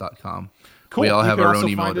DTALKSpodcast.com. Cool. We all have you can our also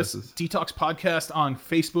own email find us, addresses. DTALKS Podcast on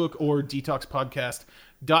Facebook, or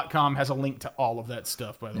DTALKSpodcast.com has a link to all of that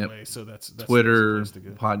stuff, by the way. So that's Twitter, the place to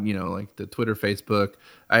go. like the Twitter, Facebook.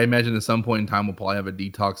 I imagine at some point in time we'll probably have a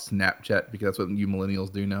Detox Snapchat, because that's what you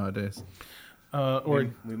millennials do nowadays. Or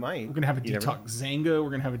we might. We're gonna have a You never Detox Zanga. We're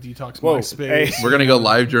gonna have a Detox Whoa, MySpace. hey. We're gonna go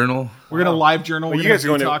live journal. We're gonna live journal. Well, We're you guys are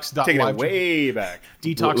gonna going detox. to take it live way back.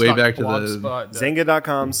 Detox. Way back to the- blogspot.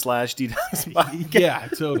 Zanga.com/detox. Yeah,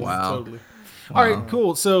 totally. Wow. Totally. All right,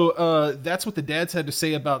 cool. So that's what the dads had to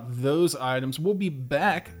say about those items. We'll be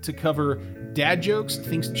back to cover dad jokes,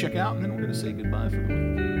 things to check out, and then we're going to say goodbye for the week.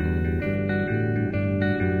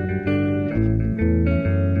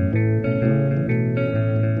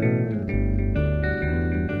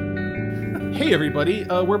 Hey, everybody.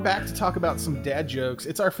 We're back to talk about some dad jokes.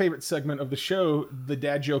 It's our favorite segment of the show, the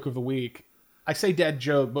dad joke of the week. I say dad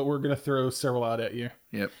joke, but we're going to throw several out at you.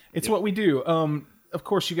 Yep. It's what we do. Of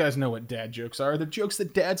course, you guys know what dad jokes are. They're jokes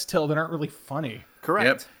that dads tell that aren't really funny.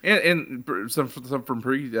 Correct. Yep. And some from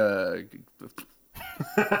pre.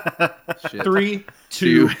 Shit. 3,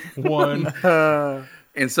 2, 1.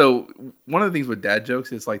 And so one of the things with dad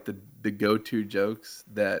jokes is like the go-to jokes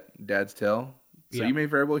that dads tell. So Yeah. you may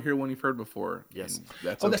very well hear one you've heard before. Yes. And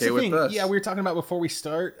that's That's okay the with thing. us. Yeah, we were talking about before we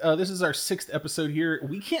start. This is our 6th episode here.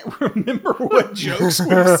 We can't remember what jokes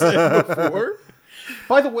we've said before.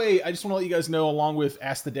 By the way, I just want to let you guys know, along with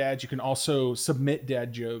Ask the Dads, you can also submit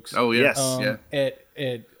dad jokes. Oh, yeah. Yes. Yeah. At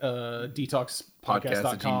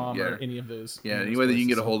detoxpodcast.com Yeah. or any of those. Yeah. any of Any those way that you can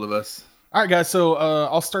get a places. hold of us. All right, guys. So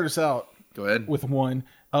I'll start us out Go ahead. with one.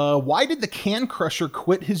 Why did the can crusher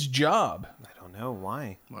quit his job? I don't know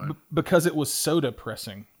why. Because it was soda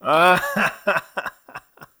pressing. Wow.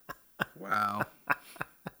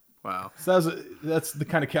 Wow. So that's the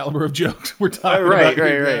kind of caliber of jokes we're talking Right, about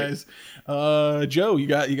here, right. guys. Joe, you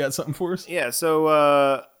got something for us? Yeah, so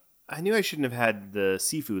I knew I shouldn't have had the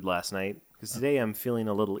seafood last night because today I'm feeling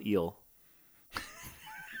a little eel.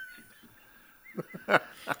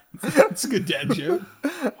 It's a good dad joke.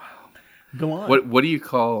 Go on. What do you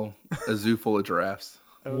call a zoo full of giraffes?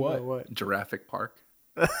 What? Giraffic Park.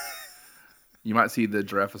 You might see the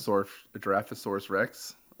Giraffosaurus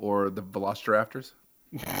Rex or the Velociraptors.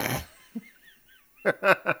 I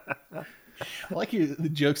like the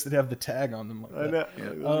jokes that have the tag on them like that. I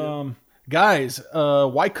know. Guys,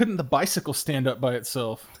 why couldn't the bicycle stand up by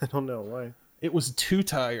itself? I don't know why. It was too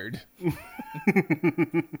tired.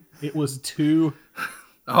 It was too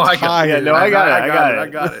Oh, I got tired. it. No, I got it. I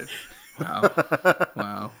got it.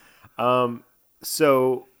 Wow. Wow.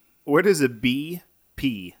 So where does a bee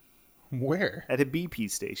pee? Where? At a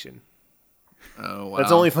BP station. Oh, wow.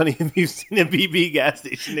 That's only funny if you've seen a BP gas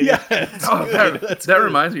station. Yeah. Oh, that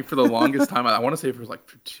reminds me, for the longest time, I want to say for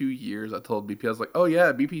 2 years, I told BP, I was like, oh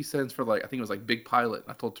yeah, BP stands for I think it was Big Pilot.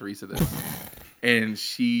 I told Teresa this. And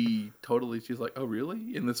she's like, oh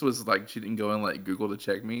really? And this was she didn't go and Google to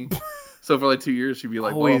check me. So for 2 years, she'd be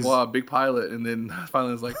like, blah, blah, blah, Big Pilot. And then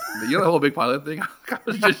finally it was you know the whole Big Pilot thing? I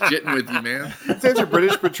was just shitting with you, man. It stands for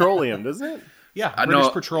British Petroleum, doesn't it? Yeah, I British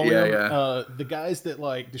know. Petroleum. Yeah. The guys that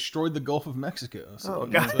destroyed the Gulf of Mexico. So,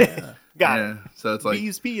 got yeah. it. Got Yeah. it. So it's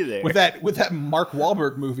Bees pee there. With that Mark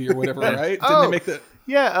Wahlberg movie or whatever, right? Didn't Oh. they make the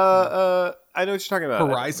Yeah, I know what you're talking about.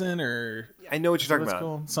 Horizon or I know what you're talking what's it about.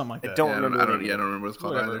 called? Something like that. don't I remember don't the name. remember what it's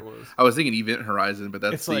called Whatever either. it was. I was thinking Event Horizon, but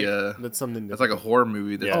that's It's like- That's something that's like a horror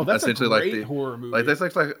movie. That's Oh, that's a essentially great horror movie. That's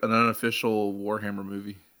like an unofficial Warhammer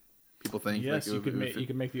movie. People think. Yes, it you would-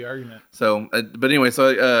 could make the argument. So, but anyway,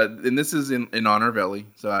 and this is in honor of Ellie.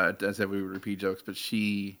 So I said we would repeat jokes, but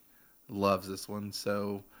she loves this one.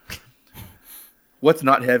 So, what's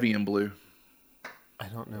not heavy in blue? I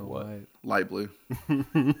don't know what. Light blue.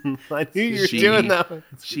 I knew you were She- doing that.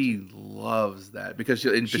 She loves that because She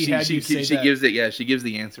had you say she that. gives it. Yeah, she gives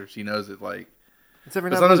the answer. She knows it. It's every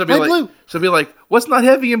But now and sometimes then. she'll be Light blue. she'll be like, "What's not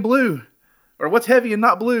heavy in blue?" Or "What's heavy and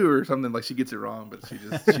not blue?" Or something. She gets it wrong,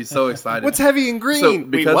 but she's so excited. What's heavy and green? So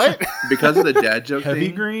Wait, because what? because of the dad joke Heavy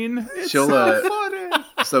thing, green. she'll funny.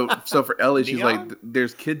 so for Ellie, she's Neon? like,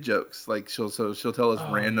 there's kid jokes. She'll tell us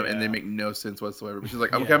random and they yeah. make no sense whatsoever. But she's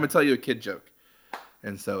like, okay, Yeah. I'm gonna tell you a kid joke,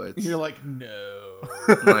 and so it's You're like, no.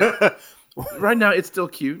 I'm like, Right now, it's still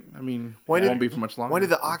cute. I mean, it won't be for much longer. Why did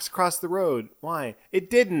the ox cross the road? Why? It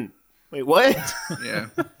didn't. Wait, what? Yeah.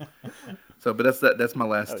 So, but that's my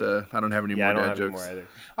last. I don't have any more dad jokes. Either.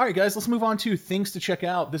 All right, guys, let's move on to things to check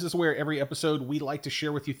out. This is where every episode we like to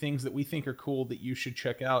share with you things that we think are cool that you should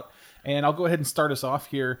check out. And I'll go ahead and start us off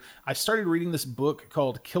here. I started reading this book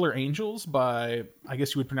called Killer Angels by, I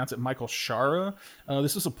guess you would pronounce it, Michael Shara.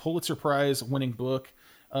 This was a Pulitzer Prize winning book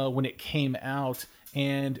when it came out.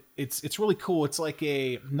 And it's really cool. It's like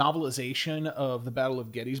a novelization of the Battle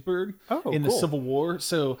of Gettysburg in the Civil War.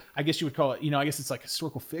 So I guess you would call it, I guess it's like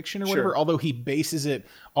historical fiction or whatever, although he bases it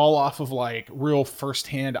all off of like real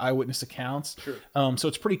firsthand eyewitness accounts. Sure. So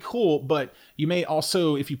it's pretty cool. But you may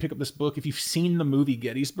also, if you pick up this book, if you've seen the movie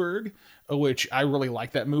Gettysburg, which I really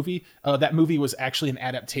like that movie was actually an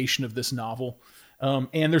adaptation of this novel.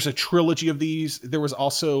 And there's a trilogy of these. There was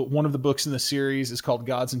also one of the books in the series is called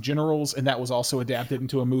Gods and Generals, and that was also adapted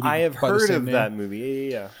into a movie. I have heard of that movie.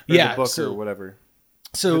 Yeah. Yeah. The book or whatever.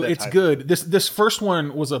 So it's good. This first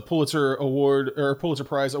one was a Pulitzer Award or Pulitzer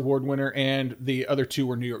Prize award winner, and the other two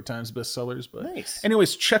were New York Times bestsellers. But nice.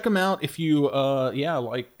 Anyways, check them out if you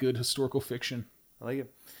like good historical fiction. I like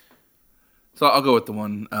it. So I'll go with the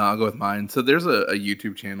one. I'll go with mine. So there's a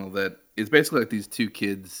YouTube channel that is basically like these two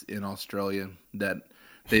kids in Australia that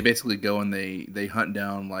they basically go and they hunt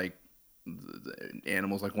down like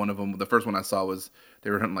animals. Like one of them, the first one I saw was they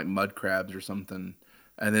were hunting like mud crabs or something,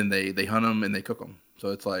 and then they hunt them and they cook them. So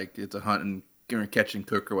it's like it's a hunt and catch and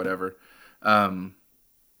cook or whatever.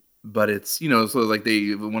 But it's so like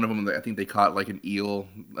one of them I think they caught like an eel.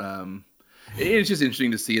 It's just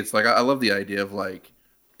interesting to see. It's like I love the idea of like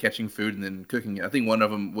catching food and then cooking it. I think one of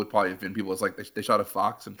them would probably offend people. It's like they shot a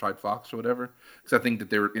fox and tried fox or whatever. Because I think that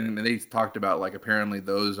they talked about like apparently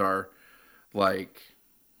those are like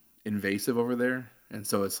invasive over there, and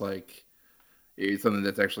so it's like it's something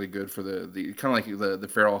that's actually good for the kind of like the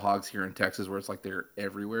feral hogs here in Texas, where it's like they're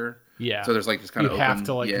everywhere. Yeah. So there's like this kind of have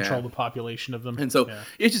to control the population of them, and so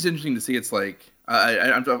it's just interesting to see. It's like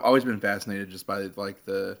I've always been fascinated just by like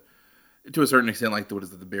to a certain extent, like what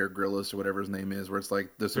is it, the Bear Grylls or whatever his name is, where it's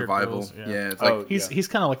like the survival. It's like he's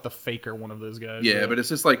kind of like the faker one of those guys. Yeah, but it's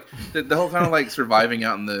just like the whole kind of like surviving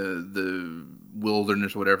out in the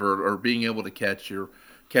wilderness or whatever, or being able to catch and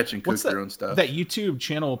cook your own stuff. That YouTube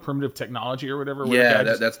channel, Primitive Technology or whatever. Yeah,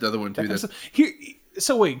 that's the other one too.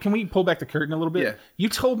 So wait, can we pull back the curtain a little bit? Yeah. You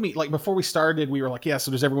told me like before we started, we were like,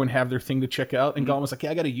 so does everyone have their thing to check out? And Gollum was like,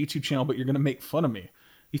 I got a YouTube channel, but you're gonna make fun of me.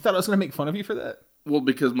 You thought I was gonna make fun of you for that? Well,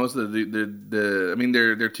 because most of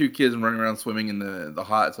they're two kids running around swimming in the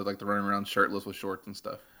hot, so like they're running around shirtless with shorts and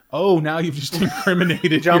stuff. Oh, now you've just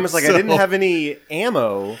incriminated John was yourself. like, I didn't have any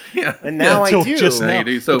ammo, and now I do. Just now.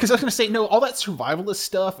 So, because I was going to say, no, all that survivalist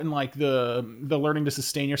stuff and like the learning to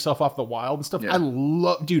sustain yourself off the wild and stuff. Yeah. I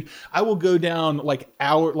love, dude. I will go down like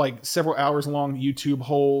several hours long YouTube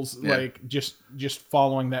holes, like just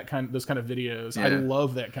following those kind of videos. Yeah. I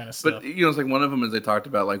love that kind of stuff. But it's like one of them is they talked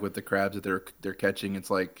about like with the crabs that they're catching. It's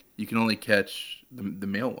like you can only catch the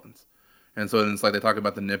male ones. And so then it's like they talk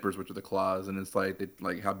about the nippers, which are the claws, and it's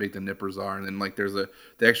like how big the nippers are, and then like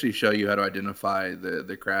they actually show you how to identify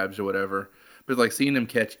the crabs or whatever. But like seeing them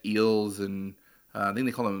catch eels and I think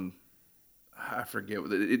they call them, I forget,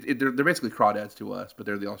 they're basically crawdads to us, but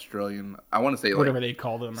they're the Australian. I want to say whatever they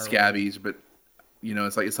call them, scabbies, but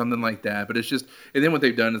it's like something like that. But it's just, and then what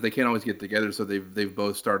they've done is they can't always get together, so they've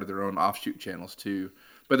both started their own offshoot channels too.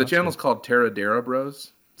 But the channel's called Terradara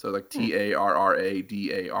Bros. So like TARRADARRA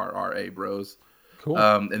Bros. Cool.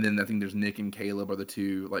 And then I think there's Nick and Caleb are the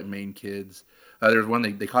two like main kids. There's one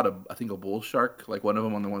they caught a bull shark, like one of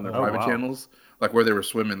them on one of their private channels, like where they were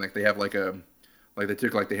swimming. Like they have they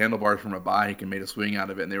took like the handlebars from a bike and made a swing out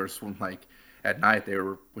of it, and they were swimming like at night.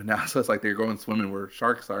 So it's like they're going swimming where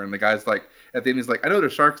sharks are, and the guy's like at the end he's like, I know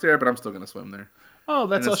there's sharks there, but I'm still gonna swim there. Oh,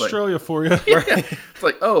 that's Australia for you. Yeah. It's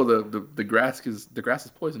like, the grass is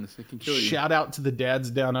poisonous. It can kill you. Shout out to the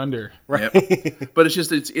dads down under. Right. Yep. But it's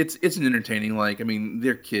just it's an entertaining. Like, I mean,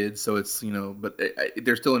 they're kids, so it's but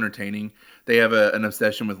they're still entertaining. They have an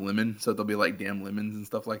obsession with lemon, so they'll be like damn lemons and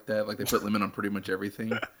stuff like that. Like they put lemon on pretty much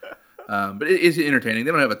everything. But it is entertaining.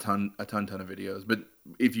 They don't have a ton of videos, but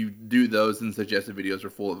if you do those, then suggested videos are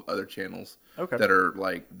full of other channels that are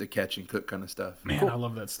like the catch and cook kind of stuff. Man, I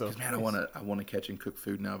love that stuff. Man, I want to catch and cook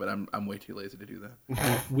food now, but I'm way too lazy to do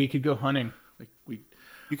that. We could go hunting.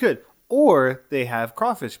 You could, or they have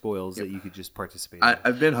crawfish boils that you could just participate in.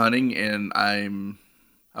 I've been hunting and I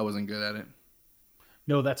wasn't good at it.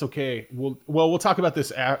 No, that's okay. We'll talk about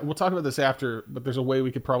this. We'll talk about this after. But there's a way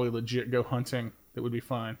we could probably legit go hunting. That would be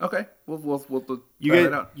fine. Okay, we'll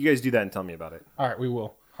you guys do that and tell me about it. All right, we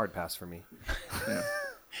will. Hard pass for me. Yeah.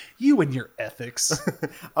 You and your ethics.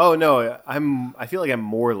 Oh no, I feel like I'm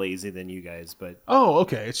more lazy than you guys, but Oh,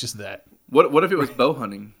 okay. It's just that. What if it was bow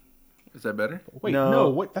hunting? Is that better? Wait, No. no.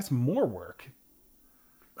 What? That's more work.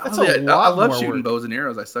 That's I a lot love more shooting work. bows and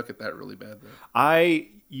arrows. I suck at that really bad though. I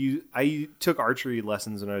took archery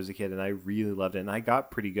lessons when I was a kid, and I really loved it, and I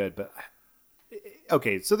got pretty good. But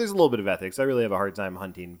okay, so there's a little bit of ethics. I really have a hard time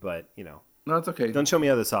hunting, but No, it's okay. don't show me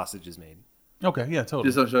how the sausage is made. Okay, yeah, totally.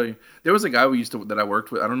 Just I'll show you. There was a guy that I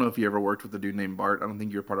worked with. I don't know if you ever worked with a dude named Bart. I don't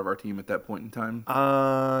think you were part of our team at that point in time.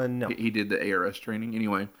 No. He did the ARS training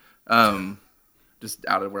anyway. Just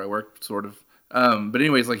out of where I worked, sort of. But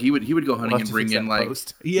anyways, like he would go hunting and bring in like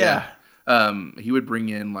Yeah. he would bring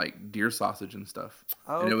in like deer sausage and stuff.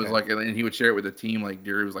 Oh, And it was okay. like, and he would share it with the team, like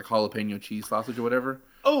deer. It was like jalapeno cheese sausage or whatever.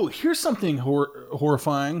 Oh, here's something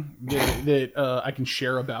horrifying that I can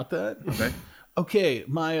share about that. Okay. Okay,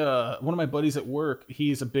 my one of my buddies at work,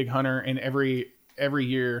 he's a big hunter, and every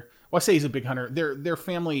year, well, I say he's a big hunter. Their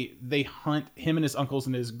family, they hunt, him and his uncles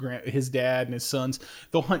and his dad and his sons.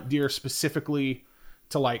 They'll hunt deer specifically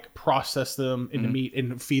to like process them into meat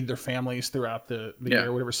and feed their families throughout the year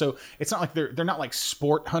or whatever. So it's not like they're not like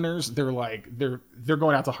sport hunters. They're like they're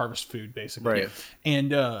going out to harvest food basically. Right.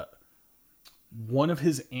 And one of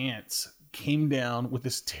his aunts came down with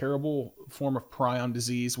this terrible form of prion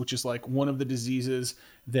disease, which is like one of the diseases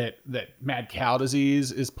that mad cow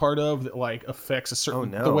disease is part of, that like affects a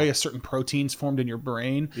certain the way a certain protein's formed in your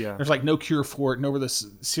brain. Yeah. There's like no cure for it. And over this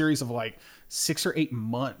series of like 6 or 8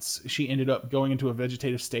 months, she ended up going into a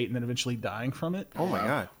vegetative state and then eventually dying from it. Oh my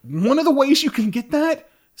god. One of the ways you can get that,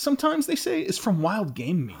 sometimes they say, is from wild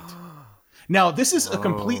game meat. Now, this is a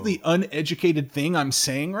completely uneducated thing I'm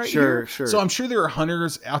saying right here. Sure. So I'm sure there are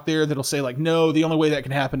hunters out there that'll say like, no, the only way that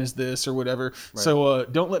can happen is this or whatever. Right. So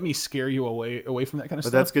don't let me scare you away from that kind of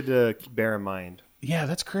stuff. But that's good to bear in mind. Yeah,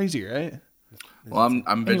 that's crazy, right? Well, I'm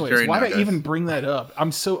Anyways, vegetarian why now, did I guys. even bring that up?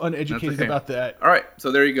 I'm so uneducated okay. about that. All right,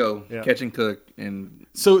 so there you go. Yeah. Catch and cook and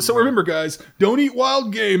So remember, guys, don't eat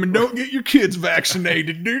wild game and don't get your kids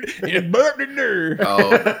vaccinated, dude.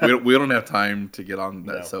 oh, we don't have time to get on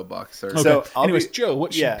that soapbox, sir. Okay. So anyways, Joe,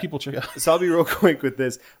 what should people check out? So I'll be real quick with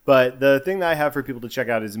this, but the thing that I have for people to check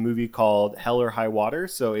out is a movie called Hell or High Water.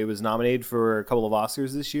 So it was nominated for a couple of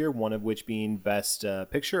Oscars this year, one of which being Best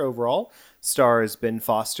Picture overall. Stars Ben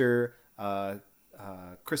Foster,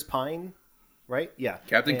 Chris Pine, right? Yeah,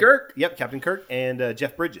 Captain Kirk. Yep, Captain Kirk, and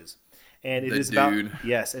Jeff Bridges. And it The is dude. about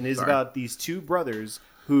it is Sorry. about these two brothers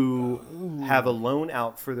who have a loan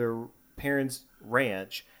out for their parents'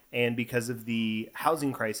 ranch, and because of the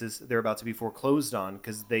housing crisis, they're about to be foreclosed on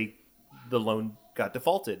because the loan got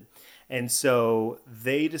defaulted, and so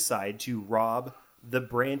they decide to rob the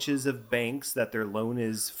branches of banks that their loan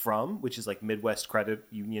is from, which is like Midwest Credit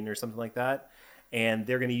Union or something like that. And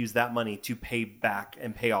they're going to use that money to pay back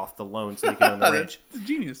and pay off the loan so they can own the ranch. That's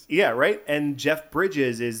genius. Yeah, right? And Jeff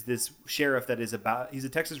Bridges is this sheriff that is he's a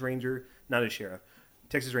Texas Ranger, not a sheriff,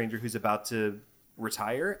 Texas Ranger who's about to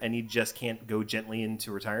retire, and he just can't go gently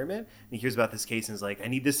into retirement. And he hears about this case and is like, I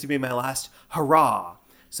need this to be my last hurrah.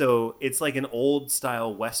 So it's like an old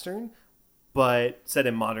style Western, but set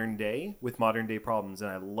in modern day with modern day problems.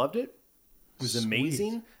 And I loved it. It was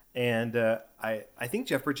amazing. And I think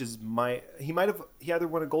Jeff Bridges he either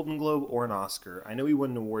won a Golden Globe or an Oscar. I know he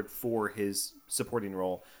won an award for his supporting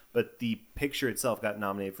role, but the picture itself got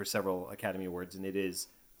nominated for several Academy Awards, and it is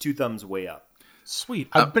 2 thumbs way up. Sweet.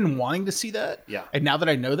 I've been wanting to see that. Yeah. And now that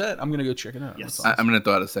I know that, I'm going to go check it out. Yes. That's awesome. I'm going to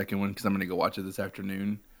throw out a second one because I'm going to go watch it this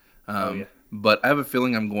afternoon. Yeah. But I have a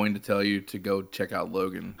feeling I'm going to tell you to go check out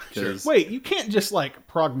Logan. Wait, you can't just like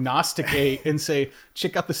prognosticate and say,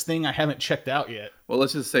 check out this thing I haven't checked out yet. Well,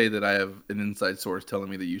 let's just say that I have an inside source telling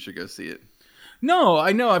me that you should go see it. No,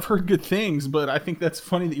 I know I've heard good things, but I think that's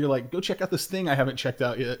funny that you're like, go check out this thing I haven't checked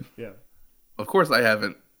out yet. Yeah. Of course, I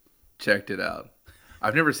haven't checked it out.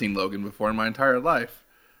 I've never seen Logan before in my entire life.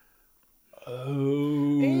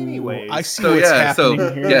 Oh. Anyways. I see what's happening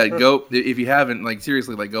here. Go if you haven't, like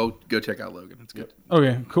seriously, like go check out Logan. It's good.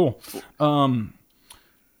 Okay, cool.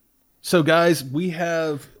 So guys, we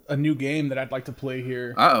have a new game that I'd like to play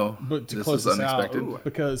here. But to close this out,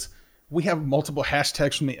 because we have multiple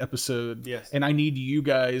hashtags from the episode. Yes. And I need you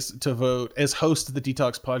guys to vote. As host of the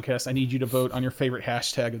DTALKS Podcast, I need you to vote on your favorite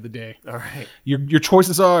hashtag of the day. All right. Your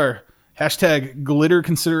choices are hashtag glitter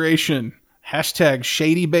consideration, hashtag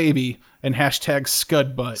shady baby, and hashtag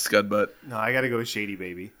scudbutt. Scudbutt. No, I got to go with Shady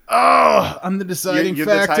Baby. Oh, I'm the deciding You're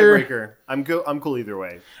factor. the tiebreaker. I'm cool either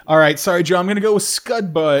way. All right, sorry, Joe. I'm going to go with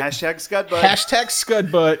scudbutt. Hashtag Scudbutt. Hashtag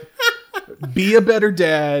scudbutt. Be a better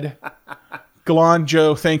dad. Galon,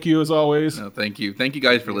 Joe, thank you as always. No, thank you. Thank you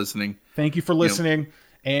guys for listening. Thank you for listening.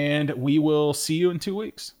 and we will see you in 2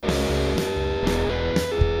 weeks.